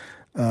or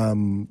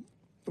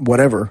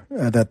whatever,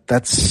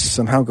 that's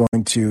somehow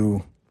going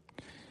to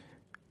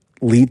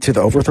lead to the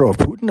overthrow of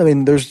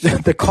Putin. There's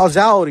the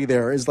causality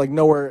there is like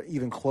nowhere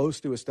even close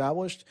to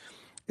established.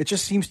 It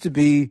just seems to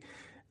be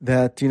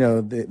that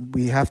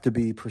we have to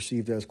be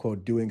perceived as,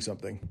 quote, doing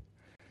something,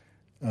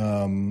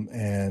 so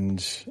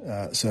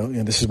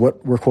this is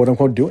what we're, quote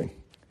unquote, doing.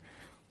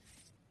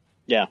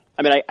 Yeah,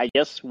 I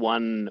guess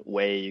one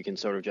way you can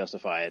sort of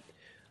justify it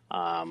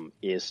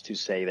is to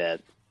say that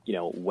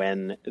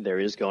when there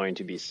is going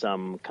to be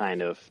some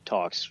kind of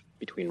talks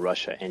between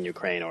Russia and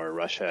Ukraine, or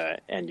Russia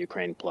and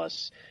Ukraine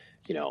plus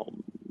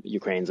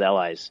Ukraine's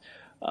allies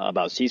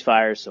about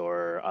ceasefires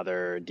or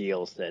other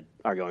deals that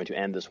are going to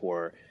end this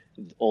war,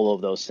 all of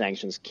those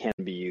sanctions can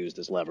be used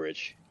as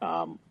leverage.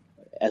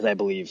 As I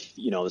believe,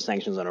 the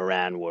sanctions on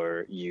Iran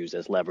were used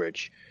as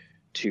leverage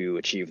to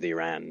achieve the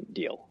Iran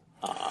deal,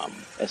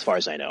 as far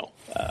as I know.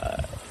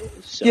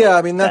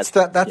 That's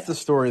the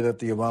story that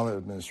the Obama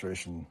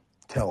administration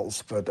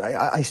tells, but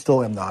I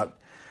still am not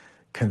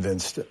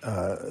convinced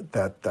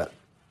that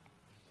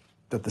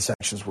the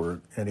sanctions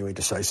were in any way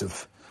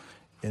decisive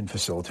in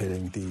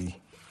facilitating the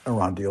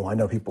Iran deal. I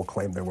know people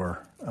claim they were,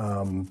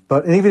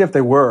 but even if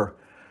they were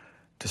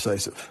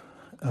decisive,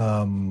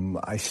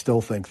 I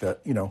still think that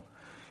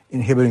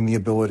inhibiting the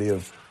ability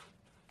of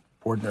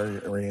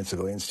ordinary Iranian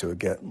civilians to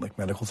get like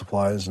medical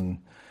supplies and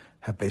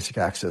have basic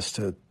access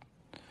to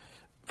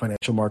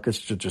financial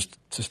markets to just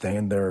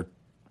sustain their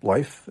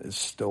life is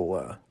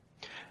still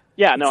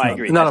I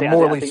agree. Not a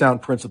morally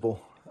sound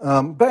principle.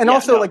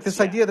 This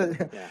idea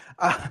that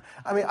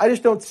I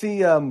just don't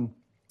see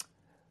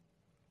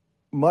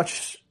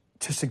much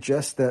to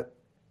suggest that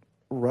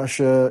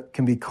Russia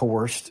can be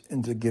coerced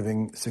into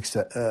giving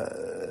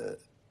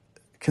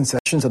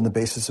concessions on the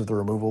basis of the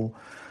removal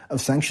of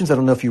sanctions. I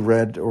don't know if you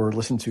read or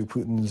listened to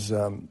Putin's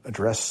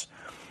address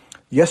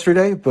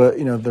yesterday, but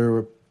there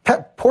were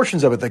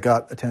portions of it that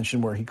got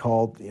attention where he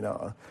called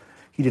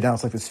he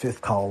denounced like this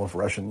fifth column of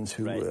Russians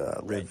who Right.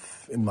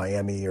 live in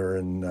Miami or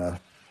in the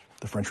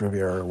French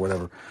Riviera or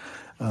whatever,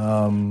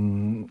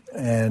 and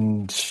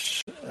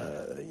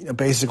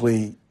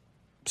basically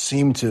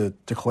seemed to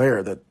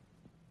declare that.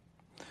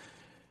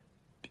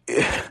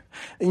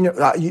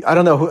 I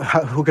don't know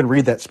who can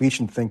read that speech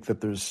and think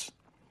that there's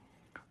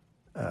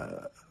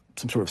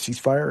some sort of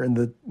ceasefire in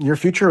the near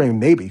future. I mean,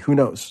 maybe, who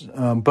knows?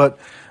 But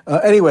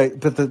there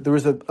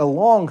was a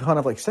long kind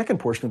of like second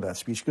portion of that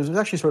speech because it was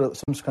actually sort of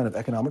some kind of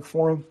economic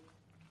forum.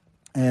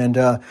 And,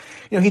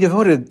 he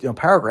devoted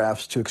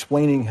paragraphs to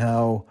explaining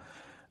how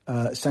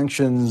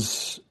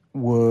sanctions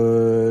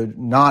would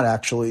not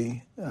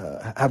actually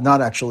have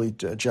not actually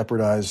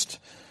jeopardized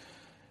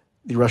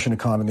the Russian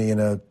economy in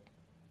a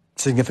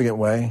significant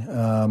way,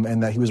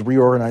 and that he was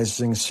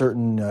reorganizing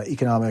certain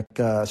economic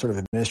sort of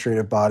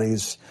administrative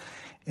bodies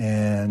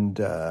and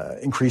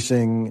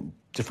increasing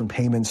different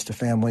payments to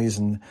families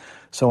and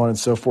so on and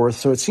so forth.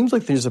 So it seems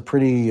like there's a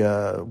pretty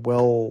a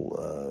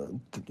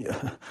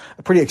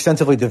pretty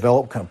extensively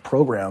developed kind of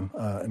program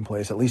in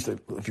place, at least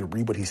if you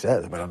read what he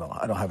says. I don't know.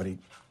 I don't have any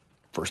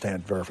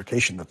firsthand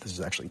verification that this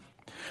is actually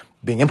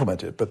being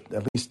implemented, but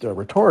at least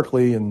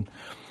rhetorically, and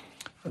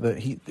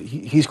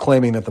he's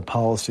claiming that the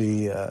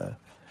policy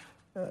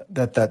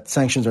that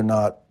sanctions are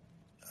not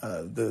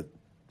the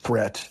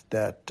threat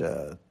that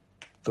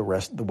the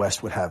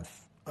West would have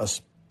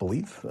us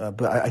believe.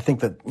 But I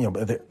think that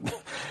it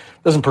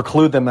doesn't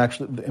preclude them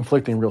actually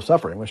inflicting real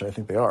suffering, which I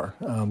think they are.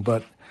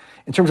 But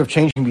in terms of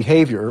changing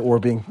behavior or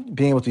being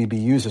able to be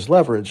used as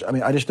leverage, I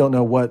mean, I just don't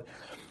know what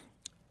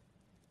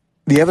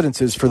the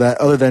evidence is for that,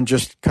 other than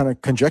just kind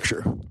of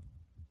conjecture.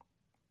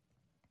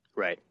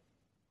 Right.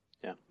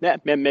 Yeah.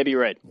 Maybe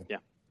you're right. Yeah.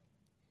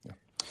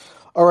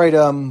 All right.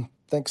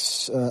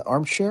 Thanks,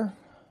 Armchair.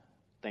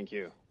 Thank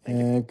you.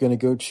 And going to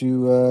go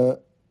to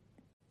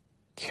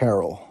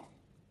Carol.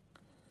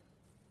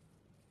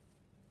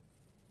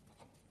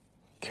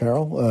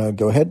 Carol,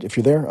 go ahead if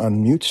you're there.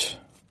 Unmute.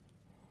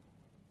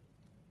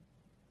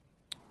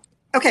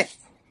 Okay.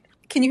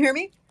 Can you hear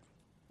me?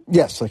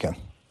 Yes, I can.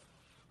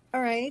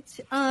 All right.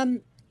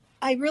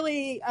 I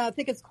really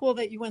think it's cool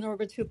that you went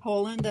over to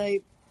Poland.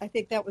 I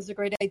think that was a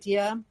great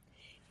idea.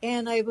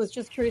 And I was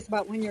just curious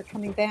about when you're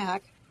coming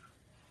back.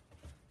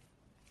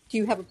 Do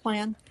you have a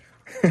plan?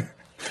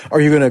 Are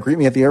you going to greet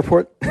me at the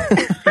airport?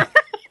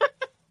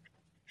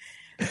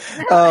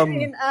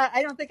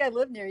 I don't think I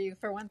live near you,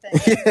 for one thing.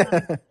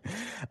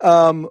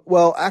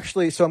 Well,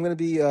 actually, so I'm going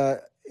to be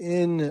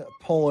in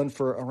Poland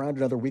for around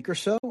another week or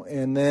so.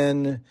 And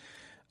then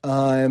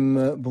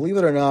I'm, believe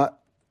it or not,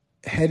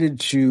 headed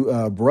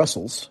to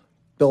Brussels,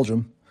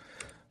 Belgium,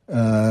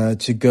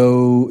 to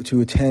go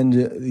to attend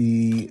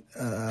the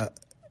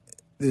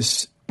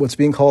this what's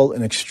being called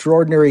an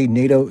extraordinary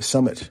NATO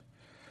summit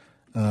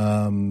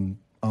on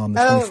the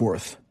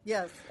 24th.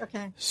 Yes.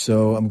 Okay.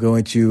 So I'm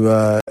going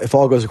to, if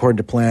all goes according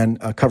to plan,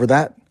 cover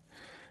that.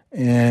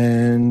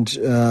 And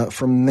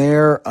from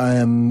there,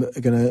 I'm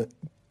going to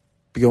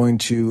be going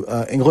to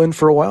England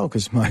for a while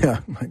because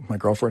my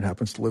girlfriend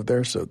happens to live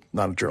there. So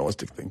not a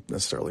journalistic thing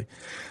necessarily,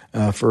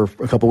 for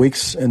a couple of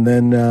weeks. And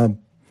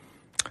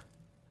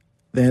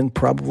then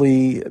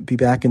probably be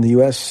back in the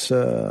U.S., I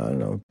don't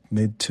know,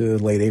 mid to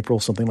late April,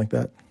 something like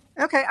that.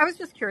 Okay. I was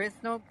just curious.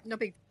 No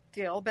big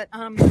deal. But,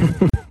 I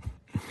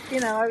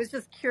was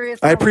just curious.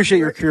 I appreciate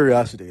your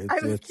curiosity.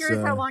 I was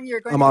curious how long you're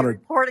going I'm to be honored.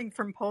 reporting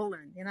from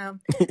Poland.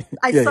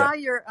 I saw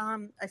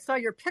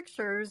your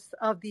pictures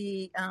of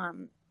the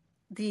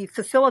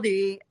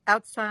facility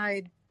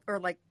outside, or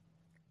like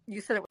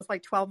you said, it was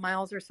like 12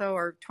 miles or so,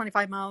 or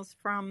 25 miles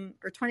from,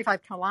 or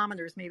 25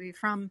 kilometers maybe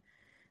from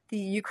the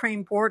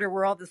Ukraine border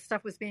where all this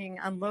stuff was being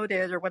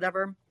unloaded or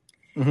whatever.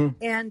 Mm-hmm.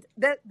 And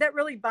that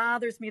really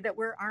bothers me that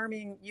we're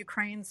arming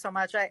Ukraine so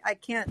much. I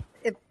can't.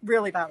 It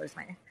really bothers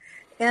me.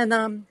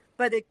 And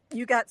but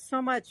you got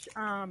so much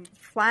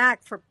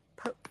flack for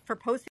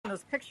posting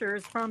those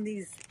pictures from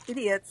these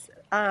idiots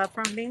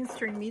from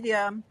mainstream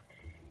media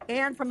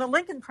and from the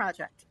Lincoln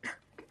Project.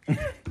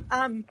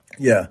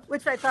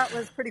 Which I thought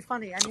was pretty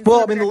funny.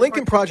 The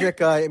Lincoln Project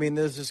guy.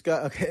 There's this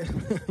guy. Okay,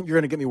 you're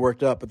going to get me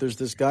worked up, but there's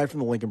this guy from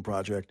the Lincoln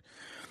Project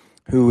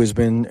who has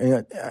been,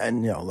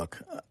 and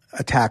look,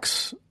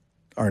 attacks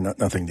are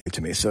nothing new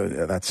to me, so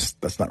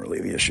that's not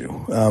really the issue.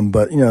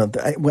 But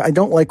I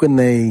don't like when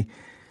they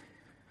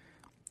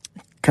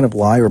kind of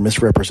lie or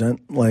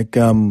misrepresent, or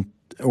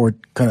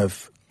kind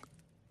of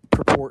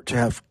purport to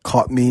have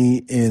caught me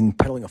in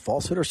peddling a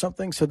falsehood or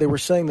something. So they were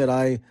saying that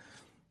I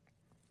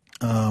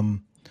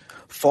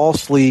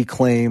falsely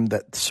claimed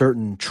that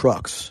certain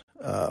trucks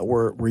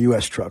were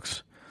U.S.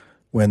 trucks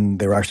when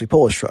they were actually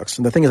Polish trucks.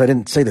 And the thing is, I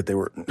didn't say that they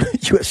were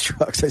U.S.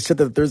 trucks. I said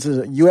that there's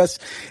a U.S.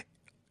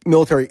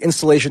 military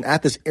installation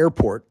at this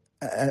airport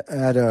at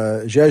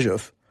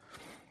Rzeszów,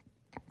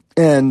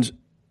 and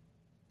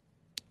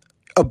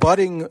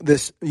abutting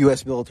this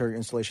U.S. military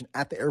installation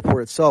at the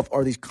airport itself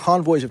are these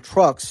convoys of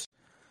trucks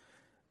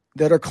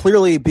that are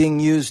clearly being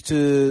used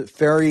to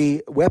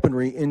ferry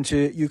weaponry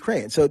into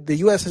Ukraine. So the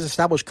U.S. has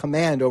established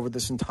command over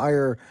this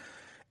entire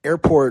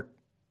airport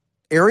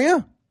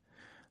area,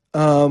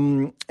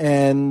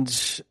 And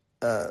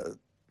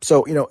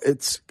so,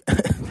 it's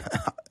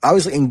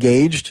obviously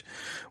engaged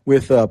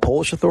with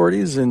Polish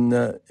authorities in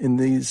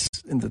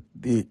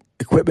the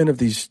equipment of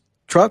these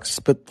trucks.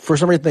 But for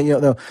some reason,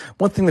 the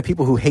one thing that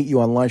people who hate you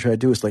online try to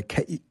do is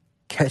like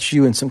catch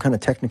you in some kind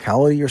of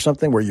technicality or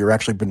something where you're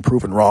actually been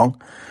proven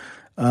wrong.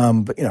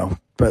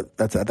 But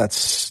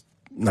that's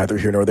neither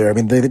here nor there. I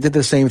mean, they did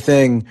the same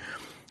thing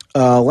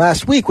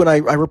last week when I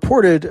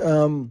reported,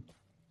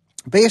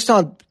 based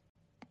on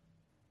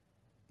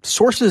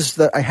sources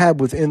that I had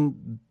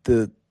within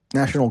the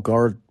National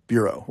Guard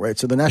Bureau, right?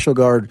 So the National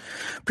Guard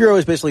Bureau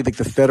is basically like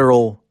the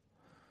federal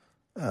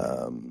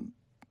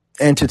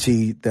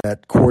entity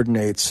that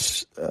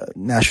coordinates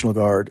National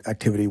Guard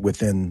activity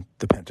within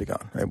the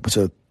Pentagon, right?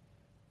 So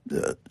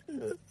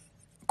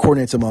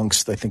coordinates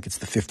amongst, I think it's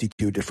the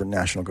 52 different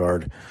National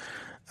Guard,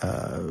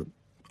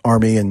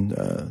 Army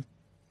and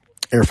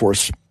Air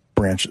Force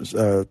branches,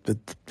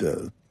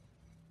 the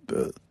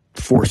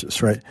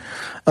forces, right?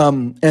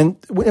 And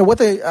what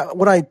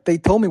they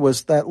told me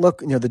was that, look,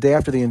 the day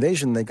after the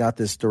invasion, they got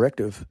this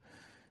directive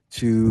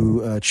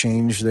to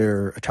change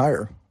their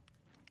attire.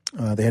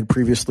 They had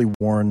previously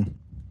worn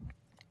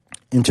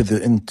into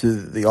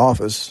the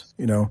office,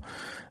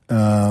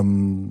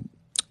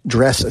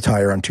 dress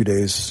attire on 2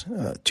 days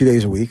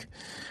a week.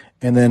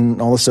 And then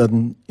all of a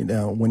sudden,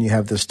 when you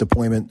have this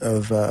deployment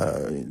of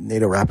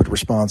NATO rapid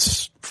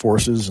response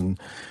forces and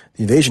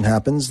the invasion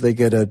happens, they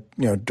get a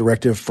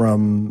directive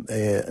from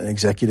an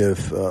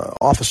executive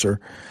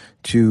officer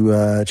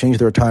to change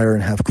their attire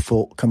and have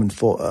come in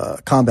full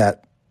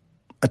combat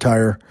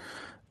attire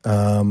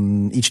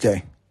each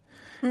day.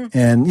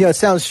 And it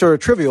sounds sort of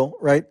trivial,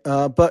 right?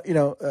 But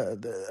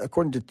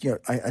according to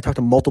I talked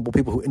to multiple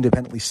people who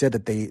independently said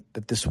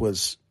that this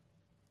was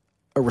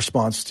a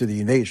response to the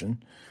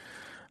invasion.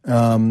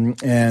 And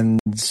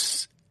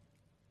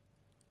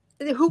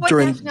what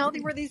nationality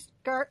were these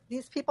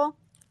people?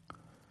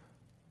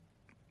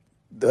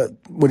 They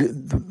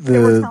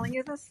were telling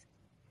you this?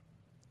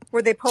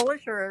 Were they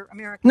Polish or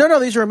American? No,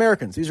 these are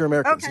Americans. These are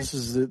Americans. Okay.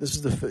 This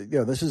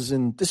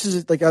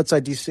is like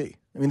outside DC.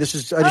 I mean, I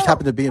just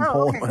happened to be in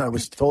Poland when I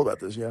was told about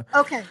this. Yeah.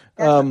 Okay.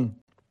 Gotcha.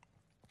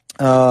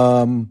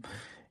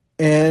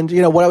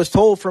 And what I was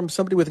told from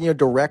somebody with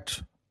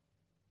direct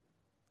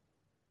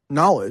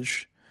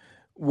knowledge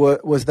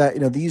was that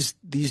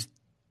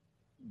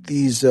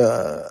these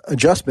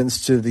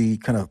adjustments to the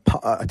kind of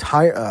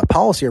attire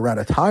policy around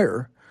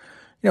attire.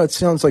 It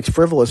sounds like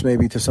frivolous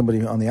maybe to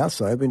somebody on the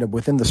outside. I mean,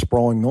 within the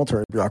sprawling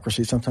military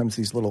bureaucracy, sometimes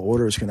these little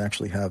orders can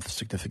actually have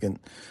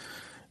significant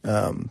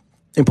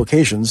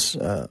implications.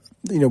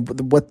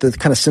 What the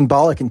kind of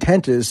symbolic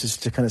intent is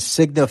to kind of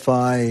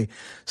signify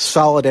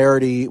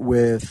solidarity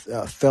with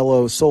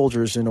fellow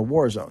soldiers in a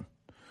war zone,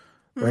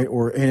 right,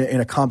 or in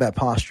a combat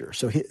posture.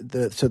 So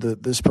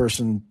this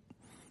person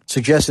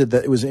suggested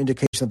that it was an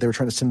indication that they were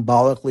trying to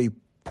symbolically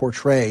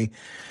portray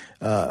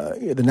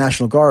the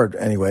National Guard,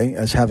 anyway,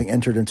 as having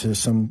entered into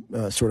some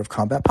sort of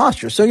combat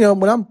posture. So,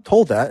 when I'm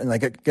told that, and I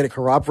get it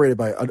corroborated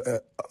by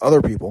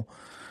other people,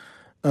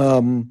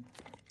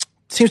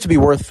 seems to be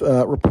worth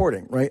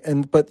reporting, right?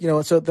 But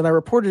so then I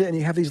reported it, and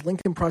you have these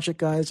Lincoln Project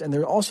guys, and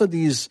there are also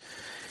these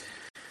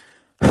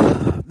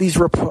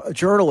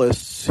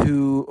journalists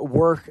who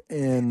work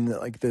in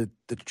like the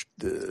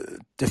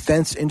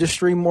defense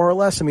industry, more or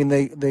less. I mean,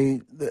 they're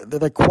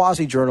like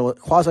quasi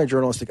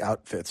journalistic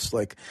outfits,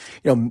 like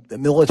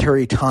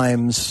Military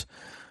Times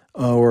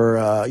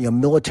or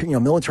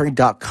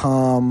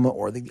military.com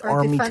or the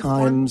Army Defense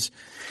Times.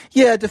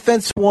 Yeah,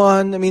 Defense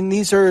One. I mean,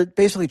 these are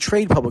basically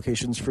trade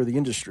publications for the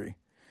industry.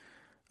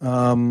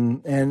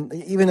 And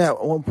even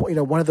at one point,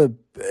 one of the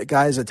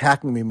guys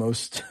attacking me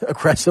most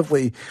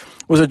aggressively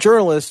was a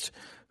journalist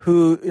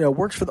who,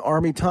 works for the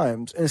Army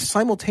Times and is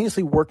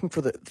simultaneously working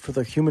for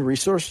the Human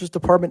Resources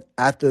Department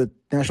at the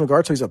National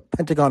Guard. So he's a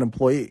Pentagon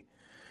employee.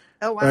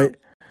 Oh, wow. Right.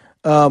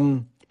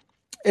 And,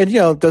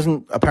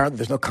 apparently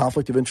there's no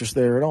conflict of interest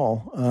there at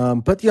all.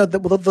 But,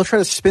 they'll try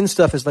to spin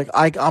stuff as like,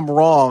 I'm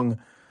wrong,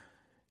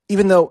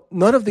 even though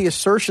none of the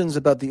assertions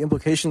about the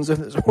implications of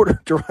this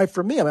order derive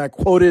from me. I mean, I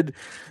quoted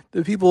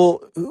the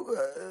people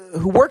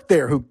who worked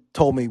there who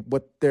told me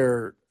what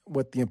the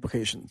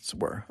implications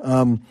were.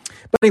 But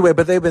anyway,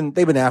 they've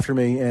been after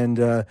me,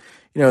 and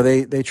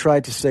they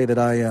tried to say that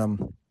I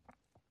don't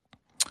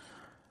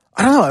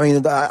know. I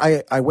mean,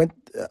 I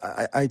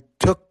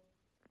took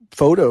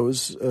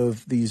photos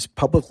of these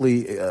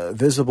publicly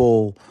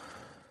visible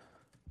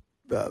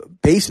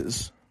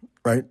bases,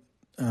 right?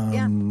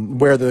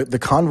 Where the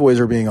convoys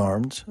are being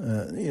armed,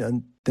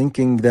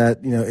 thinking that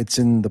it's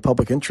in the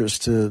public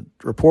interest to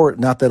report.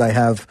 Not that I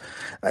have,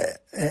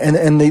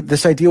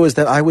 this idea was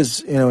that I was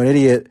an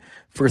idiot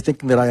for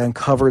thinking that I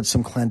uncovered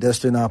some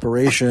clandestine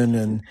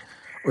operation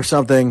or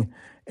something,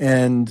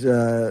 and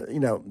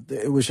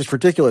it was just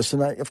ridiculous.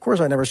 And of course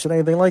I never said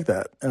anything like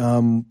that.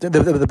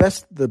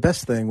 The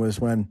best thing was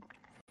when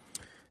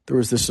there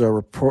was this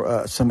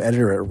report, some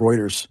editor at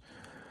Reuters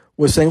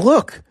was saying,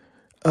 look,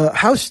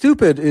 How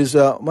stupid is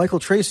Michael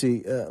Tracy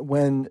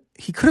when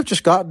he could have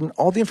just gotten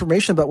all the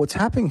information about what's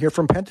happening here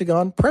from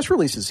Pentagon press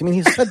releases? I mean,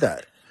 he said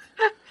that.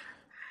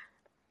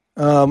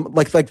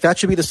 Like that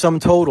should be the sum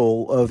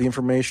total of the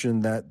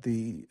information that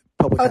the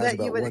public has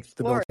about what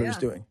the military is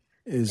doing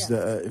is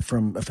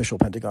from official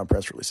Pentagon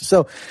press releases.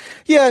 So,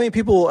 yeah, I mean,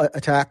 people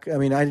attack. I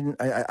mean,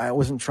 I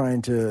wasn't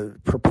trying to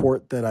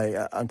purport that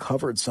I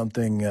uncovered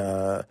something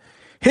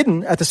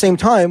hidden. At the same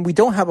time, we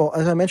don't have,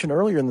 as I mentioned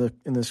earlier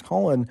in this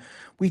call-in,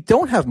 we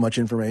don't have much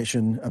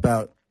information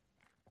about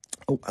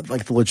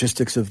like the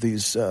logistics of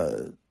these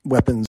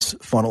weapons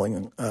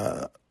funneling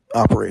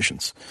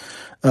operations.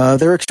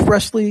 They're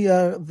expressly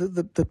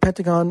the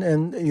Pentagon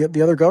and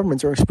the other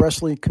governments are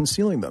expressly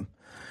concealing them.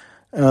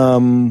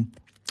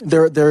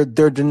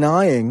 They're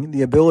denying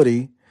the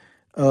ability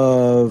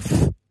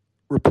of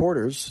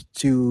reporters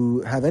to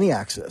have any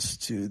access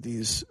to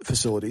these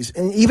facilities,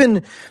 and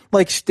even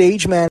like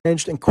stage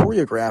managed and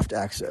choreographed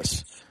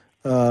access,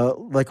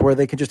 like where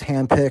they can just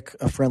handpick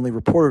a friendly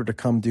reporter to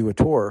come do a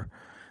tour.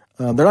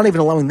 They're not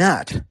even allowing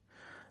that.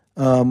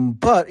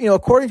 But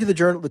according to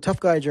the tough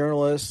guy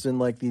journalists and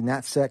like the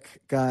NatSec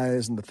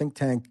guys and the think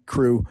tank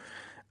crew,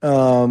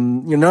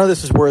 none of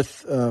this is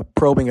worth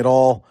probing at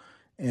all.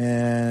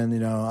 And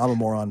I'm a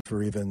moron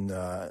for even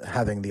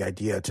having the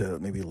idea to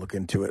maybe look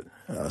into it.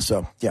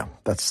 So yeah,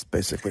 that's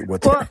basically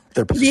what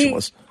their position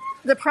was.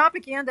 The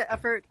propaganda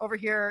effort over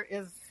here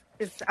is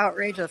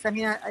outrageous. I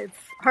mean, it's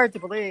hard to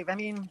believe. I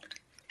mean,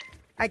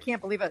 I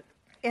can't believe it.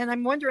 And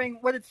I'm wondering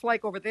what it's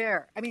like over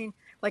there. I mean,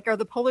 like, are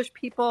the Polish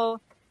people?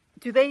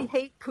 Do they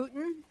hate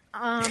Putin,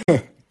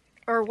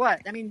 or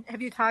what? I mean,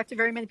 have you talked to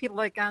very many people,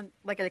 like at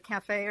a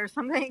cafe or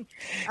something?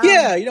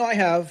 Yeah, I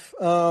have.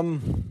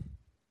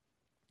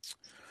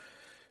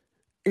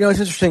 It's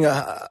interesting.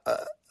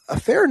 A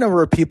fair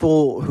number of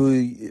people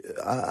who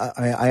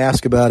I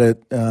ask about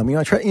it.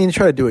 I try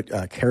to do it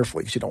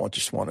carefully because you don't want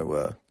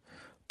to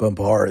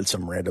bombard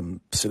some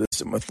random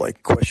citizen with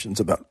like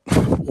questions about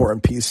war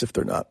and peace if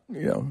they're not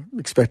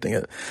expecting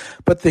it.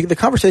 But the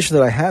conversation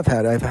that I have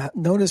had, I've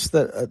noticed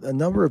that a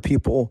number of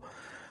people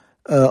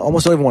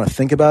almost don't even want to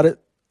think about it.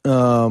 They're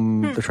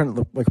trying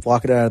to like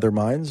block it out of their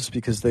minds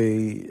because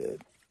they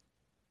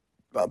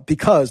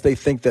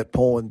think that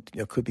Poland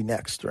could be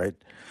next, right?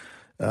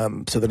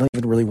 So they don't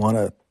even really want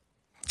to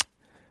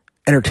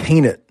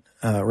entertain it,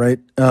 right?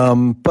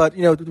 But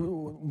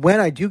when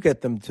I do get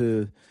them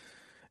to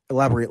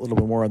elaborate a little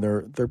bit more on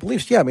their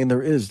beliefs, yeah, I mean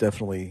there is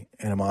definitely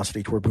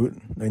animosity toward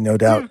Putin, no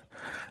doubt.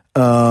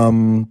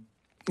 The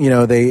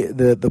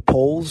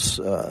Poles,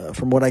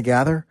 from what I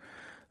gather,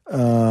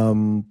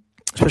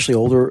 especially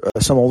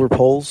some older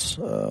Poles,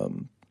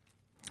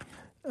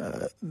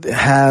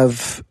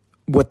 have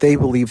what they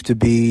believe to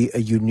be a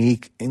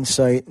unique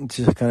insight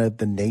into kind of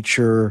the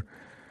nature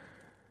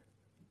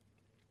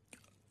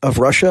of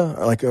Russia,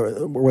 like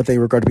what they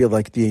regard to be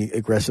like the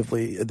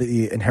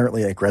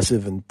inherently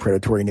aggressive and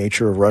predatory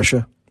nature of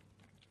Russia.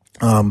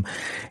 And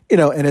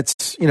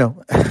it's,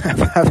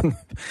 having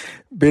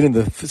been in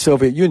the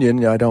Soviet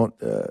Union, I don't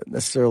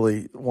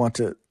necessarily want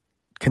to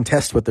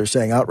contest what they're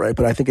saying outright,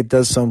 but I think it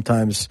does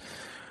sometimes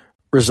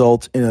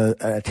result in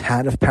a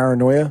tad of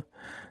paranoia,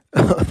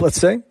 let's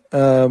say.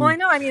 Well, I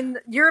know. I mean,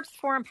 Europe's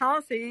foreign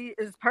policy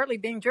is partly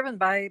being driven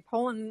by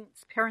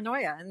Poland's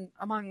paranoia, and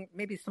among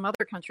maybe some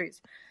other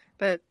countries.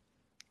 But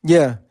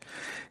yeah,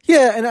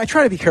 and I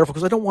try to be careful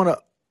because I don't want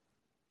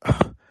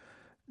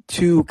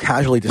to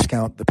casually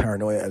discount the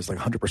paranoia as like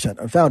 100%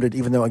 unfounded.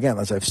 Even though, again,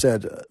 as I've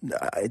said,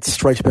 it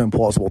strikes me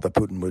implausible that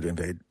Putin would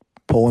invade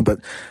Poland.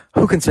 But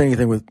who can say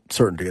anything with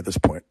certainty at this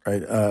point,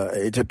 right?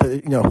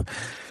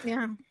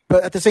 Yeah.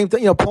 But at the same time,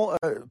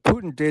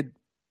 Putin did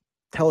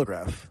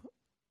telegraph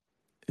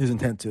his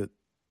intent to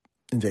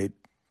invade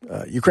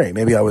Ukraine.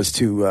 Maybe I was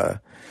too.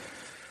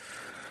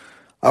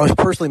 I was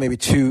personally maybe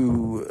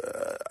too.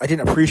 I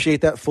didn't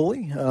appreciate that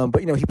fully, but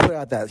he put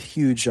out that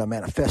huge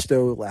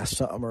manifesto last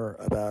summer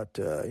about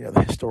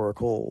the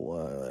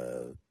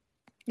historical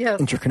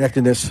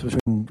interconnectedness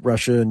between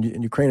Russia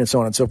and Ukraine and so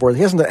on and so forth.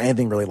 He hasn't done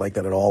anything really like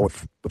that at all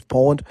with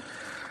Poland,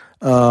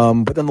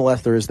 but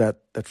nonetheless there is that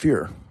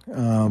fear.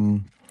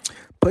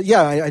 But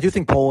yeah, I do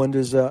think Poland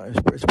is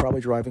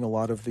probably driving a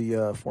lot of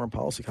the foreign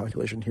policy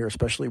calculation here,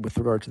 especially with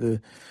regard to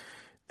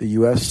the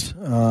U.S.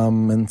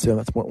 And so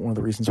that's one of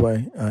the reasons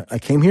why I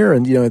came here.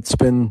 And it's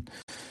been,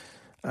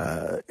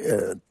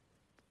 the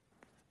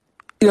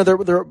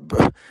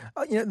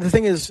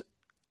thing is,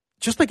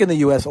 just like in the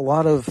U.S., a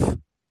lot of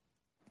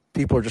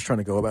people are just trying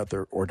to go about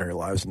their ordinary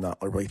lives and not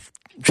really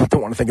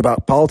don't want to think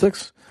about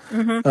politics.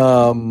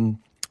 Mm-hmm.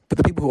 But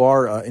the people who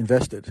are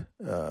invested,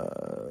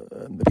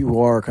 the people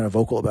who are kind of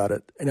vocal about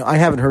it, I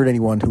haven't heard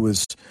anyone who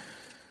is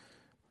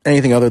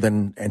anything other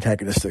than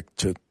antagonistic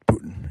to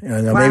Putin.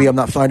 Wow. Maybe I'm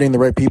not finding the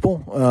right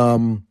people.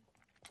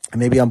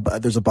 Maybe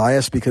there's a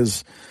bias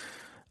because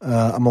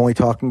I'm only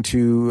talking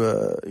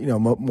to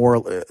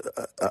more.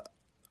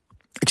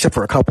 Except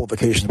for a couple of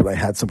occasions, but I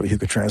had somebody who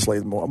could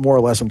translate more or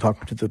less. I'm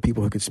talking to the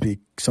people who could speak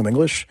some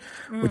English,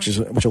 which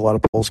a lot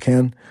of Poles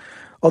can.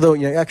 Although,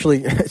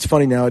 actually, it's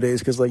funny nowadays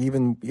because, like,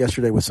 even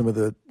yesterday with some of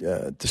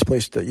the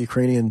displaced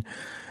Ukrainian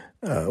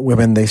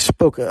women, they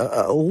spoke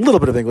a little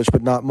bit of English,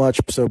 but not much.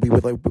 So we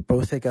would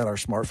both take out our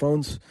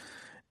smartphones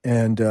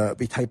and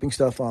be typing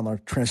stuff on our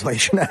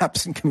translation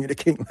apps and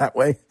communicating that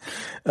way,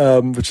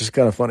 which is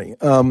kind of funny.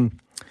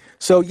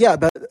 So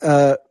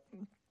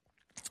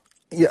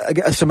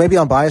maybe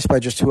I'm biased by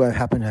just who I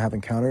happen to have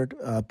encountered,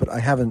 but I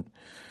haven't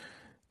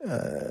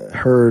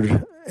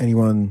heard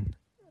anyone.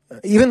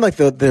 Even like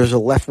there's a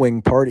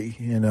left-wing party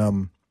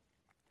in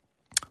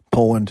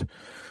Poland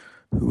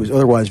who was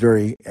otherwise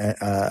very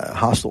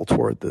hostile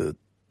toward the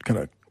kind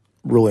of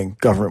ruling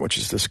government, which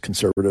is this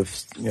conservative,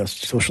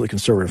 socially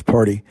conservative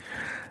party.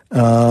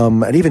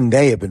 And even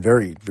they have been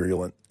very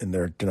virulent in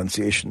their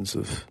denunciations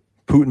of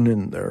Putin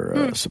and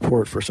their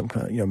support for some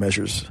kind of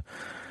measures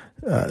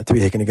to be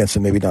taken against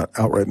him. Maybe not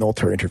outright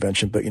military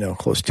intervention, but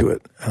close to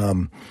it.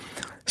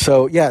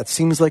 So it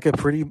seems like a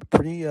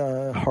pretty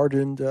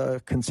hardened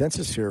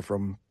consensus here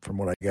from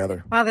what I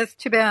gather. Wow, that's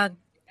too bad.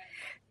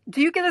 Do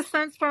you get a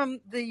sense from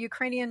the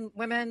Ukrainian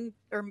women,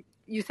 or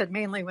you said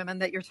mainly women,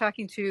 that you're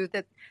talking to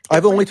that?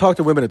 I've only talked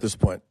to women at this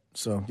point.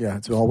 So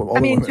it's all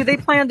women. Do they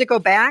plan to go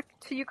back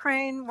to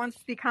Ukraine once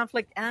the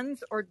conflict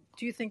ends, or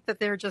do you think that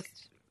they're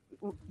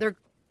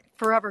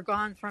forever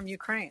gone from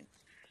Ukraine?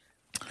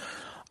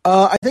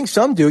 I think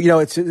some do.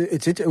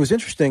 It was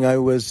interesting. I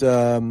was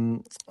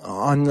driving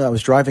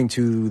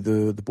to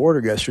the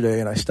border yesterday,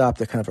 and I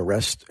stopped at kind of a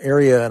rest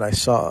area, and I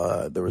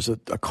saw there was a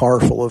car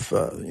full of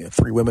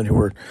 3 women who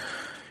were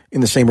in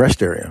the same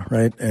rest area,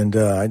 right? And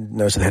I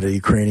noticed it had a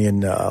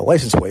Ukrainian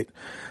license plate.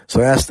 So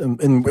I asked them,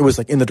 and it was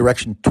like in the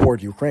direction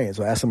toward Ukraine.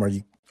 So I asked them, "Are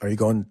you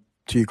going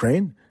to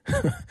Ukraine?"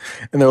 And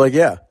they're like,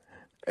 "Yeah."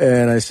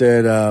 And I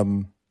said,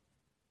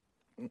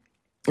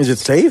 "Is it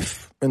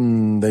safe?"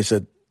 And they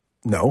said,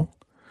 "No."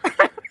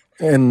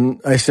 And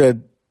I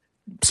said,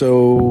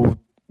 "So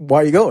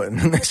why are you going?"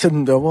 And they said,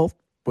 "No, well,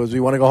 because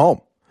we want to go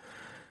home."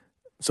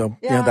 So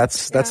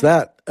that's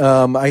that.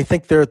 I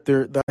think I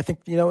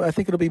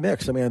think it'll be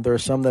mixed. I mean, there are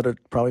some that are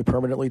probably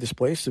permanently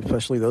displaced,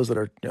 especially those that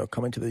are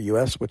coming to the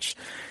U.S., which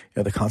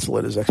the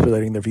consulate is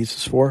expediting their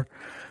visas for.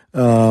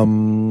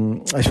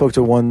 I spoke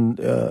to one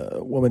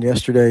woman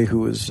yesterday who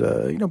was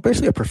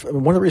basically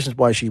one of the reasons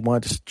why she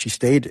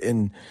stayed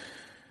in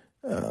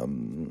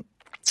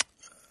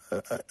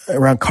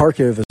around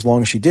Kharkiv as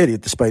long as she did,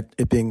 despite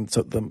it being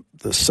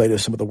the site of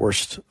some of the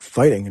worst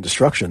fighting and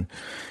destruction,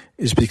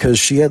 is because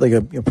she had like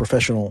a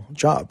professional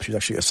job. She was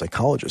actually a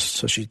psychologist,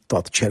 so she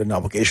thought that she had an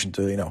obligation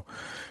to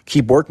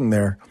keep working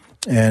there,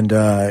 and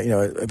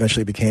it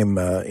eventually became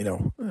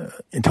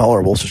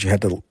intolerable, so she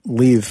had to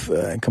leave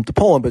and come to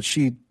Poland. But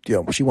she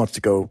wants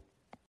to go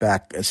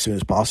back as soon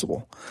as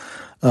possible.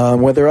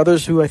 Where there are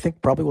others who I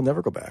think probably will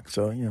never go back.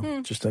 So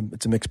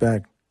it's a mixed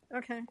bag.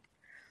 Okay.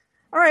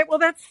 All right. Well,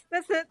 that's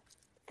it.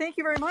 Thank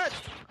you very much.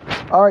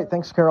 All right.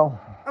 Thanks, Carol.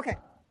 Okay.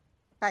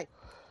 Bye.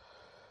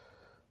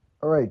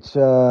 All right.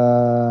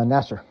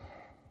 Nasser,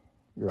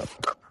 you're up.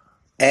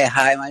 Hey,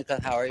 hi, Michael.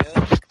 How are you?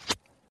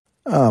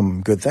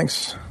 Good.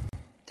 Thanks.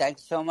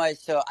 Thanks so much.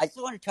 So I just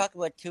want to talk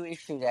about 2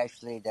 issues,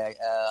 actually, that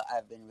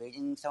I've been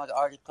reading some of the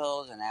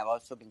articles, and I've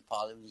also been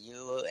following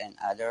you and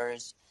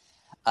others.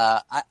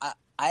 I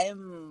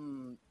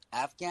am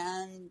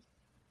Afghan.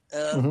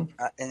 And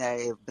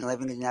I've been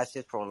living in the United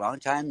States for a long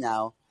time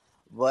now.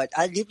 But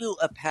I'll give you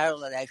a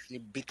parallel, actually,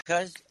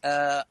 because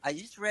I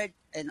just read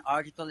an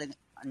article in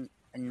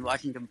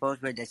Washington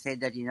Post where they said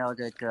that,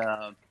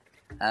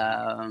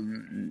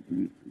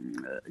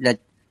 that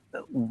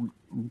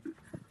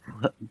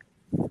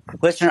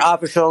Western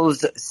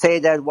officials say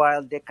that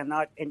while they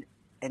cannot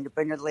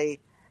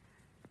independently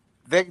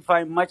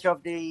verify much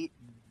of the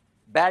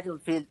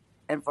battlefield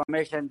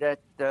information that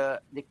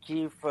the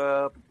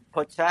Kyiv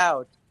puts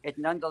out, it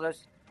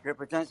nonetheless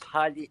represents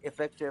highly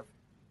effective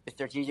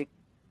strategic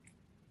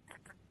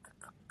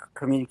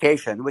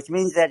communication, which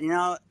means that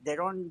they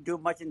don't do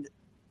much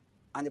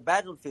on the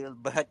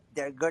battlefield, but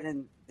they're good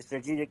in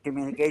strategic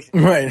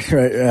communication. Right,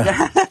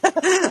 yeah.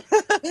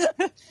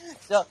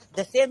 So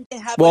the same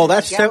thing happens. Well,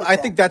 I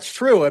think that's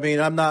true. I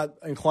mean, I'm not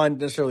inclined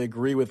to necessarily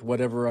agree with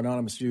whatever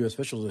anonymous U.S.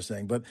 officials are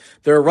saying, but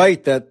they're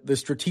right that the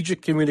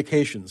strategic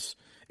communications,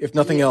 if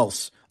nothing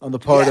else, on the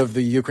part of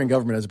the Ukraine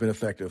government has been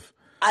effective.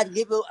 I'll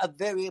give you a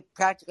very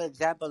practical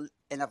example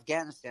in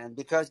Afghanistan,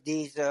 because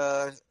these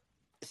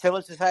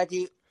civil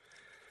society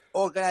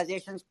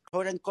organizations,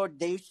 quote unquote,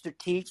 they used to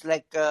teach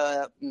like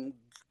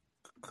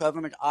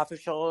government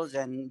officials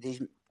and the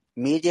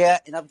media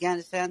in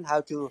Afghanistan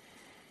how to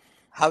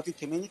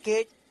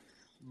communicate.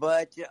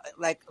 But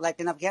like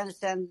in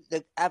Afghanistan,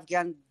 the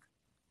Afghan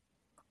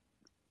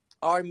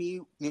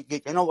army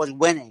was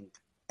winning,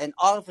 and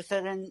all of a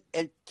sudden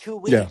in 2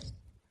 weeks.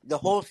 The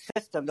whole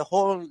system, the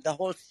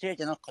whole state,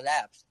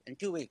 collapsed in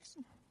 2 weeks.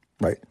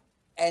 Right.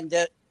 And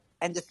the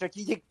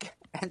strategic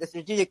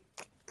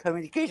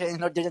communication,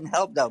 didn't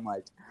help that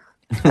much.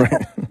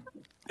 Right.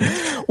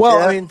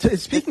 Well, I mean,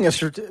 speaking of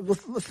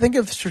think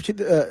of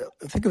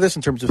this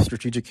in terms of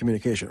strategic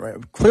communication,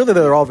 right? Clearly,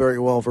 they're all very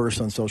well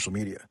versed on social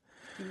media,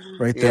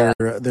 right? Yeah.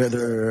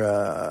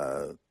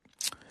 They're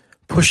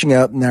pushing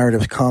out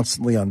narratives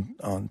constantly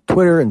on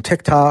Twitter and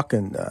TikTok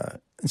and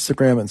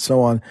Instagram and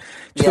so on,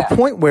 to the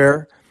point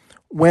where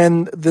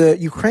when the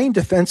Ukraine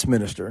defense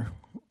minister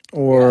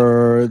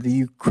or the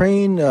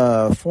Ukraine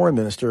foreign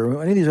minister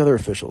or any of these other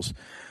officials,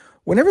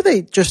 whenever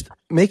they just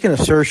make an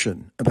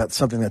assertion about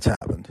something that's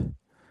happened,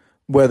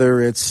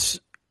 whether it's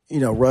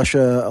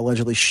Russia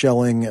allegedly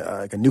shelling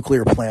like a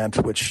nuclear plant,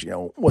 which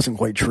wasn't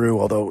quite true,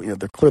 although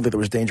clearly there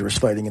was dangerous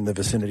fighting in the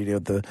vicinity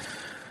of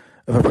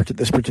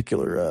this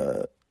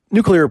particular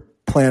nuclear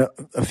plant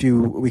a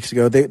few weeks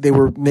ago. They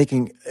were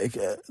making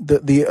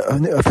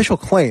the official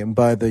claim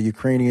by the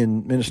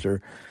Ukrainian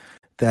minister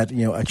that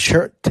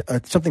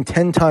something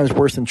 10 times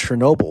worse than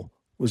Chernobyl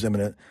was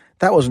imminent.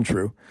 That wasn't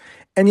true,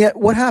 and yet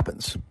what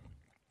happens?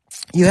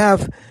 You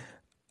have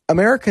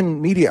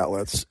American media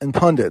outlets and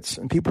pundits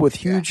and people with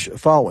huge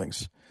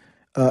followings,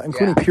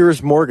 including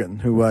Piers Morgan,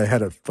 who I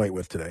had a fight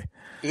with today.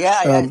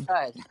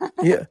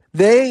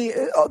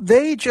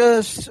 They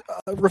just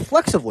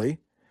reflexively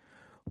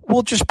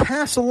will just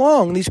pass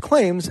along these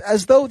claims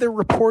as though they're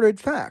reported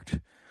fact.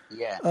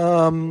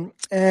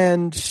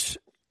 And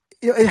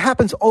it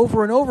happens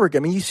over and over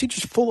again. I mean, you see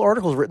just full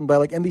articles written by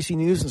like NBC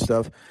News and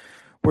stuff,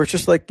 where it's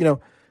just like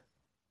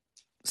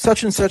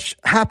such and such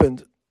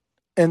happened,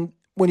 and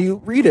when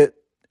you read it,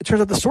 it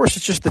turns out the source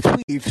is just the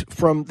tweet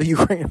from the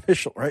Ukrainian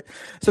official, right?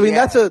 So I mean,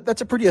 that's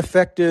a pretty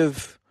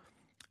effective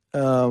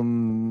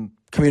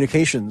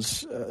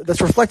communications.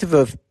 That's reflective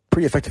of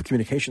pretty effective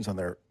communications on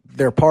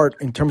their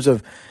part in terms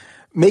of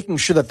making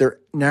sure that their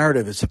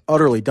narrative is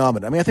utterly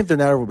dominant. I mean, I think their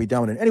narrative will be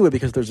dominant anyway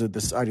because there's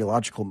this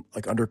ideological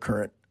like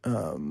undercurrent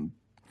in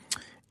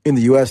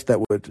the U.S. that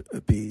would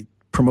be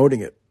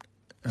promoting it.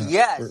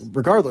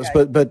 Regardless,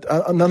 but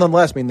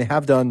nonetheless, I mean, they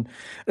have done an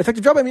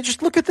effective job. I mean,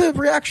 just look at the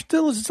reaction to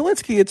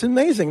Zelensky; it's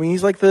amazing. I mean,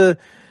 he's like the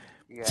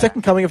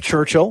second coming of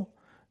Churchill.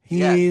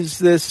 He's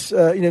this,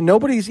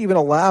 nobody's even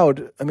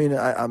allowed. I mean,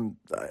 I'm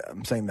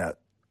saying that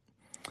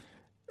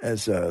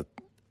as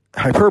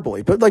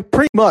hyperbole, but like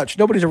pretty much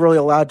nobody's really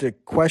allowed to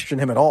question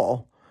him at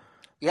all.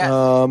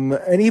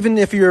 And even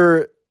if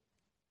you're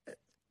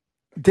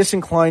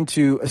disinclined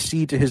to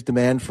accede to his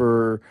demand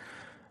for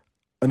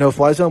a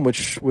no-fly zone,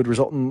 which would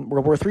result in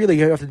World War III,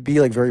 you have to be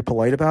like very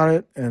polite about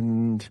it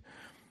and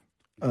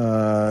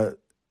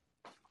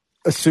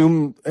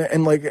assume,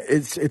 and like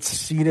it's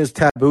seen as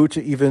taboo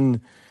to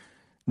even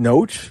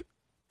note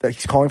that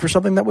he's calling for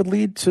something that would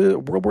lead to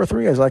World War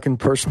III, as I can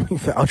personally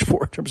vouch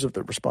for in terms of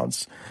the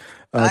response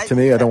to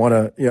me. I don't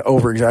want to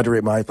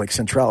over-exaggerate my like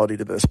centrality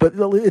to this, but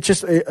it's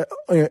just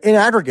in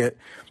aggregate,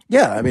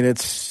 I mean,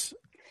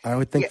 I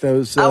would think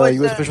those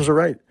U.S. officials are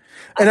right.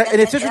 And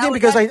it's interesting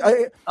because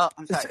I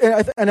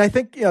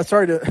think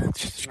sorry to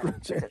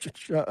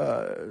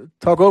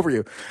talk over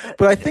you,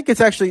 but I think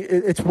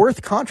it's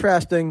worth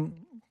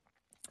contrasting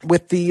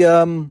with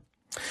the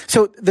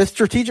so the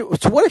strategic.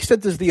 To what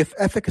extent does the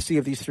efficacy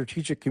of these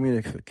strategic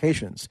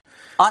communications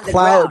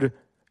cloud?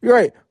 You're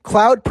right.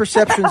 Cloud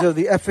perceptions of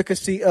the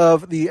efficacy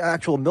of the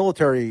actual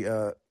military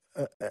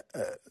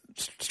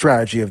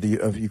strategy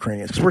of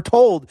Ukrainians, because we're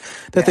told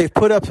that they've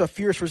put up a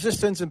fierce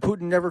resistance and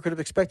Putin never could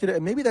have expected it,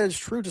 and maybe that is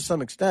true to some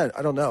extent.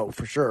 I don't know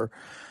for sure,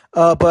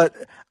 but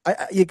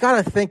you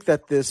got to think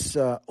that this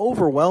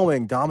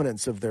overwhelming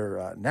dominance of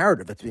their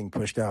narrative that's being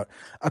pushed out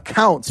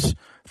accounts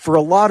for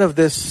a lot of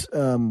this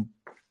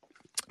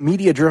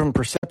media-driven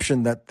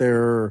perception that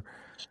they're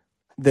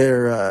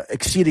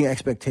exceeding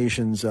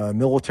expectations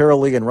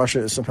militarily, and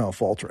Russia is somehow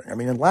faltering. I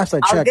mean, and last I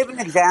checked, I'll give an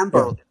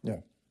example.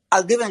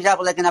 I'll give an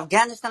example. Like in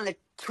Afghanistan, like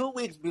 2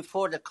 weeks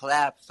before the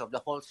collapse of the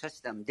whole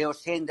system, they were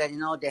saying that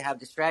they have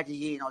the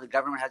strategy. The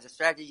government has a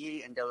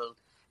strategy, and they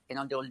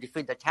will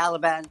defeat the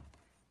Taliban,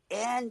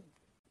 and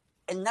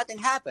nothing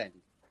happened.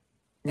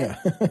 And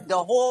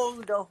the whole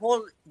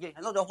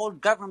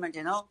government,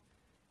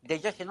 they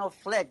just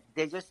fled.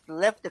 They just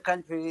left the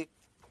country,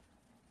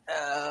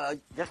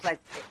 just like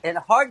in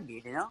a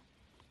heartbeat,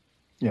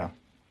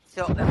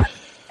 So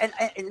and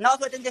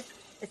also I think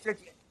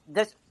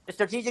this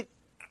strategic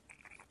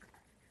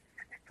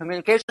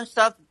communication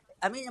stuff,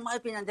 I mean, in my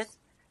opinion, this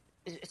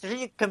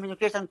strategic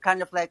communication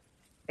kind of like,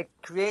 it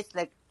creates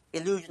like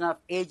illusion of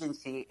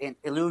agency and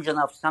illusion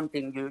of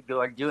something you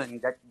are doing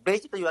that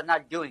basically you are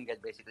not doing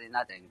it, basically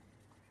nothing.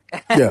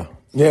 And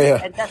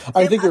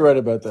I think you're right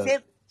about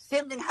that.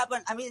 Same thing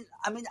happened. I mean,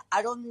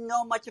 I don't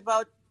know much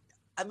about,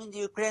 the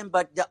Ukraine,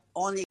 but the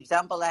only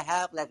example I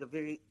have, like a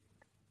very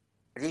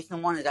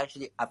recent one, is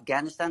actually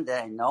Afghanistan,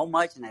 that I know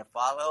much and I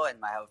follow, and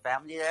I have a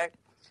family there.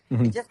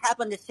 Mm-hmm. It just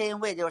happened the same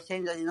way. They were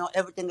saying that,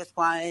 everything is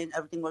fine,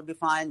 everything will be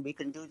fine, we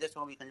can do this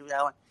one, we can do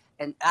that one.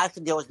 And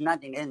actually there was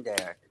nothing in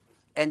there.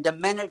 And the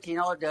minute,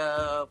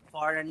 the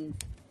foreign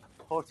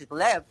forces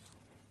left,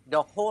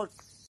 the whole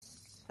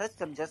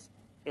system just,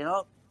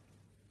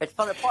 it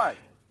fell apart.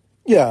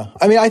 Yeah.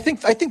 I mean, I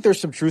think there's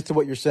some truth to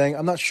what you're saying.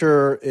 I'm not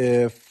sure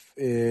if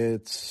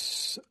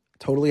it's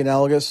totally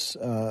analogous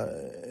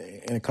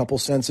in a couple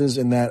senses,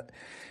 in that,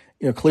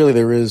 clearly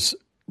there is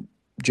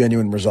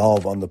genuine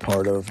resolve on the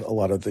part of a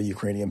lot of the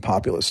Ukrainian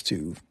populace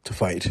to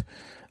fight.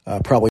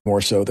 Probably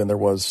more so than there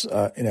was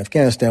in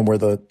Afghanistan, where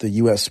the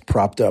U.S.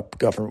 propped up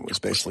government was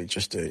basically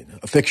just a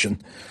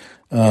fiction,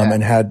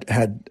 and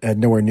had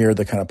nowhere near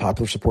the kind of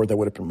popular support that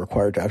would have been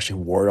required to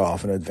actually ward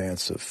off an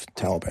advance of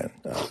Taliban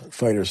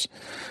fighters.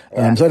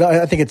 So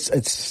I think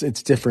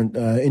it's different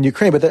in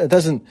Ukraine, but that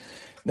doesn't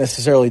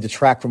necessarily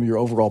detract from your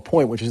overall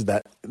point, which is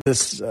that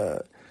this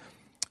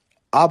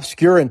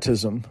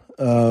obscurantism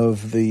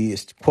of the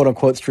quote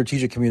unquote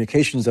strategic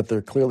communications that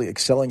they're clearly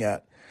excelling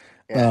at.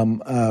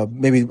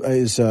 Maybe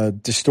is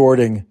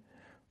distorting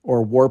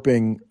or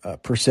warping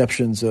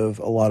perceptions of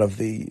a lot of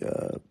the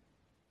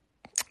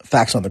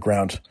facts on the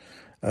ground,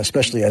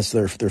 especially as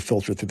they're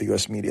filtered through the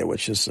U.S. media,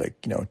 which is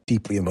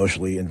deeply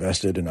emotionally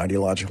invested and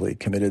ideologically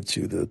committed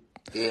to the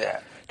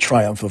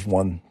triumph of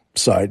one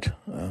side.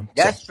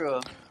 That's true.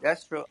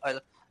 That's true.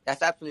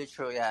 That's absolutely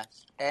true.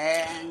 Yes,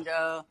 and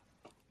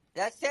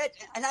that's it.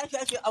 And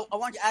actually, I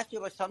want to ask you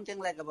about something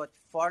about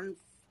foreign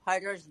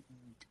fighters.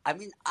 I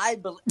mean, I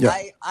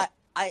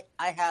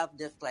have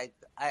this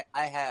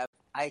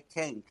I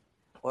think,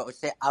 or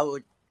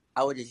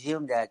I would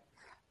assume that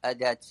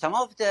some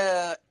of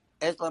the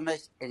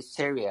Islamists in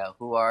Syria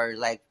who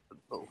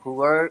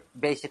were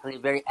basically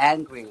very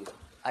angry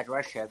at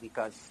Russia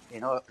because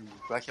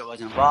Russia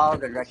was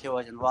involved and Russia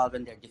was involved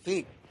in their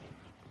defeat,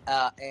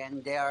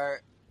 and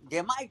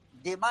they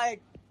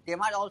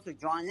might also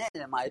join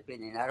in my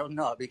opinion. I don't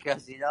know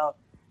because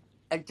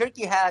and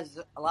Turkey has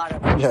a lot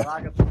of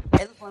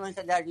influence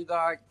in that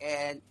regard,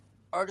 and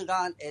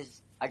Erdogan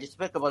is a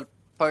despicable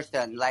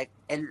person.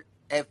 And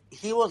if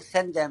he will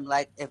send them,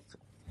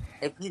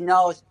 if he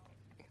knows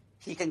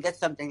he can get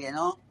something, in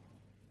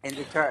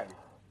return.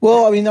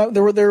 Well, I mean,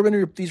 there have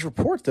been these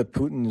reports that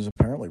Putin is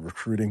apparently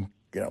recruiting,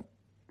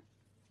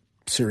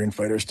 Syrian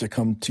fighters to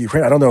come to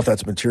Ukraine. I don't know if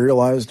that's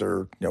materialized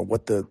or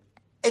what the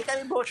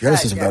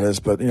genesis of that is,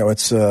 but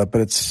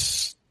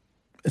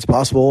it's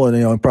possible,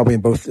 and probably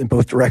in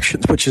both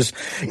directions, which is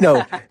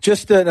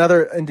just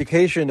another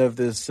indication of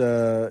this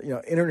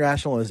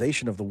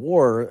internationalization of the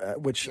war,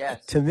 which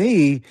to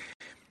me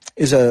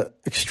is a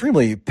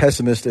extremely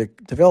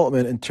pessimistic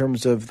development in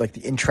terms of the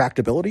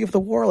intractability of the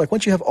war.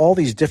 Once you have all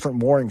these different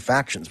warring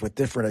factions with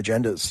different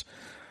agendas,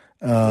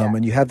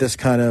 and you have this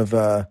kind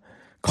of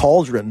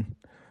cauldron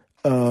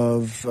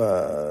of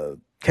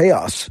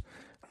chaos.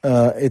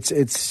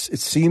 It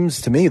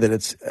seems to me that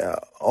it's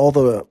all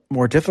the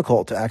more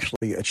difficult to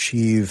actually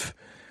achieve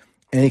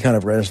any kind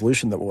of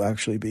resolution that will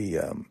actually be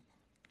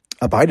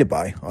abided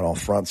by on all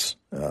fronts.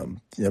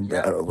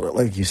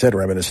 Like you said,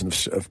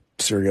 reminiscent of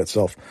Syria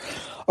itself.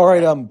 All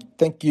right.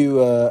 Thank you,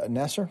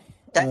 Nasser.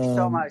 Thank you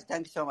so much.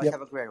 Yep.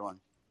 Have a great one.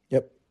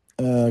 Yep.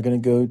 Going to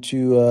go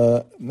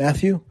to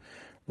Matthew,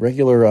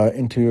 regular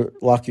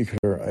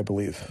interlocutor, I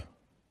believe.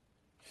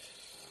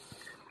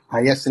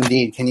 Yes,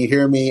 indeed. Can you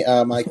hear me,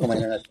 Michael? My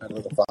internet's a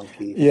little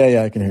funky.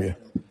 Yeah, I can hear you.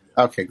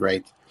 Okay,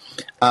 great.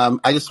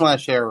 I just want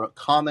to share a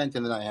comment,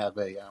 and then I have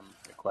a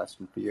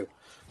question for you.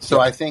 So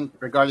I think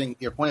regarding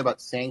your point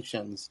about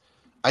sanctions,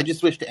 I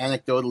just wish to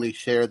anecdotally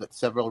share that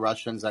several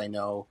Russians I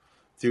know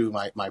through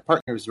my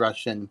partner's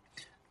Russian,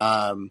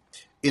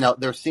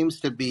 there seems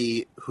to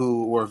be,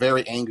 who were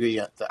very angry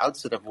at the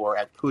outset of war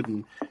at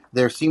Putin,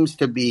 there seems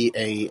to be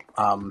a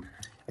kind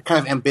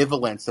of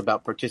ambivalence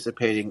about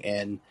participating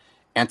in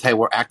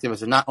anti-war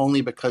activism, not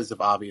only because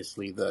of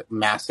obviously the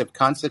massive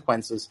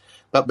consequences,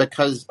 but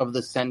because of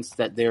the sense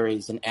that there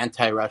is an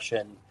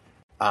anti-Russian,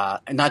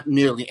 not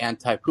merely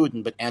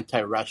anti-Putin, but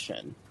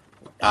anti-Russian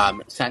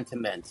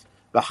sentiment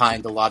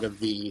behind a lot of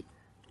the,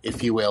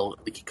 if you will,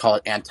 we could call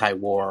it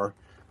anti-war,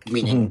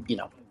 meaning,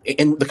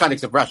 in the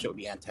context of Russia, it would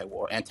be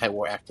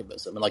anti-war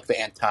activism, and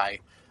the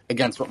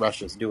against what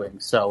Russia's doing.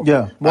 So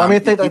yeah, well, I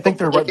think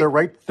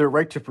they're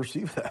right to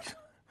perceive that.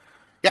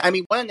 Yeah, I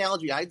mean, one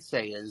analogy I'd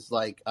say is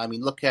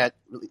look at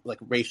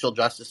racial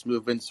justice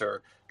movements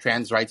or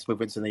trans rights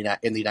movements in the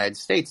United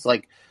States.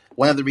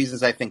 One of the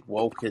reasons I think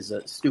woke is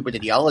a stupid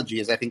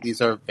ideology is I think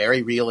these are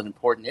very real and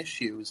important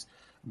issues.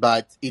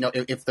 But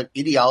if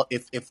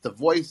the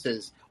voice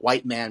is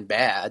white man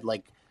bad,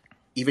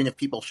 even if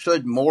people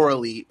should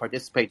morally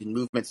participate in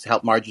movements to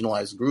help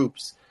marginalized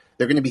groups,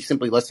 they're going to be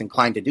simply less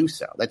inclined to do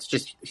so. That's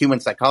just human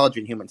psychology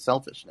and human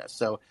selfishness.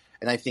 So,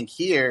 and I think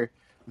here,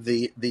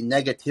 the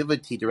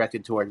negativity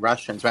directed toward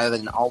Russians rather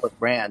than an olive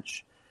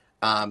branch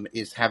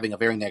is having a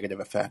very negative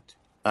effect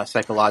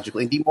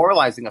psychologically, and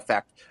demoralizing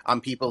effect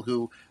on people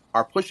who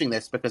are pushing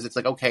this, because it's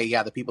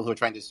the people who are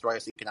trying to destroy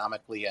us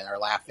economically and are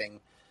laughing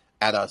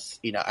at us,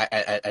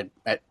 at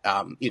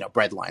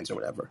bread lines or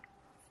whatever.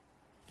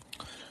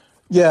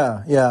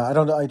 Yeah. I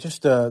don't know. I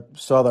just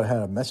saw that I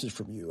had a message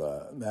from you,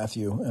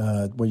 Matthew,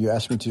 where you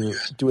asked me to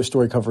do a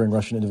story covering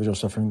Russian individuals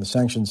suffering the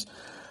sanctions.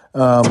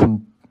 A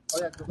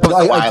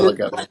while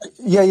ago.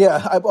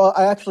 Yeah.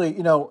 I actually,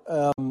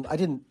 I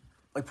didn't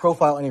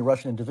profile any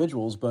Russian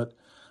individuals, but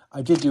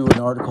I did do an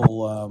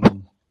article a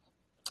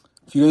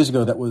few days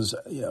ago that was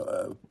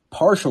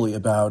partially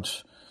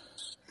about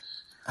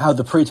how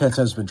the pretense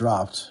has been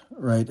dropped,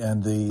 right,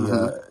 and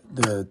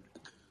the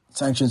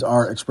sanctions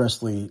are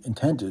expressly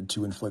intended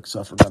to inflict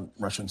suffering on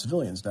Russian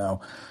civilians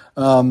now.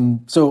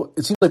 So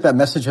it seems like that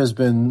message has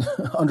been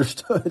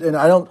understood, and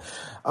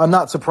I'm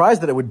not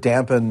surprised that it would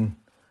dampen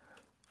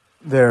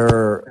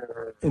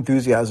their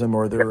enthusiasm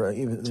or their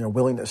even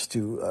willingness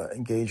to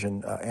engage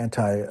in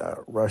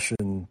anti-war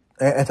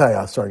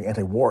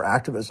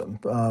activism,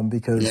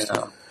 because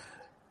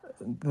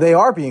they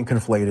are being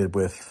conflated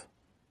with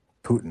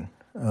Putin,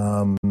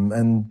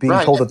 and being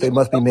told that they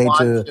must be made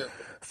to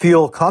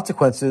feel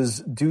consequences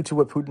due to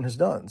what Putin has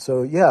done.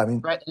 So yeah, I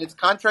mean, right, and it's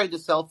contrary to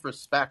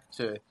self-respect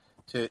to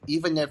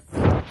even if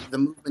the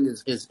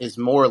movement is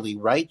morally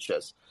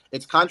righteous,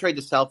 it's contrary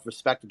to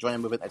self-respect to join a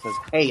movement that says,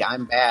 "Hey,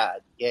 I'm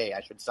bad, yay,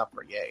 I should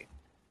suffer, yay,"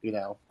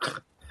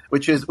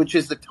 which is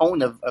the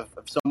tone of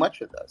so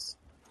much of this.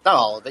 Not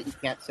all of it. You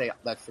can't say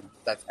that's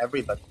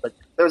everybody, but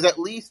there's at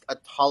least a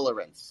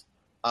tolerance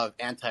of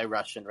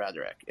anti-Russian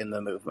rhetoric in the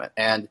movement.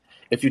 And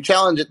if you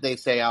challenge it, they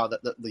say,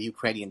 that the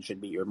Ukrainian should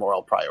be your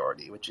moral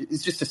priority, which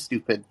is just a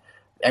stupid.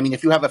 I mean,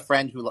 if you have a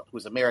friend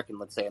who's American,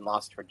 let's say, and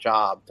lost her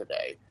job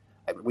today,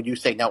 would you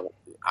say, no,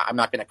 I'm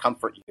not going to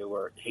comfort you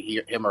or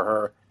him or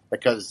her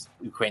because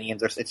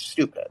Ukrainians are? It's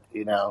stupid,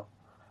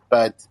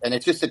 But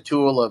it's just a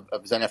tool of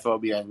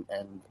xenophobia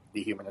and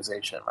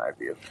dehumanization, in my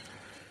view.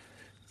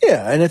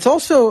 Yeah, and it's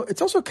also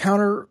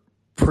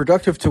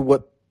counterproductive to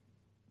what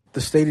the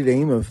stated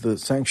aim of the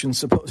sanctions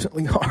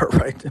supposedly are,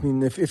 right? I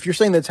mean, if you're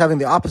saying that's having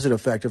the opposite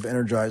effect of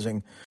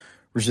energizing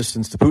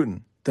resistance to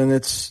Putin, then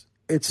it's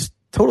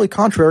totally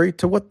contrary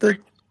to what the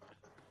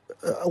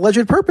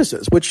alleged purpose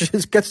is, which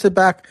gets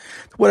back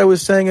to what I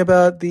was saying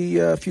about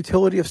the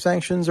futility of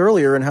sanctions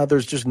earlier and how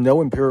there's just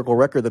no empirical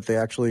record that they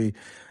actually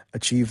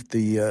achieved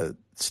the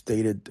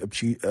stated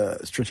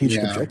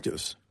strategic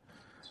objectives.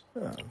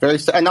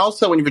 And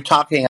also when you're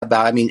talking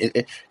about, I mean,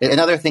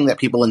 another thing that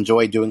people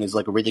enjoy doing is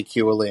like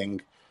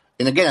ridiculing,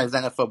 and again, a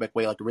xenophobic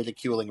way, like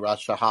ridiculing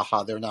Russia.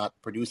 Haha, they're not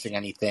producing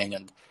anything,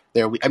 and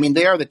they are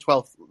the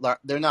 12th.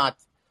 They're not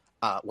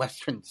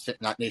Western,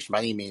 not nation by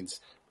any means,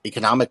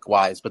 economic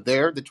wise, but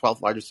they're the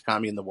 12th largest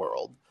economy in the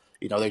world.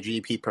 Their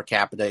GDP per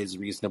capita is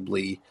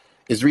reasonably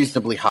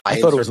high. I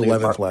thought it was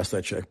 11th last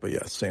I checked, but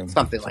yeah,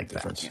 something like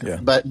difference.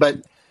 That. Yeah.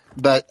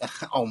 But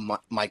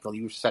Michael,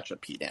 you're such a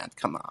pedant.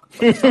 Come on.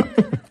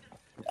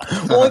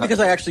 Only because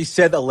I actually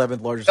said the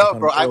 11th largest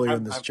economy earlier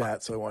in this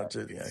chat, so I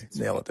wanted to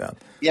nail it down.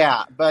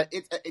 Yeah, but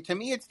to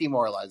me, it's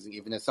demoralizing,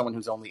 even as someone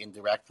who's only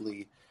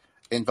indirectly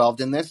involved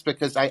in this,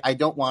 because I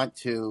don't want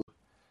to.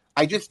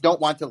 I just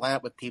don't want to line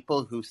up with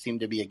people who seem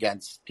to be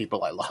against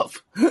people I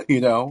love,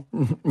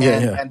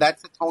 And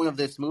that's the tone of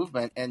this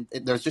movement, and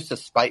there's just a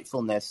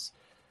spitefulness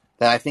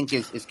that I think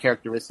is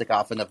characteristic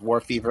often of war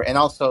fever, and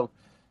also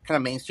kind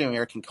of mainstream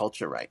American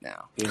culture right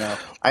now.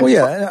 I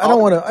don't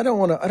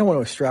want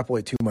to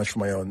extrapolate too much from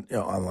my own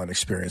online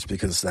experience,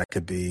 because that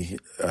could be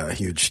a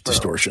huge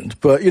distortion.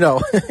 But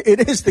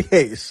it is the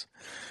case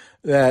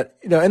that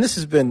and this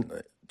has been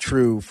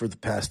true for the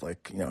past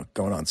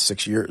going on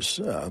 6 years,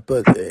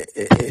 but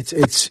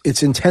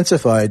it's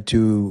intensified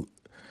to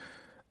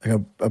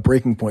a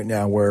breaking point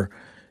now where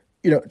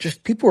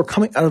just people are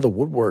coming out of the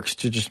woodworks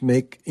to just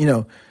make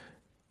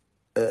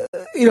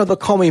they'll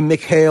call me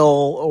Mikhail,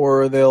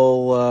 or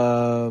they'll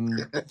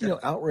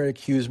outright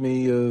accuse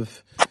me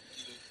of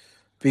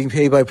being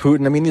paid by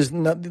Putin. I mean,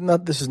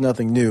 this is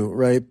nothing new,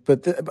 right?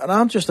 But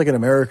I'm just like an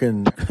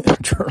American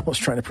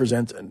journalist trying to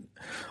present an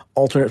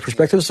alternate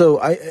perspective. So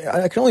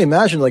I can only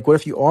imagine, what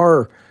if you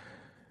are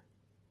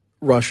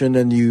Russian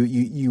and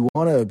you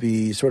want to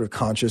be sort of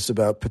conscious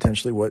about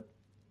potentially what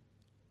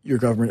your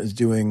government is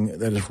doing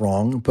that is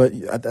wrong, but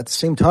at the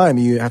same time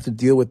you have to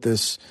deal with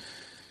this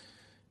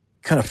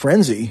kind of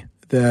frenzy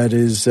that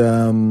is,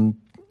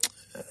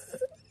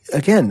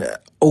 again,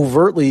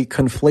 overtly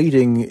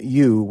conflating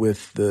you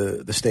with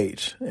the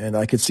state. And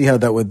I could see how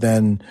that would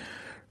then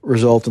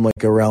result in a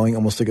rallying,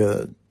 almost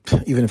even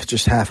if it's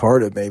just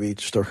half-hearted, maybe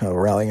just a kind of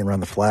rallying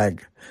around the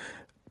flag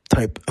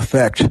type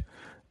effect,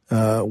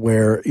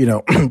 where,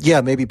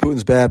 maybe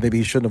Putin's bad, maybe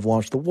he shouldn't have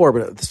launched the war,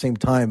 but at the same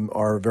time,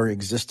 our very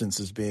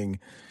existence is being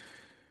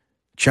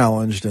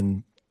challenged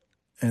and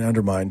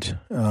undermined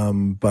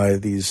by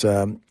these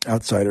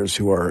outsiders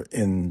who are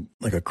in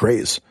a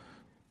craze.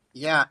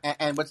 Yeah,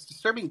 and what's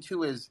disturbing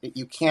too is that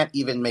you can't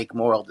even make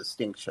moral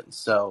distinctions.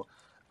 So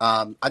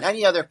on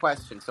any other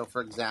question, so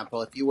for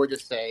example, if you were to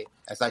say,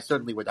 as I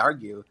certainly would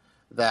argue,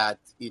 that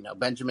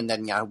Benjamin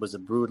Netanyahu was a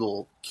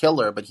brutal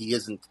killer, but he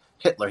isn't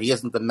Hitler. He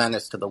isn't the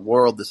menace to the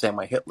world the same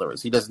way Hitler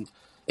is. He doesn't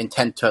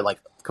intend to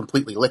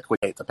completely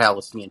liquidate the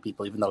Palestinian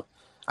people, even though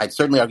I'd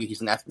certainly argue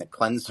he's an ethnic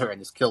cleanser and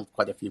has killed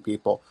quite a few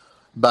people.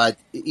 But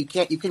you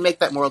can make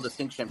that moral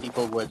distinction.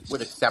 People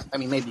would accept. I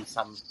mean, maybe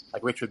some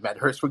like Richard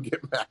Medhurst would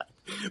get mad,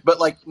 but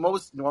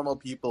most normal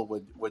people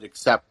would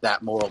accept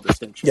that moral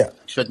distinction. Yeah.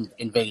 Shouldn't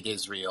invade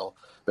Israel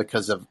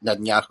because of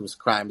Netanyahu's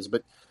crimes.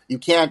 But you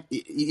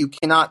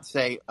cannot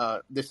say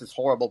this is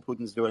horrible.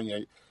 Putin's doing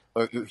it,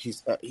 or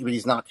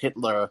he's not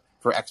Hitler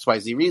for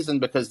XYZ reason,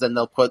 because then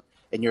they'll put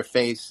in your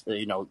face,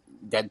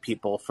 dead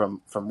people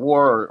from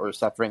war or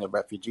suffering of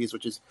refugees,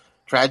 which is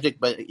tragic.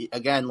 But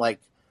again,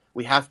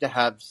 we have to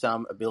have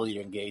some ability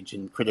to engage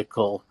in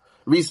critical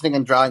reasoning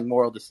and drawing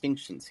moral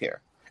distinctions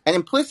here. And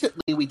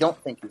implicitly, we don't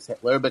think he's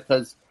Hitler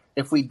because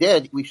if we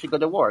did, we should go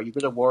to war. You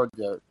go to war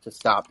to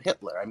stop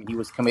Hitler. I mean, he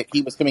was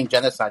committing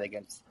genocide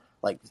against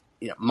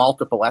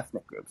multiple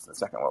ethnic groups in the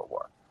Second World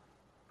War,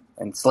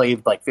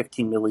 enslaved like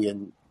 15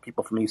 million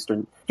people from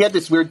Eastern. He had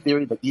this weird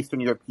theory that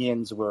Eastern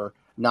Europeans were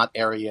not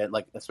Aryan,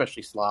 like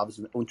especially Slavs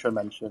and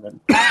Untermenschen, and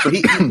so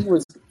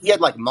he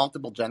had like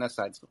multiple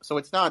genocides. So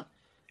it's not.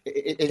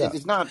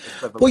 It's not.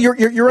 Well,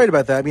 you're right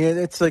about that. I mean,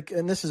 it's like,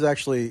 and this is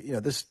actually,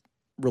 this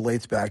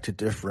relates back to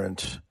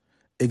different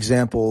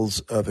examples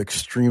of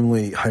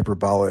extremely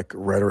hyperbolic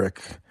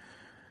rhetoric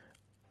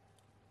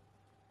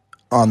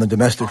on the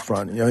domestic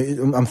front.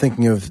 I'm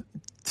thinking of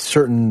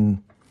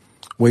certain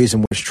ways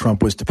in which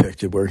Trump was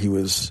depicted, where he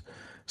was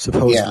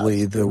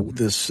supposedly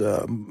this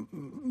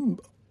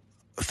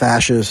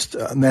fascist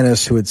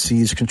menace who had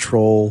seized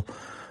control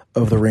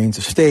of the reins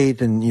of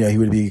state, and he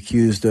would be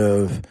accused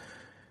of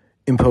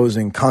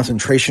imposing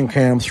concentration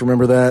camps.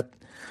 Remember that?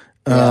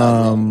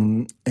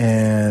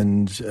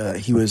 And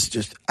he was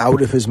just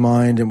out of his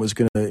mind and was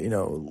going to,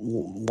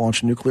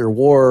 launch nuclear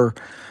war,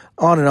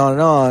 on and on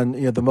and on.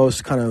 The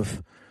most kind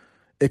of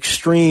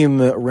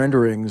extreme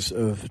renderings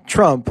of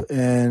Trump,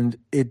 and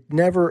it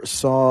never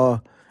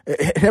struck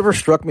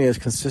me as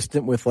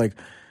consistent with like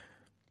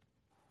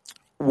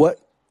what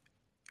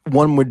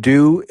one would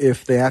do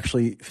if they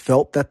actually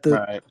felt that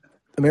the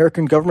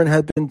American government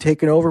had been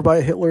taken over by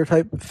a Hitler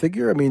type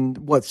figure. I mean,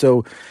 what?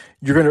 So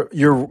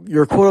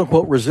your quote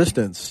unquote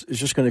resistance is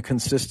just going to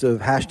consist of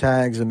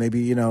hashtags and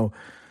maybe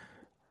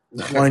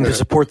wanting to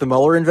support the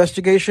Mueller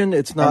investigation.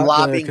 It's not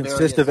going to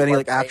consist of any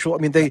like actual. I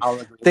mean, they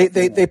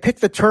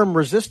picked the term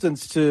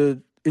resistance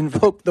to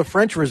invoke the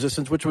French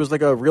resistance, which was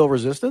like a real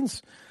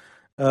resistance.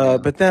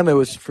 But then it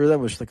was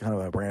like kind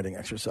of a branding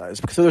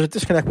exercise. So there's a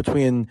disconnect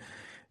between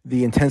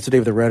the intensity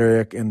of the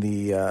rhetoric and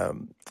the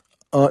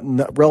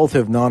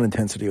relative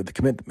non-intensity of the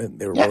commitment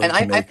they were willing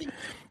to make. I think,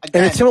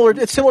 again, and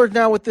it's similar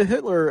now with the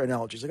Hitler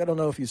analogies. Like, I don't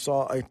know if you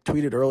saw, I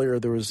tweeted earlier,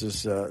 there was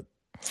this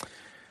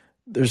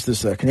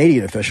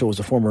Canadian official, was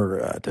a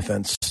former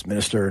defense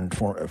minister and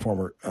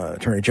former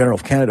attorney general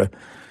of Canada,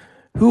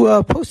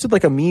 who posted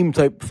like a meme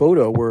type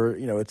photo where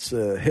it's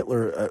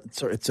Hitler,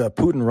 it's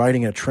Putin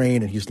riding a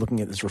train and he's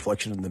looking at his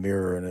reflection in the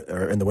mirror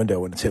or in the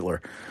window, and it's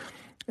Hitler.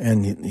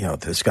 And,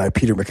 this guy,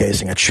 Peter MacKay,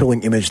 saying a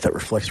chilling image that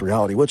reflects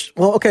reality, which,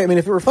 well, okay, I mean,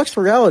 if it reflects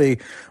reality,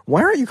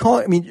 why aren't you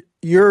calling, I mean,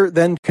 you're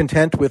then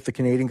content with the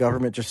Canadian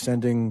government just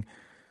sending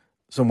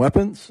some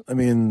weapons? I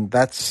mean,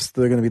 they're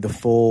going to be the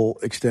full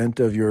extent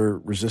of your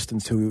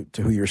resistance to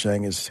who you're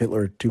saying is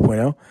Hitler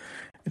 2.0.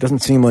 It doesn't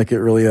seem like it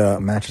really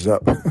matches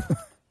up. An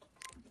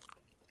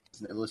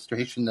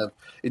illustration of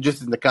it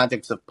just in the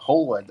context of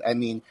Poland. I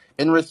mean,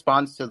 in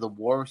response to the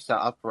Warsaw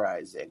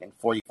Uprising in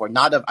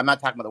 1944, I'm not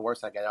talking about the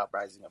Warsaw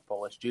Uprising of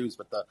Polish Jews,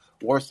 but the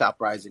Warsaw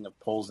Uprising of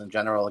Poles in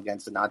general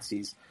against the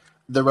Nazis,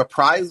 the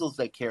reprisals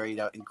they carried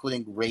out,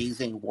 including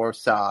razing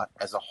Warsaw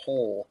as a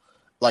whole,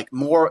 like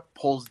more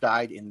Poles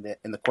died in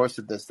the course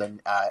of this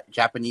than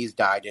Japanese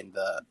died in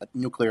the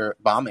nuclear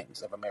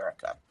bombings of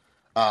America,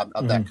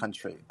 of that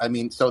country. I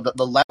mean, so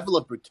the level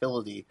of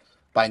brutality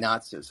by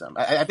Nazism.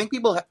 I think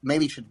people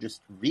maybe should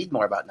just read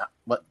more about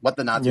what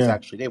the Nazis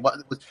actually did.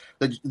 What was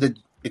the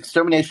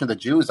extermination of the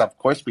Jews? Of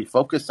course, we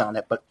focus on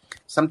it, but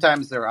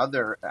sometimes there are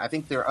other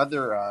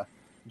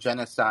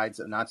genocides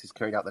that Nazis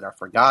carried out that are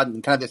forgotten.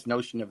 And kind of this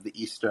notion of the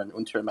Eastern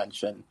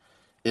Untermenschen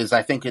is,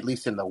 I think, at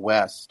least in the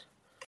West,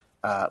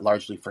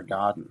 largely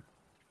forgotten.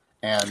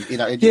 And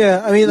I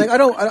mean, like I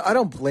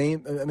don't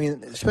blame. I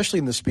mean, especially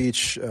in the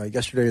speech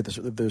yesterday at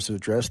this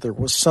address, there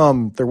was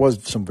some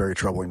very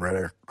troubling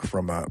rhetoric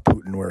from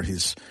Putin where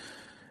he's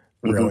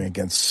railing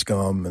against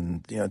scum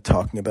and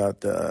talking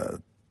about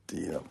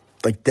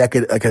like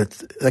decade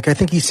like I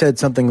think he said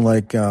something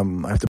like I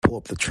have to pull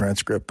up the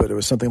transcript, but it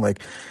was something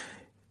like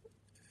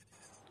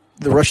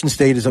the Russian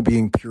state is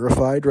being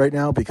purified right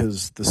now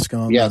because the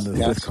scum and the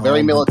fifth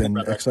column have been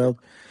exiled.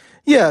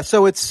 Yeah,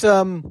 so it's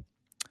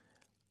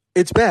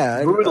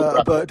bad,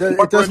 but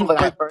it doesn't.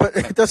 But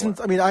it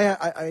doesn't. I mean,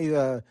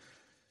 I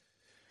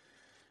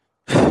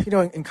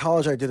in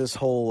college I did this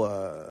whole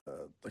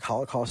like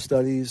Holocaust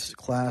studies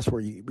class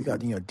where we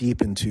got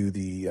deep into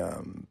the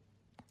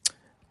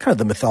kind of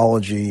the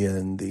mythology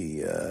and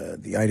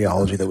the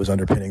ideology that was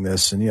underpinning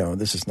this, and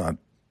this is not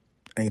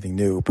anything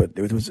new, but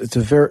it's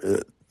a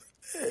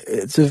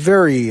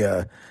very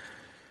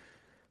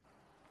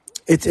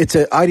It's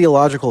an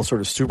ideological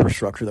sort of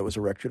superstructure that was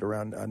erected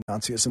around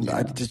Nazism.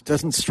 It just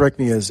doesn't strike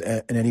me as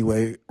in any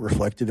way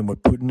reflected in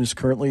what Putin is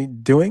currently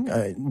doing,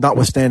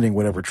 notwithstanding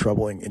whatever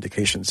troubling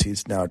indications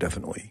he's now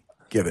definitely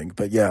giving.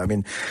 But yeah, I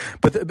mean,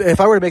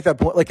 if I were to make that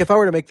point, like if I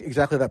were to make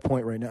exactly that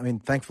point right now, I mean,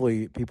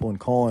 thankfully people in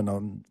Colin,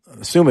 I'm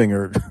assuming,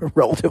 are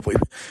relatively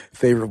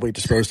favorably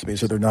disposed to me,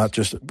 so they're not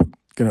just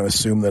going to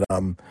assume that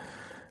I'm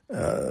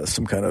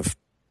some kind of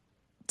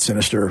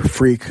sinister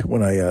freak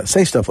when I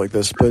say stuff like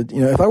this. But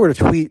if I were to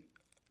tweet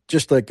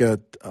just like a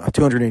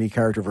 280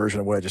 character version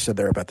of what I just said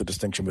there about the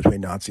distinction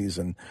between Nazis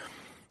and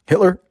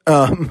Hitler,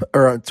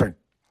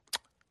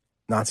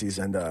 Nazis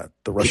and the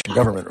Russian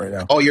government right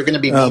now. Oh, you're going to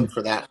be memed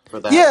for that.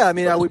 Yeah, I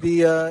mean, I would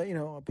be,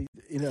 I'll be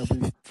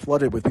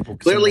flooded with people.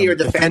 Clearly, you're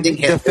defending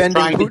Hitler,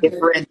 trying Putin. to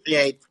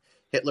differentiate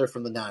Hitler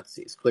from the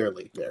Nazis.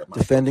 Clearly, there.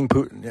 Defending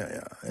Putin,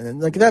 yeah, and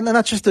like that. And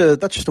that's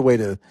just a way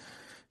to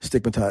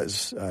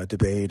stigmatize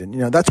debate,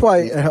 and that's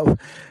why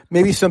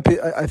maybe some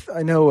people.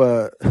 I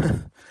know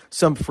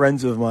some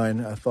friends of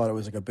mine. I thought it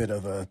was like a bit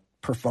of a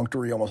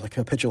perfunctory, almost like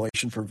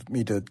capitulation for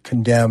me to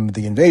condemn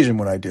the invasion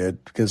when I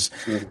did, because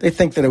they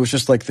think that it was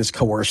just like this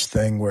coerced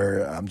thing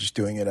where I'm just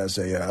doing it as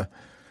a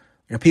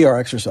PR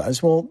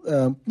exercise. Well,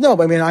 no,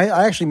 but I mean,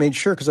 I actually made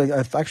sure, because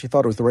I actually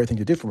thought it was the right thing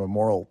to do from a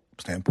moral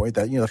standpoint,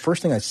 that the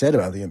first thing I said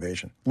about the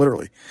invasion,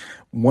 literally,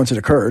 once it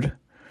occurred,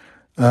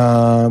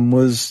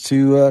 was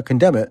to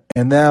condemn it.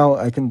 And now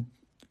I can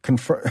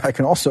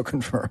also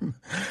confirm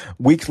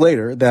weeks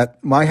later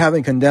that my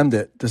having condemned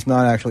it does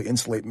not actually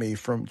insulate me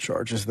from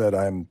charges that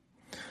I'm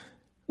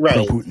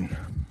pro-Putin.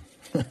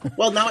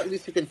 Well, now at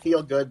least you can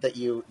feel good that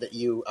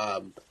you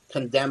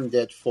condemned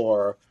it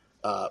for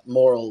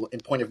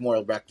point of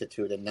moral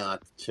rectitude, and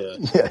not to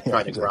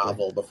try to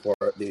grovel before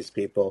these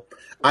people.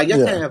 I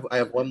guess I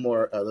have one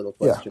more little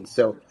question.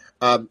 So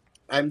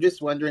I'm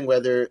just wondering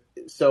whether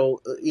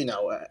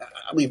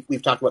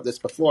we've talked about this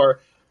before,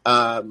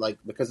 like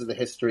because of the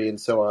history and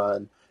so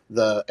on.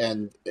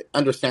 And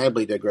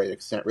understandably, to a great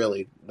extent,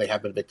 really, they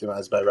have been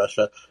victimized by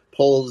Russia.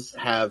 Poles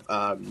have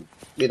a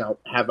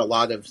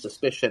lot of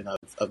suspicion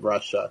of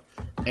Russia,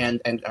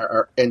 and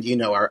are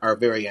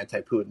very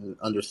anti-Putin,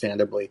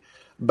 understandably.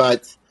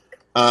 But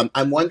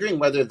I'm wondering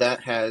whether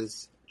that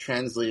has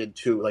translated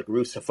to like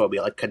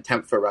Russophobia, like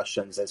contempt for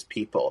Russians as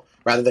people,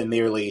 rather than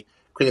merely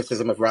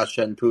criticism of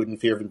Russia and Putin,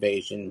 fear of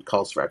invasion,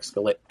 calls for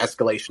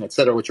escalation,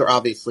 etc., which are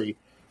obviously.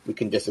 We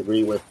can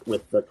disagree with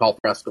the call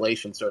for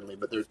escalation, certainly,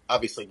 but they're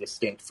obviously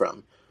distinct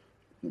from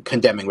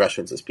condemning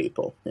Russians as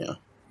people. Yeah.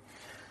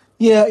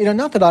 Yeah,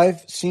 not that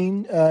I've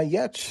seen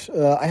yet.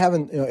 I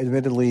haven't,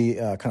 admittedly,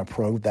 kind of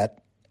probed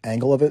that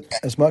angle of it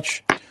as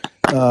much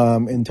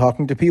in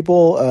talking to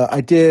people.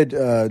 I did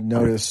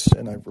notice,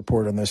 and I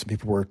reported on this, and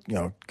people were,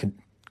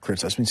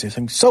 criticizing me,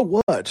 saying, "So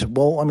what?"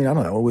 Well, I mean, I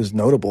don't know. It was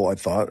notable, I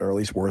thought, or at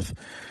least worth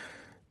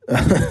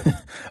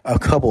a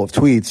couple of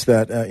tweets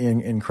that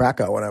in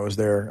Krakow when I was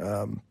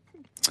there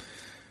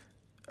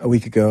a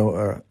week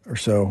ago or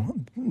so,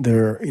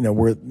 there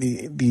were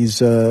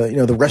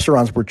the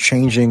restaurants were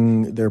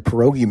changing their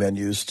pierogi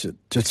menus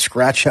to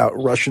scratch out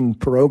Russian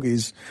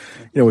pierogies,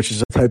 which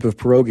is a type of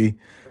pierogi,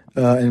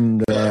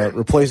 and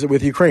replace it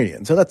with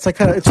Ukrainian. So that's like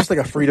it's just like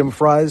a freedom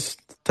fries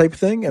type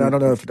thing, and I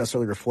don't know if it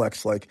necessarily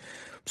reflects like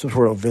some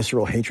sort of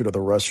visceral hatred of the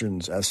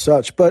Russians as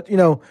such, but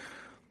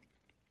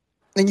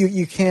and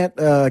you can't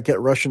get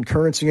Russian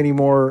currency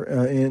anymore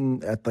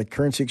at like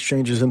currency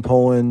exchanges in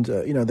Poland.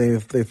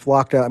 They've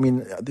locked out. I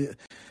mean,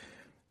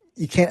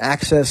 you can't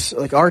access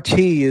like RT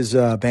is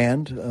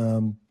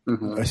banned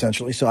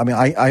essentially. So I mean,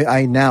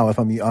 I now if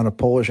I'm on a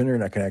Polish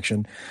internet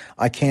connection,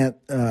 I can't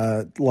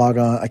log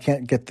on. I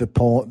can't get the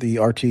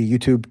RT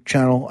YouTube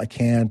channel. I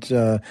can't.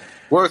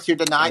 Worse, you're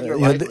denied your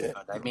livelihood.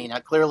 I mean,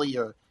 clearly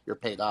you're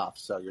paid off,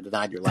 so you're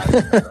denied your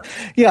livelihood.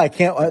 Yeah, I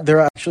can't.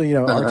 They're actually,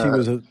 RT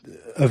was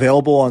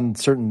available on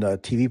certain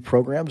TV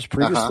programs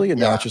previously, and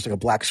now it's just like a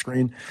black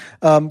screen.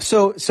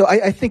 So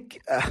I think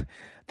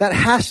that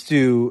has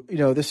to,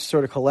 this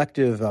sort of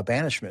collective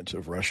banishment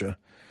of Russia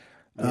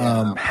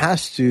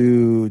has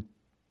to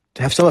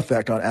have some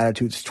effect on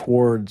attitudes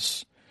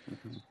towards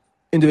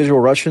individual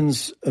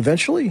Russians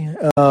eventually.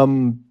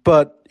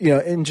 But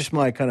in just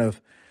my kind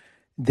of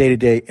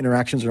day-to-day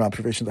interactions and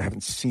observations, I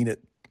haven't seen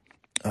it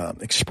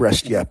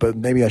expressed yet, but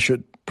maybe I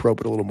should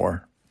probe it a little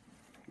more.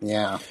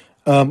 Yeah.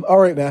 All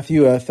right,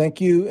 Matthew. Thank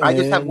you. I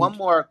just have one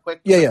more quick.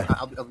 Yeah.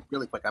 I'll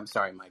really quick. I'm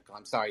sorry, Michael.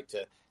 I'm sorry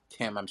to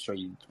Tim. I'm sure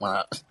you'd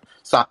want to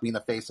sock me in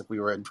the face if we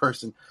were in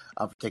person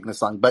for taking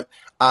this long. But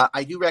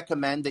I do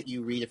recommend that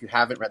you read, if you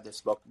haven't read this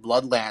book,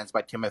 Bloodlands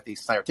by Timothy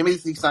Snyder.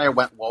 Timothy Snyder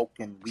went woke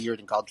and weird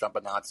and called Trump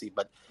a Nazi,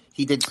 but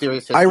he did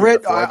serious history.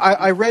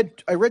 I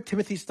read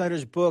Timothy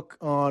Snyder's book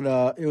on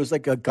it was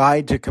like a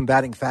guide to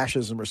combating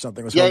fascism or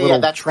something. It was a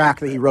little track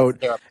that he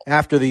wrote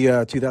after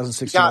the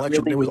 2016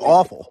 election. It was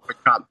awful.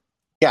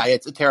 Yeah,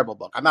 it's a terrible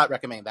book. I'm not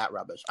recommending that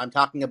rubbish. I'm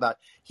talking about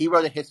he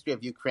wrote a history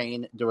of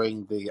Ukraine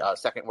during the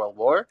Second World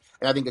War,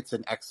 and I think it's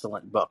an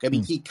excellent book. I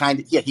mean, he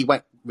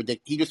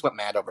just went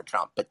mad over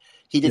Trump, but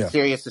he did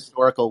serious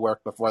historical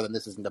work before then.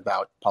 This isn't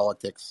about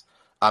politics.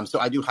 So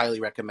I do highly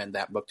recommend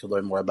that book to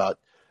learn more about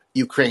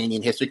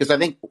Ukrainian history, because I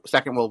think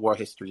Second World War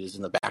history is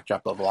in the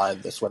backdrop of a lot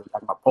of this, whether we're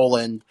talking about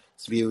Poland's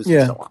views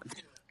and so on.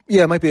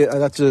 Yeah, it might be.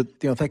 Thank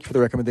you for the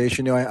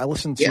recommendation. I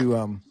listened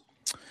to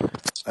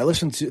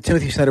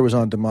Timothy Snyder was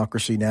on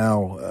Democracy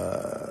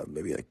Now!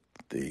 Maybe like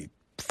the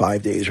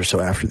 5 days or so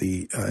after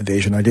the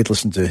invasion. I did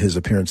listen to his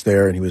appearance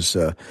there, and he was,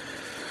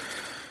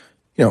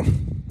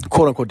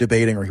 quote unquote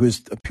debating, or he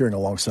was appearing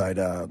alongside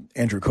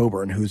Andrew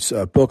Coburn, whose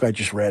book I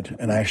just read,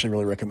 and I actually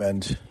really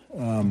recommend,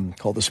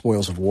 called The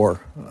Spoils of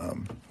War.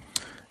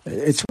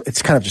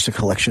 It's kind of just a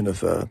collection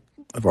of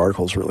of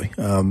articles really.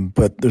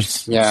 But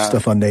there's Yeah.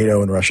 stuff on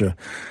NATO and Russia,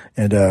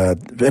 and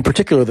in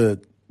particular the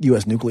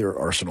U.S. nuclear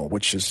arsenal,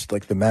 which is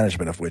like the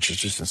management of which is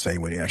just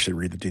insane when you actually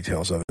read the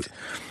details of it.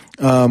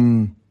 But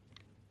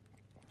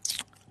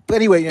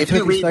anyway, If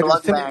you read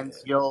Bloodlands,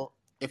 Timothy,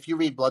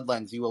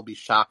 you will be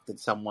shocked that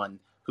someone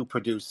who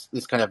produced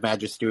this kind of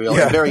magisterial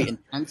and very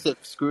intensive,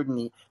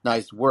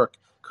 scrutinized work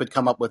could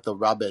come up with the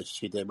rubbish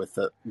he did with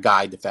the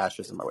guide to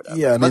fascism or whatever.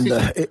 Yeah, I mean,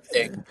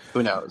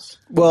 who knows?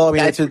 Well, I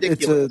mean, it's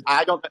ridiculous.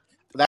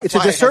 It's a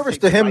disservice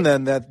to him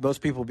then that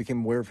most people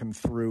became aware of him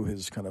through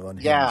his kind of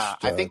unhinged. Yeah,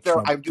 I think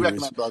Trump I do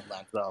theories. recommend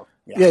Bloodlands though.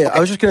 Yeah. Okay. I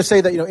was just going to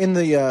say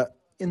that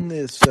in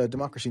this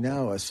Democracy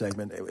Now!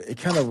 Segment, it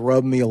kind of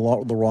rubbed me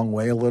the wrong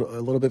way a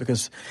little bit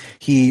because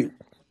he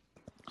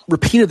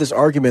repeated this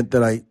argument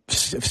that I've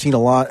seen a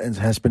lot and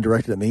has been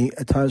directed at me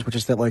at times, which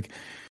is that like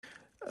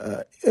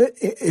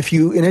if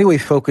you in any way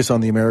focus on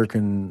the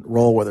American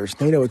role, whether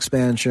it's NATO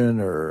expansion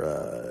or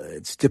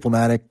its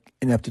diplomatic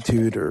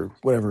ineptitude or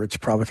whatever its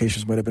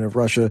provocations might have been of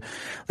Russia,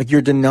 like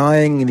you're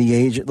denying the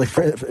agent. Like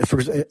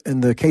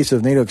in the case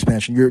of NATO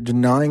expansion, you're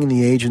denying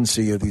the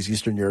agency of these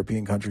Eastern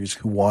European countries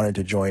who wanted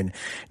to join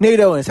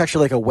NATO, and it's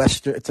actually like a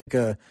Western. It's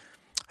like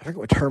I forget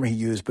what term he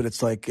used, but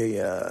it's like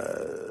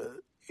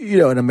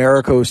an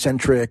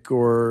Americo-centric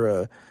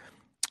or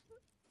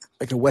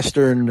like a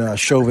Western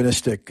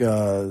chauvinistic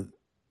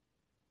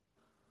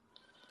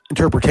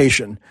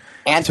interpretation.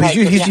 So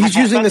he's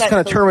using this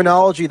kind of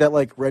terminology that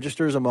like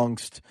registers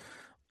amongst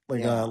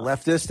like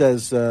leftists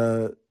as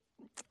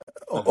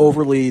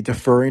overly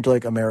deferring to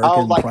like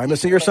American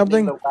primacy or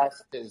something. The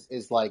West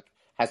is like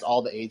has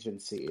all the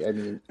agency. I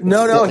mean,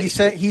 no.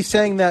 He's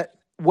saying that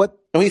what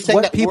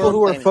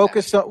people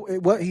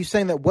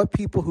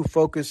who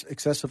focus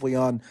excessively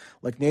on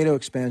like NATO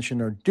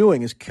expansion are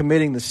doing is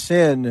committing the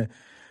sin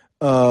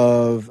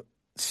of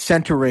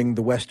centering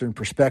the Western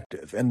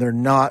perspective, and they're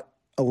not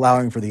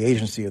allowing for the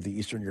agency of the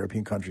Eastern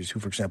European countries who,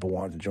 for example,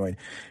 wanted to join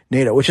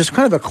NATO, which is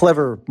kind of a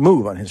clever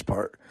move on his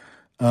part.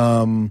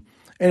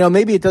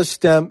 Maybe it does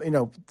stem,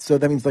 so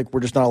that means like we're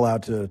just not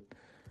allowed to.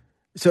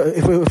 So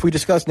if we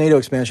discuss NATO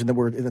expansion,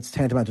 then that's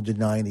tantamount to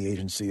denying the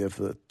agency of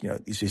the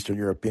these Eastern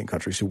European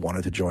countries who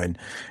wanted to join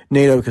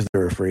NATO because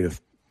they're afraid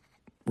of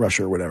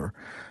Russia or whatever.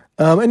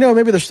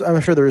 Maybe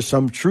I'm sure there is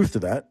some truth to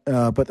that,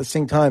 but at the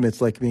same time,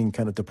 it's like being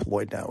kind of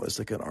deployed now as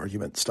like an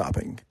argument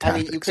stopping tactic.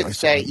 I mean,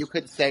 you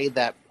could say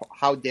that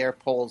how dare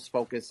Poles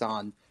focus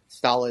on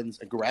Stalin's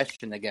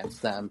aggression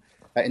against them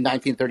in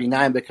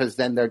 1939 because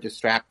then they're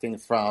distracting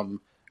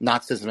from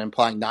Nazism,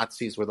 implying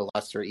Nazis were the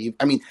lesser evil.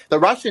 I mean,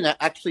 Russian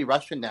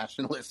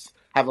nationalists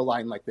have a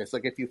line like this.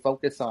 Like if you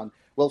focus on,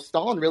 well,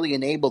 Stalin really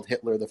enabled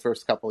Hitler the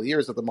first couple of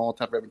years of the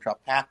Molotov-Ribbentrop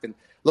Pact, and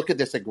look at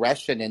this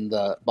aggression in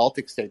the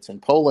Baltic states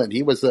and Poland.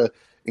 He was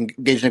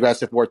engaged in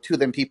aggressive war too.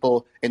 Then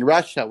people in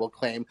Russia will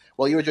claim,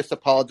 well, you were just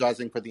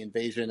apologizing for the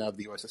invasion of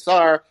the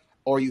USSR,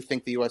 or you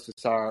think the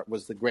USSR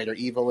was the greater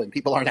evil, and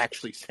people aren't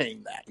actually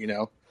saying that,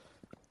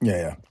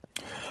 Yeah.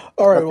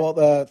 All right.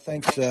 Well,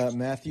 thanks,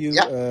 Matthew.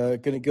 Yeah.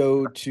 Going to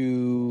go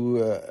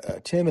to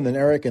Tim and then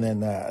Eric, and then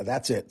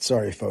that's it.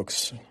 Sorry,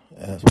 folks.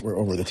 We're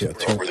over the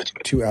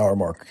 2-hour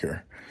mark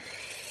here.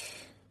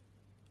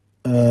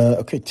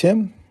 Okay,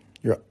 Tim,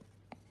 you're up.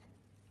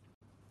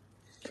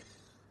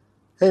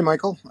 Hey,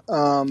 Michael.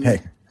 Hey.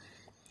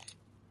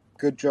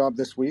 Good job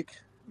this week.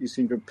 You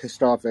seem to have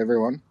pissed off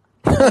everyone,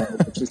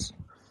 which is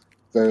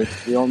the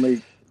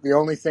only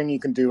thing you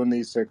can do in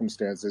these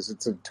circumstances.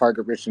 It's a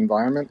target-rich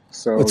environment,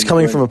 so it's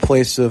coming from a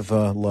place of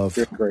love.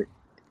 Great,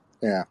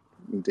 yeah,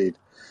 indeed.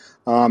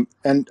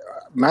 And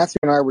Matthew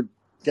and I were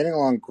getting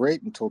along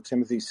great until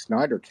Timothy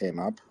Snyder came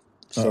up,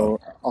 so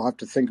I'll have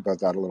to think about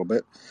that a little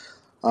bit.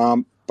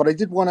 But I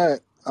did want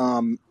to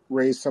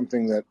raise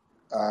something that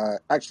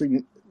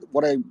actually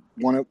what I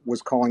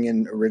was calling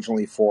in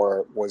originally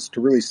for was to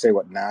really say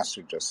what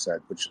Nasser just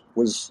said, which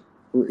was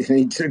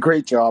he did a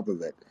great job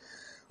of it.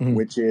 Mm-hmm.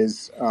 Which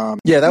is that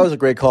was a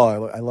great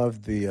call. I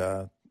love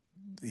the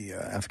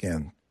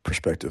Afghan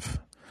perspective.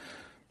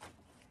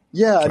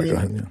 Yeah, sorry,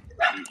 I mean,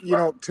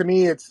 to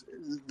me,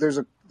 there's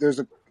a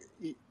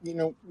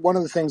one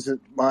of the things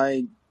that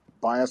my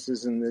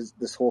biases in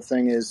this whole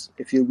thing is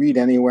if you read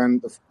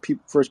anyone, the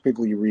first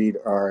people you read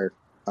are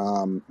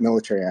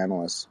military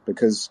analysts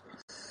because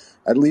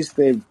at least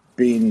they've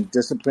been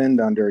disciplined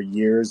under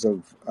years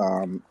of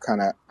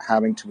kind of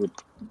having to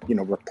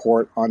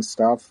report on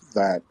stuff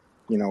that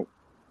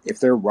if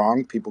they're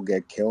wrong, people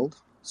get killed.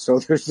 So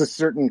there's a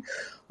certain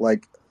who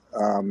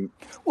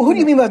do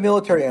you mean by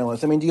military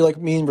analysts? I mean, do you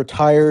mean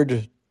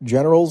retired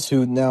generals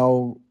who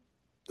now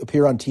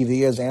appear on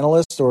TV as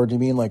analysts, or do you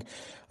mean like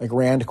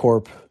Rand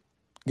Corp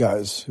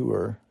guys who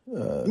are?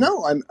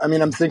 No,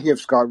 I'm thinking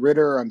of Scott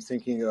Ritter. I'm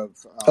thinking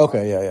of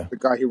the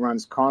guy who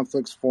runs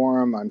Conflicts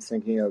Forum. I'm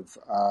thinking of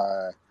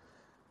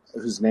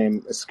whose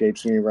name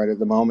escapes me right at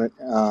the moment.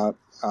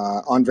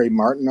 Andrei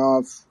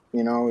Martynov,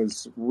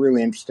 is a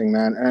really interesting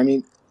man. And I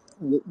mean,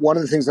 one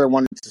of the things I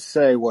wanted to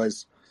say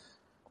was,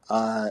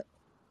 the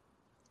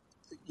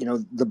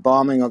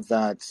bombing of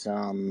that,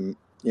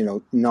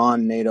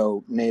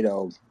 non-NATO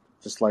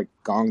just like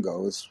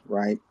Gongos,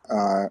 right?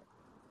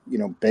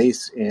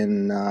 Base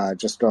in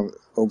just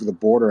over the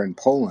border in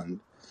Poland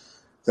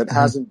that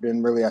hasn't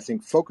been really, I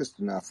think, focused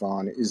enough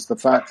on is the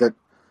fact that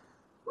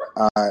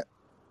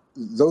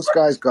those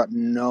guys got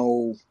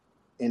no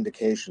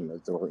indication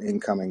that there were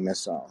incoming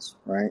missiles,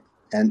 right?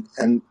 And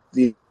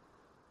the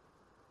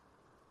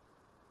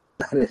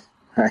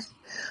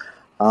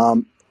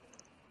right,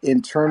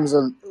 in terms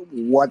of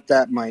what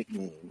that might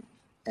mean,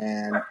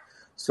 and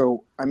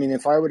so I mean,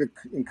 if I were to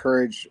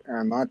encourage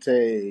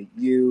Mate,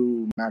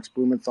 you, Max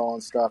Blumenthal,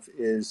 and stuff,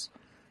 is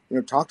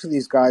talk to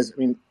these guys. I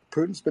mean,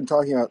 Putin's been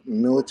talking about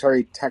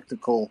military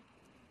technical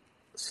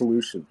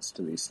solutions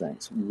to these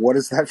things. What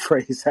does that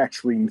phrase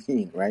actually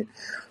mean, right?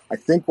 I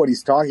think what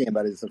he's talking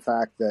about is the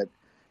fact that,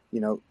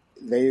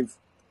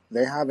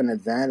 they have an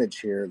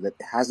advantage here that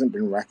hasn't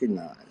been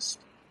recognized.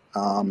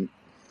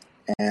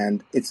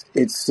 And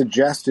it's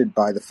suggested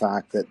by the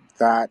fact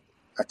that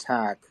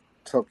attack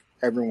took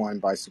everyone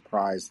by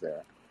surprise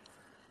there.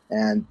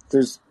 And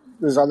there's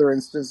other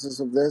instances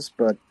of this,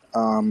 but,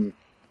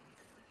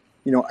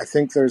 I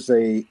think there's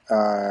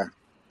and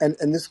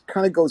this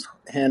kind of goes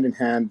hand in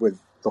hand with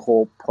the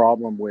whole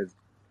problem with,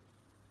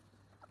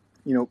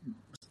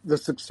 the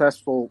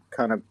successful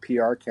kind of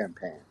PR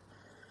campaign.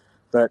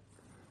 That,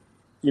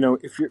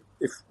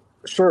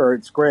 sure,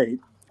 it's great,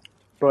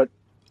 but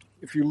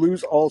if you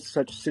lose all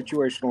such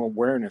situational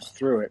awareness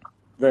through it,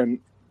 then,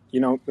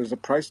 there's a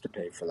price to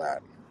pay for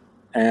that.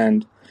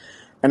 And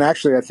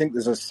actually, I think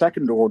there's a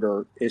second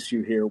order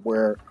issue here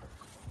where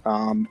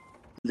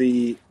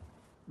the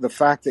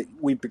fact that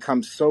we've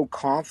become so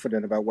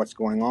confident about what's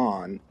going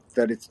on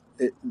that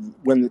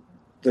when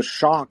the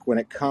shock when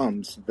it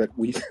comes that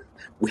we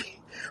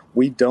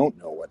don't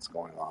know what's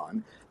going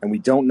on and we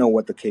don't know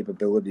what the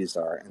capabilities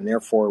are, and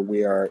therefore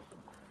we are,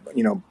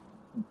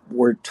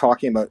 we're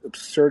talking about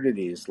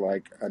absurdities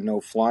like a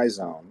no-fly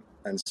zone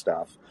and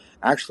stuff,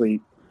 actually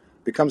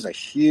becomes a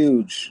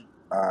huge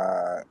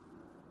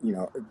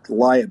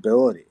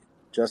liability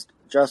just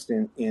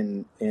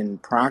in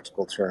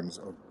practical terms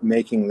of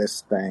making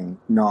this thing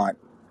not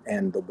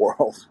end the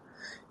world.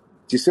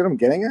 Do you see what I'm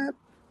getting at?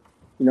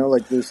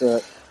 Like there's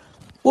a...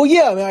 Well,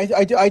 yeah, I mean,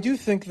 I do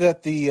think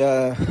that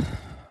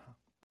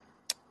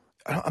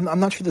I'm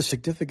not sure the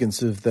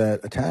significance of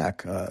that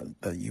attack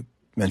that you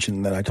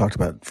mentioned that I talked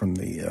about from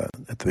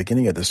at the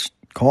beginning of this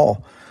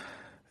call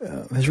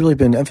has really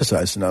been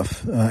emphasized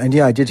enough. And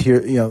yeah, I did hear,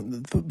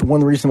 the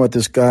one reason why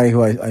this guy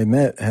who I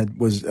met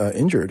was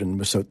injured and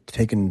was so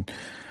taken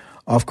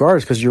off guard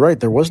is because you're right,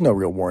 there was no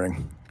real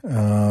warning.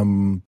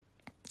 And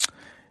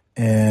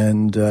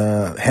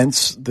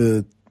hence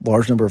the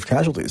large number of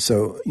casualties.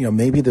 So,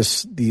 maybe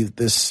this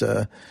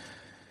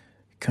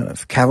kind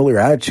of cavalier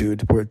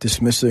attitude where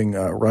dismissing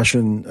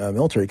Russian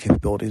military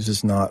capabilities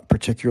is not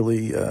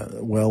particularly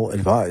well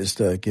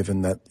advised,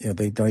 given that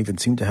they don't even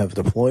seem to have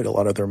deployed a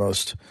lot of their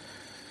most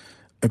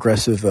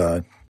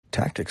aggressive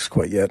tactics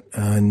quite yet.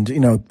 And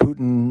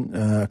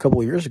Putin a couple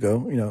of years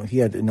ago, he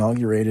had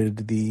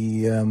inaugurated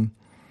the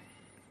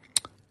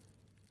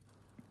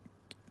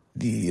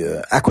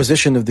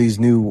acquisition of these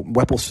new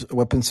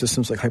weapon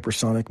systems like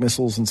hypersonic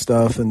missiles and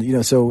stuff,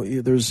 and so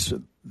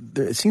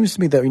it seems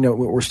to me that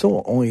we're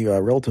still only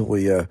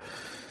relatively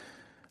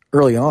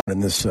early on in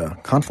this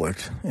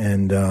conflict,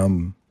 and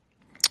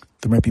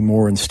there might be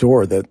more in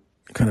store that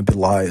kind of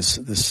belies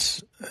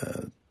this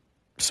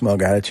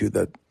smug attitude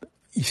that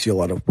you see a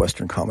lot of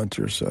Western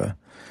commenters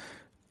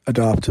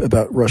adopt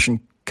about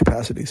Russian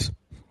capacities.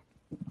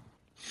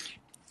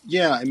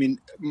 Yeah, I mean,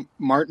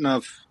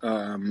 Martynov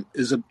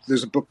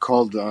there's a book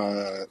called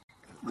The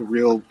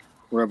Real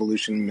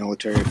Revolution in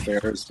Military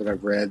Affairs that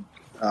I've read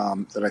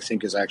that I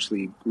think is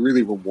actually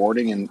really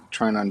rewarding in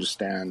trying to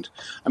understand.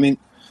 I mean,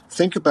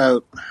 think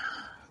about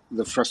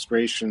the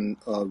frustration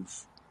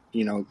of,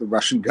 the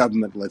Russian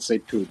government, let's say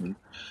Putin,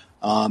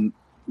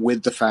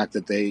 with the fact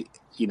that they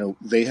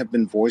have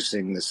been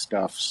voicing this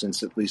stuff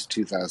since at least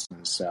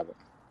 2007,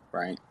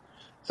 right?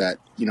 That,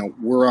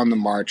 we're on the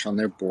march on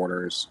their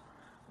borders.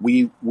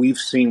 We've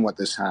seen what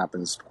this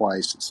happens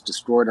twice. It's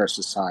destroyed our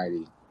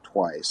society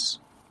twice.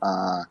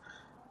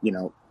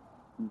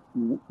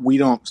 We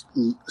don't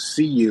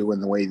see you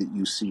in the way that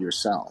you see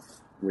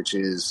yourself, which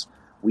is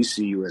we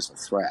see you as a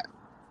threat,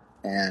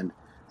 and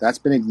that's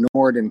been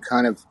ignored and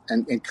kind of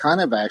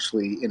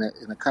actually in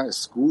a kind of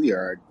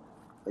schoolyard,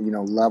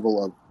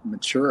 level of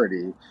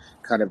maturity,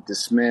 kind of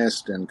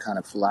dismissed and kind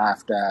of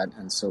laughed at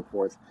and so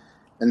forth.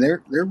 And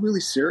they're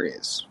really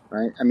serious,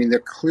 right? I mean, they're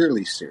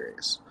clearly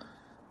serious.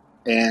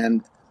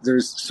 And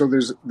there's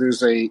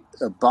a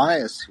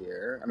bias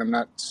here, and I'm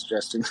not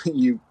suggesting that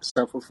you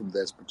suffer from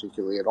this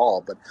particularly at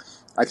all, but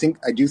I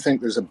do think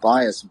there's a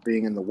bias of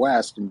being in the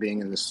West and being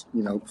in this,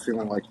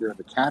 feeling like you're in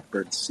the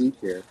catbird seat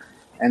here,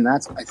 and I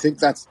think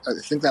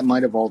that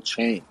might have all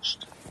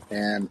changed.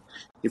 And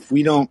if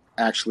we don't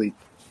actually,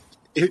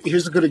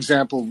 here's a good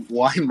example of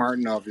why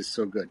Martynov is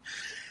so good.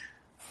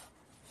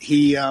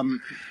 He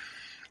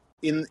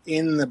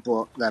in the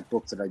book, that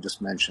I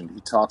just mentioned, he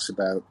talks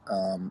about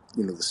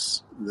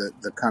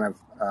the kind of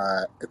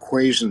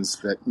equations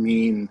that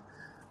mean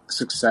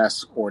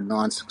success or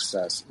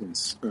non-success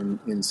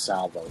in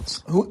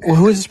salvos.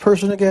 Who is this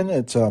person again?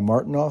 It's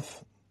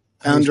Martinoff?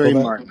 Andrei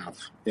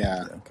Martinoff.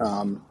 Yeah.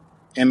 Martnyov,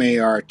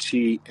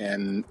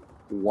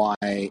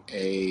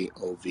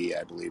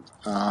 I believe.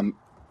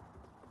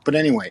 But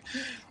anyway,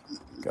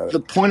 the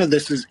point of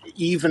this is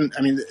even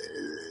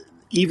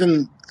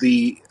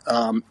the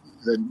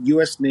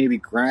U.S. Navy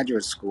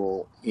Graduate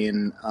School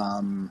in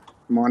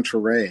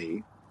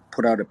Monterey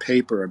put out a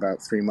paper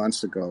about 3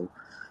 months ago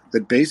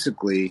that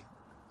basically,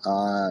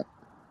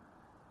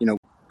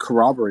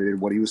 corroborated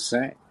what he was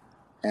saying.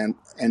 And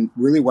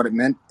really what it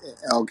meant,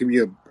 I'll give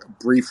you a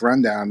brief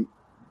rundown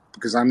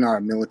because I'm not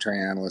a military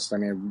analyst. I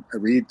mean, I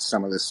read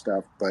some of this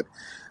stuff, but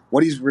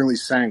what he's really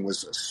saying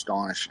was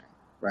astonishing,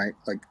 right?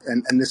 Like,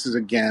 and this is,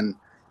 again,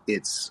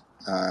 it's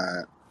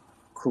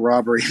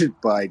corroborated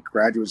by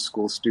graduate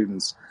school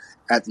students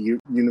at the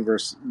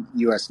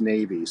U.S.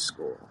 Navy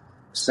School,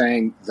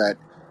 saying that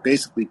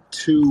basically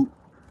two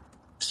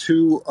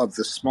of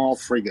the small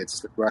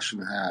frigates that Russia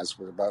has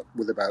with about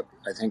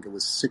I think it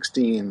was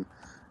 16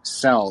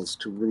 cells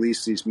to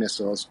release these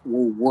missiles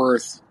were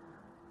worth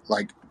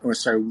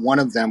one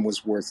of them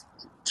was worth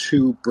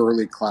 2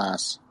 Burley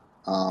class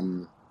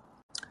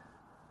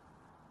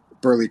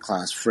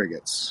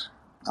frigates.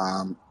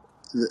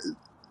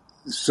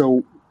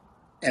 So,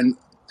 and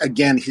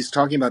again, he's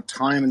talking about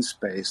time and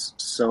space.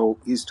 So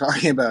he's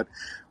talking about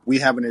they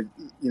have an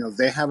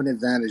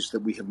advantage that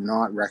we have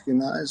not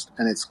recognized,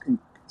 and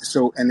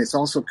it's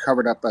also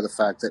covered up by the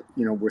fact that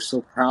we're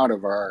so proud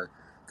of our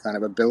kind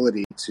of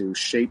ability to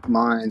shape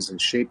minds and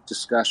shape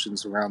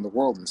discussions around the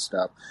world and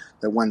stuff,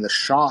 that when the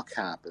shock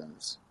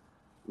happens,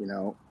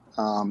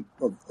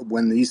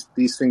 when these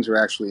things are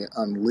actually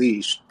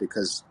unleashed,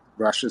 because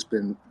Russia's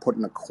been put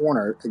in a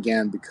corner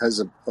again because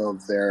of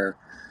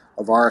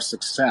our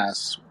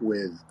success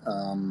with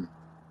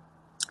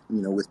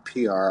with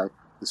PR,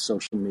 with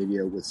social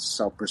media, with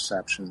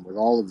self-perception, with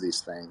all of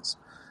these things,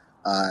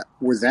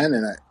 we're then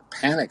in a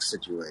panic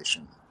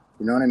situation.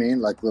 You know what I mean?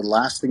 Like, the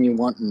last thing you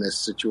want in this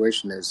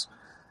situation is,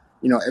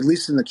 at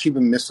least in the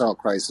Cuban Missile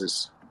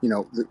Crisis,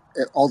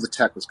 all the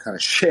tech was kind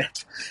of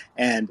shit,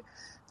 and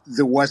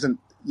there wasn't,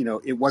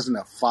 it wasn't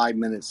a 5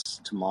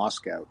 minutes to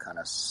Moscow kind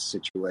of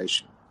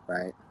situation,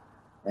 right?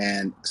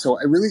 And so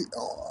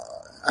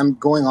I'm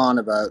going on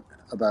about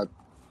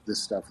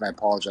this stuff, and I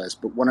apologize,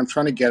 but what I'm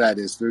trying to get at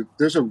is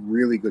there's a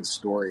really good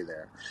story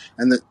there,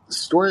 and the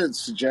story that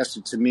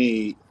suggested to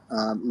me,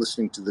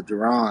 listening to the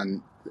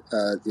Duran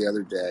the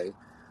other day,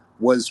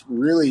 was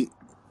really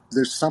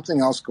there's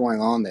something else going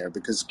on there,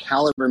 because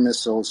Caliber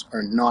missiles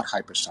are not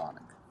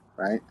hypersonic,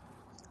 right?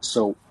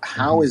 So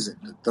how is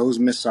it that those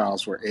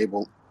missiles were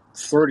able,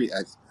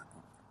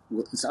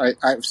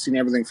 I've seen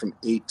everything from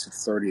 8 to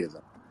 30 of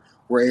them,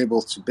 were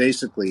able to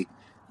basically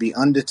be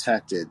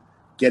undetected,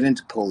 get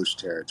into Polish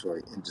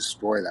territory, and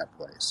destroy that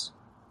place,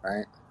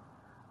 right?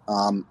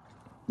 You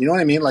know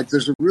what I mean? Like,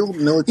 there's a real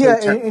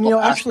military. Yeah, and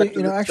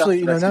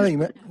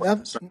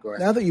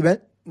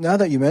now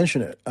that you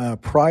mention it,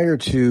 prior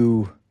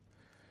to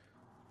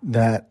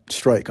that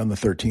strike on the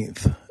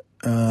 13th,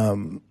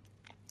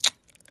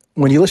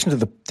 when you listen to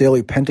the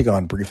daily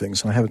Pentagon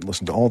briefings, and I haven't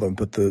listened to all of them,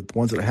 but the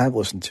ones that I have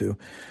listened to,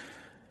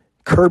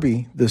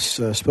 Kirby, this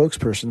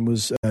spokesperson,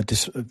 was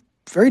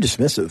very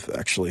dismissive,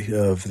 actually,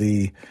 of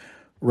the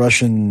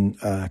Russian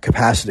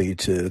capacity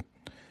to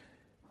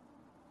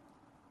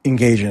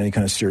engage in any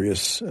kind of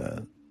serious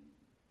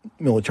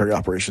military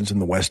operations in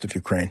the west of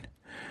Ukraine.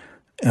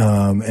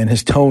 And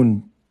his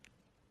tone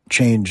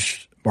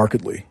changed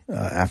markedly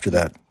after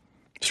that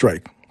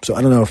strike. So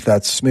I don't know if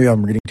maybe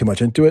I'm reading too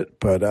much into it,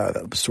 but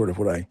that was sort of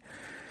what I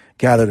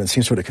gathered, and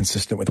seems sort of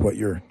consistent with what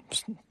you're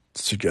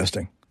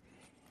suggesting.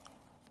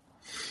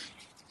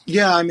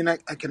 Yeah, I mean, I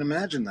can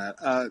imagine that.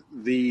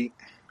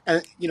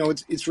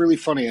 It's really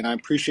funny, and I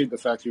appreciate the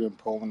fact you're in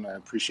Poland. I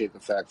appreciate the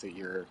fact that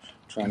you're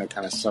trying to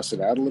kind of suss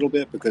it out a little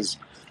bit, because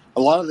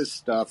a lot of this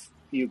stuff,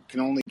 you can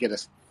only get a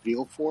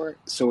feel for it.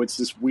 So it's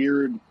this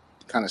weird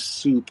kind of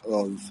soup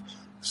of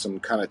some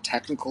kind of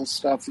technical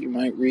stuff that you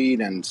might read,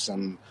 and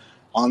some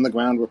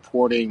on-the-ground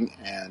reporting,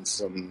 and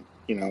some,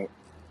 you know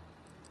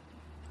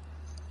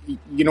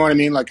what I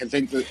mean? Like, I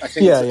think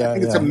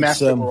it's a mess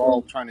that we're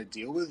all trying to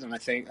deal with, and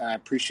I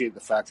appreciate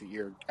the fact that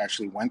you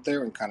actually went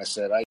there and kind of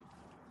said, I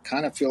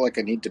kind of feel like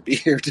I need to be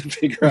here to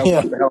figure out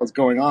what the hell is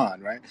going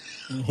on, right?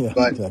 Yeah,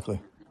 but, exactly.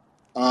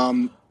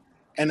 And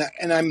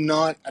I'm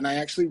not, and I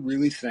actually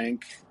really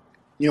think,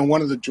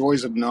 one of the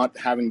joys of not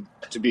having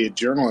to be a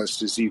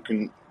journalist is you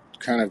can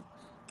kind of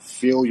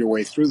feel your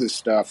way through this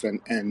stuff,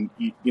 and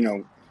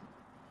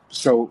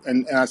so,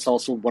 and that's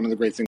also one of the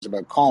great things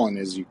about Colin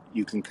is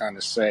you can kind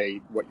of say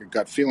what your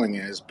gut feeling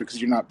is,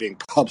 because you're not being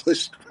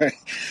published, right?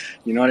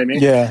 You know what I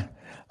mean? Yeah,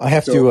 I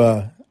have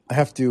to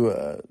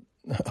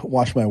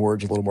watch my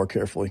words a little more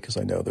carefully, because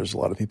I know there's a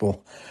lot of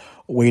people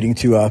waiting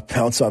to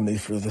pounce on me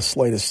for the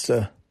slightest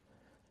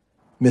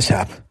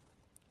mishap.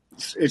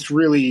 It's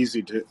really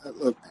easy to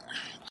look.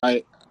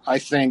 I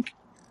think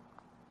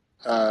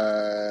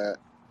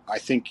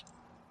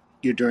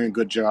you're doing a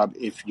good job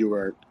if you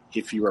are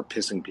if you are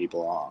pissing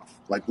people off.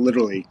 Like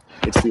literally,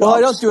 it's the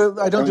well, opposite.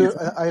 I don't do it.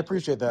 I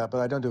appreciate that, but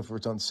I don't do it for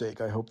its own sake.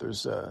 I hope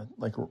there's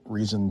like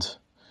reasoned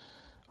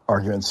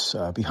arguments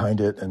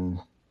behind it, and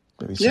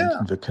maybe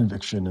some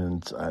conviction.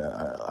 And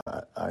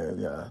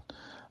I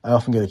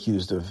often get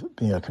accused of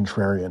being a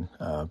contrarian,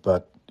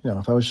 but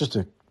if I was just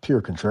a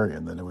pure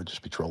contrarian, then it would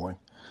just be trolling,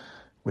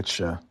 which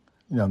I'm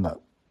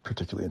not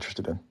particularly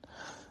interested in.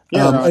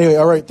 Anyway,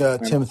 all right,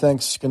 Tim,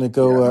 thanks. Going to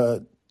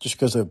go just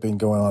because I've been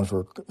going on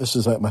for this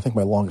is I think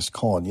my longest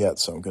call on yet,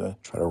 so I'm going to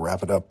try to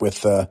wrap it up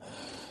with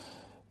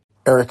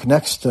Eric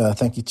next.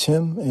 Thank you,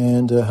 Tim,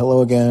 and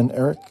hello again,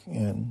 Eric.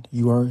 And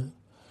you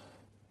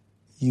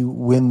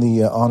win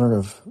the honor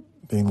of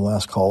being the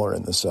last caller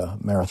in this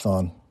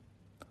marathon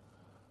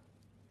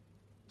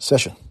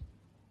session,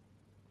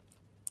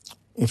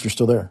 if you're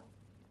still there.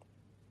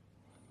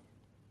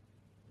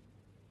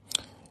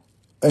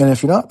 And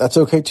if you're not, that's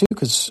okay too,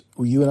 because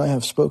you and I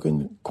have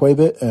spoken quite a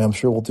bit, and I'm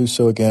sure we'll do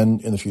so again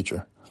in the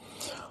future.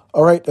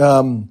 All right.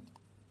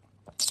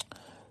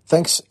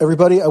 Thanks,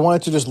 everybody. I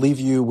wanted to just leave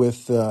you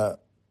with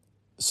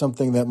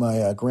something that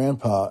my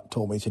grandpa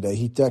told me today.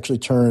 He actually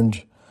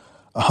turned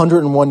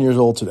 101 years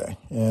old today.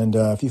 And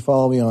if you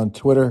follow me on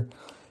Twitter,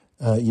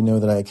 you know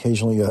that I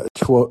occasionally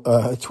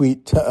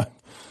tweet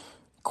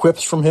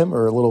quips from him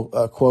or little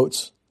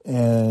quotes.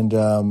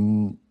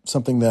 And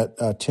something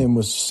that Tim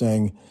was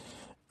saying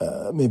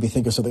made me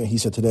think of something he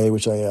said today,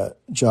 which I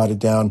jotted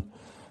down.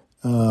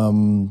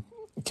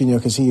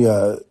 Because he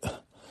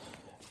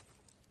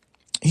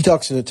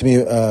talks to me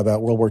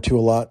about World War II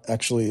a lot.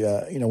 Actually,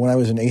 when I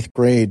was in 8th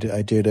grade,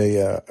 I did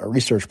a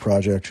research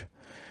project,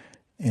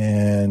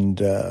 and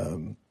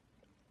for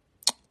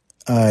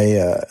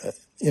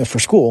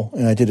school,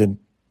 and I did an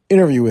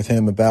interview with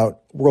him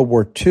about World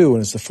War II,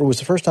 and it was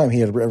the first time he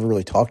had ever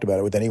really talked about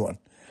it with anyone.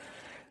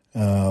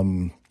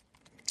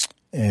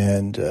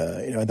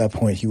 At that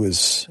point, he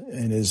was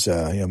in his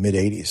mid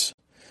 80s,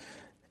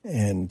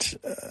 and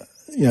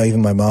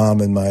even my mom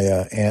and my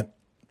aunt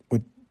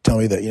would tell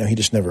me that he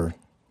just never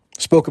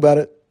spoke about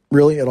it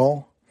really at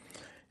all,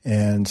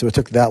 and so it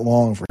took that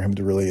long for him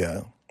to really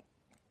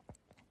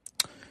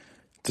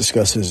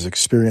discuss his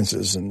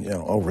experiences. And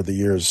over the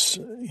years,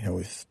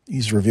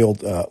 he's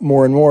revealed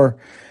more and more.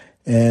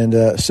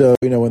 And so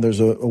when there's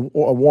a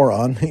war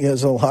on, he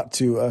has a lot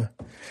to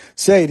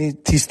say. And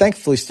he's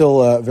thankfully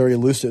still very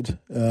lucid.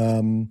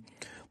 A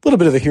little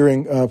bit of a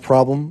hearing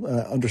problem,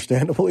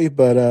 understandably,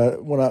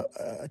 but when I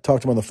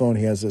talk to him on the phone,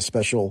 he has a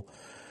special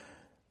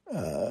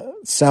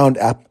sound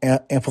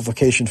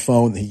amplification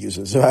phone that he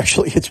uses. So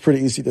actually, it's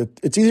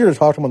easier to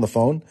talk to him on the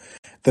phone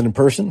than in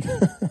person.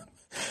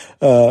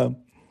 But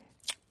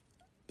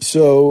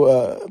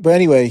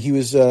anyway, he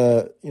was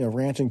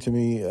ranting to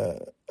me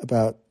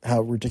about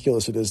how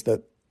ridiculous it is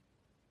that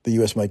the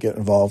U.S. might get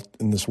involved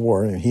in this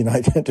war, and he and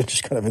I tend to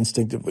just kind of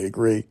instinctively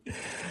agree.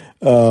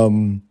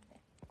 I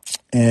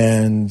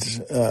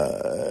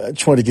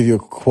just wanted to give you a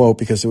quote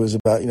because it was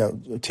about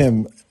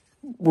Tim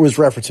was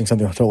referencing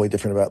something totally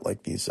different about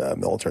like these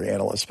military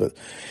analysts, but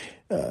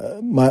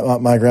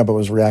my grandpa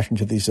was reacting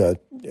to these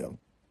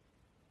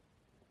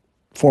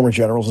former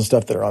generals and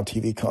stuff that are on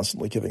TV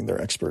constantly giving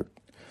their expert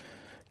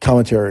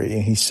commentary,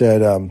 and he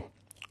said,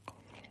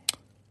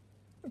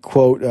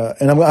 quote,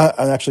 and I'm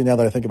actually, now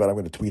that I think about it, I'm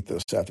going to tweet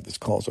this after this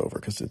call's over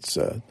because it's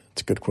a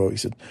good quote. He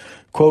said,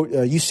 quote,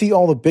 you see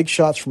all the big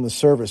shots from the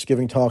service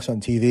giving talks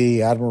on TV,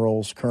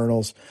 admirals,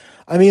 colonels.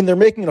 I mean, they're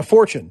making a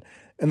fortune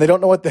and they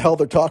don't know what the hell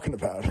they're talking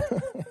about.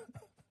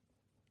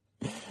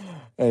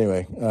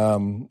 Anyway,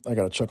 I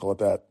got to chuckle at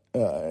that.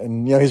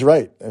 And he's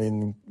right. I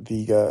mean,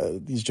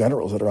 these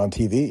generals that are on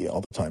TV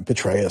all the time,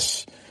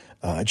 Petraeus,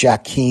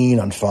 Jack Keane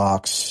on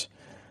Fox,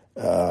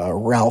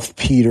 Ralph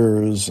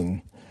Peters,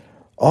 and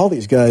all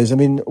these guys. I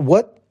mean,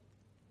 what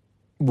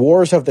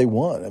wars have they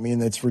won? I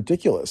mean, it's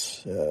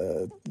ridiculous.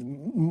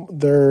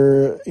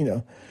 They're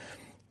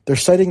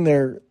citing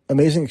their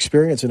amazing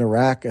experience in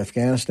Iraq,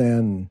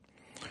 Afghanistan.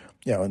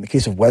 In the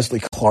case of Wesley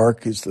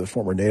Clark, who's the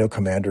former NATO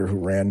commander who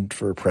ran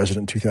for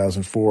president in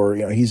 2004,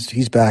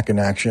 he's back in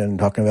action,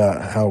 talking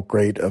about how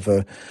great of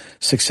a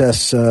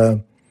success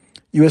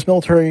U.S.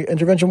 military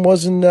intervention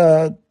was in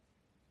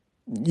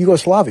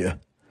Yugoslavia.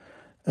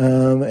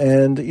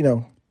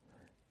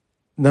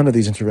 None of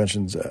these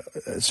interventions,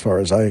 as far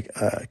as I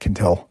can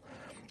tell,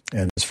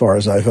 and as far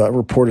as I've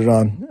reported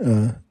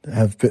on,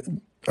 have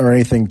been or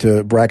anything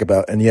to brag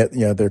about. And yet,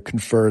 they're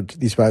conferred.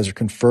 These guys are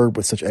conferred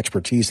with such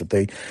expertise that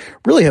they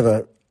really have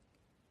a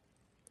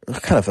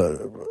kind of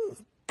a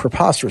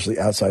preposterously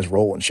outsized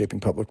role in shaping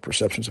public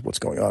perceptions of what's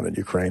going on in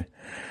Ukraine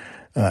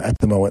at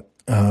the moment.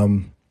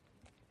 And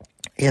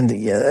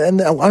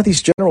a lot of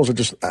these generals are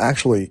just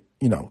actually,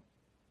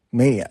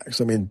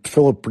 maniacs. I mean,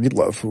 Philip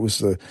Breedlove, who was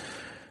the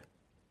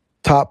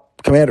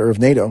top commander of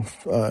NATO,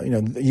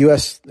 the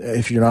U.S.,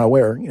 if you're not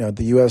aware,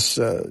 the U.S.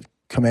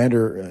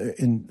 commander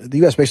in the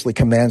U.S. basically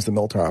commands the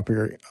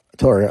military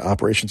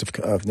operations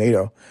of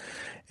NATO.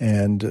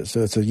 And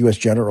so it's a U.S.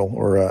 general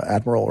or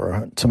admiral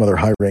or some other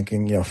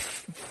high-ranking,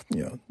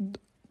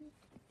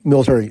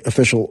 military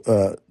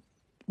official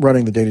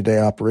running the day-to-day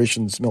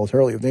operations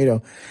militarily of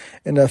NATO.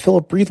 And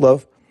Philip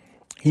Breedlove,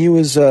 he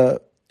was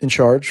in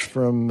charge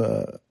from,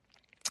 I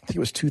think it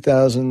was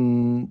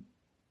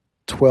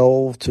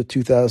 2012 to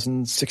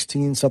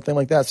 2016, something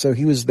like that. So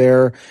he was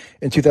there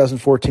in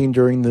 2014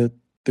 during the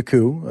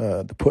coup,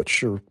 the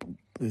putsch, or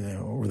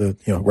the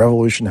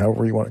revolution,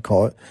 however you want to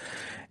call it.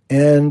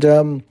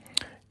 And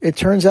it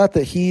turns out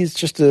that he's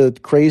just a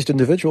crazed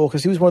individual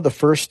because he was one of the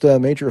first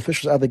major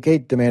officials out of the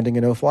gate demanding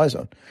a no-fly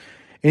zone.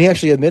 And he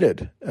actually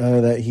admitted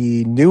that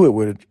he knew it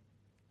would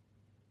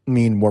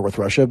mean war with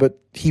Russia, but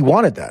he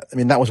wanted that. I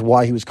mean, that was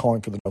why he was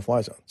calling for the no-fly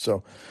zone.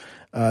 So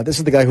this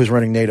is the guy who's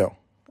running NATO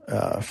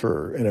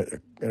in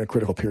a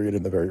critical period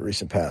in the very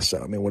recent past.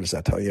 So, I mean, what does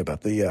that tell you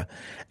about the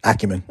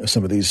acumen of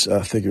some of these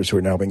figures who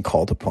are now being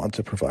called upon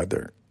to provide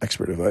their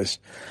expert advice?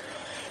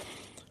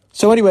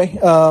 So anyway,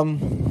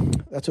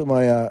 that's what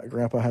my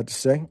grandpa had to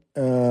say,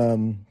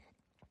 and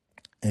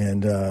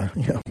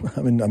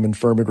I'm in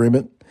firm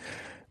agreement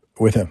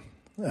with him.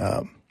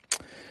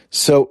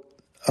 So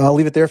I'll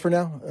leave it there for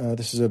now.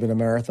 This has been a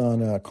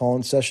marathon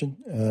call-in session,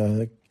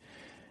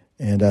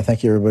 and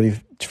thank you everybody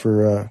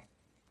for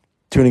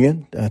tuning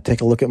in.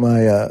 Take a look at my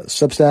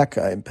Substack.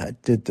 I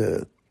did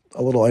a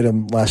little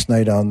item last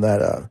night on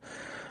that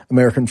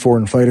American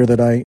foreign fighter that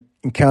I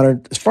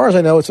encountered. As far as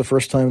I know, it's the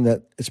first time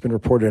that it's been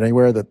reported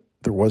anywhere that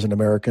there was an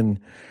American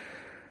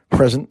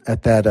present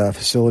at that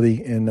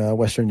facility in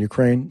western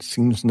Ukraine.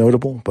 Seems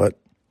notable, but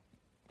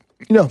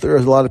there are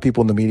a lot of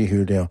people in the media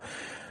who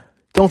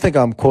don't think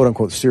I'm quote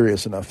unquote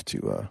serious enough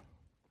to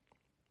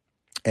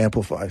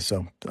amplify.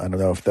 So I don't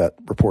know if that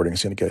reporting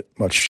is going to get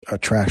much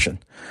traction.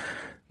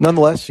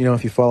 Nonetheless,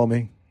 if you follow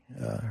me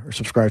or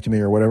subscribe to me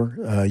or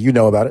whatever, you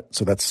know about it.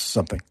 So that's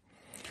something.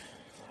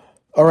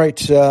 All right.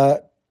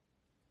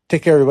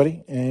 Take care,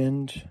 everybody,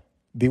 and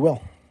be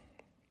well.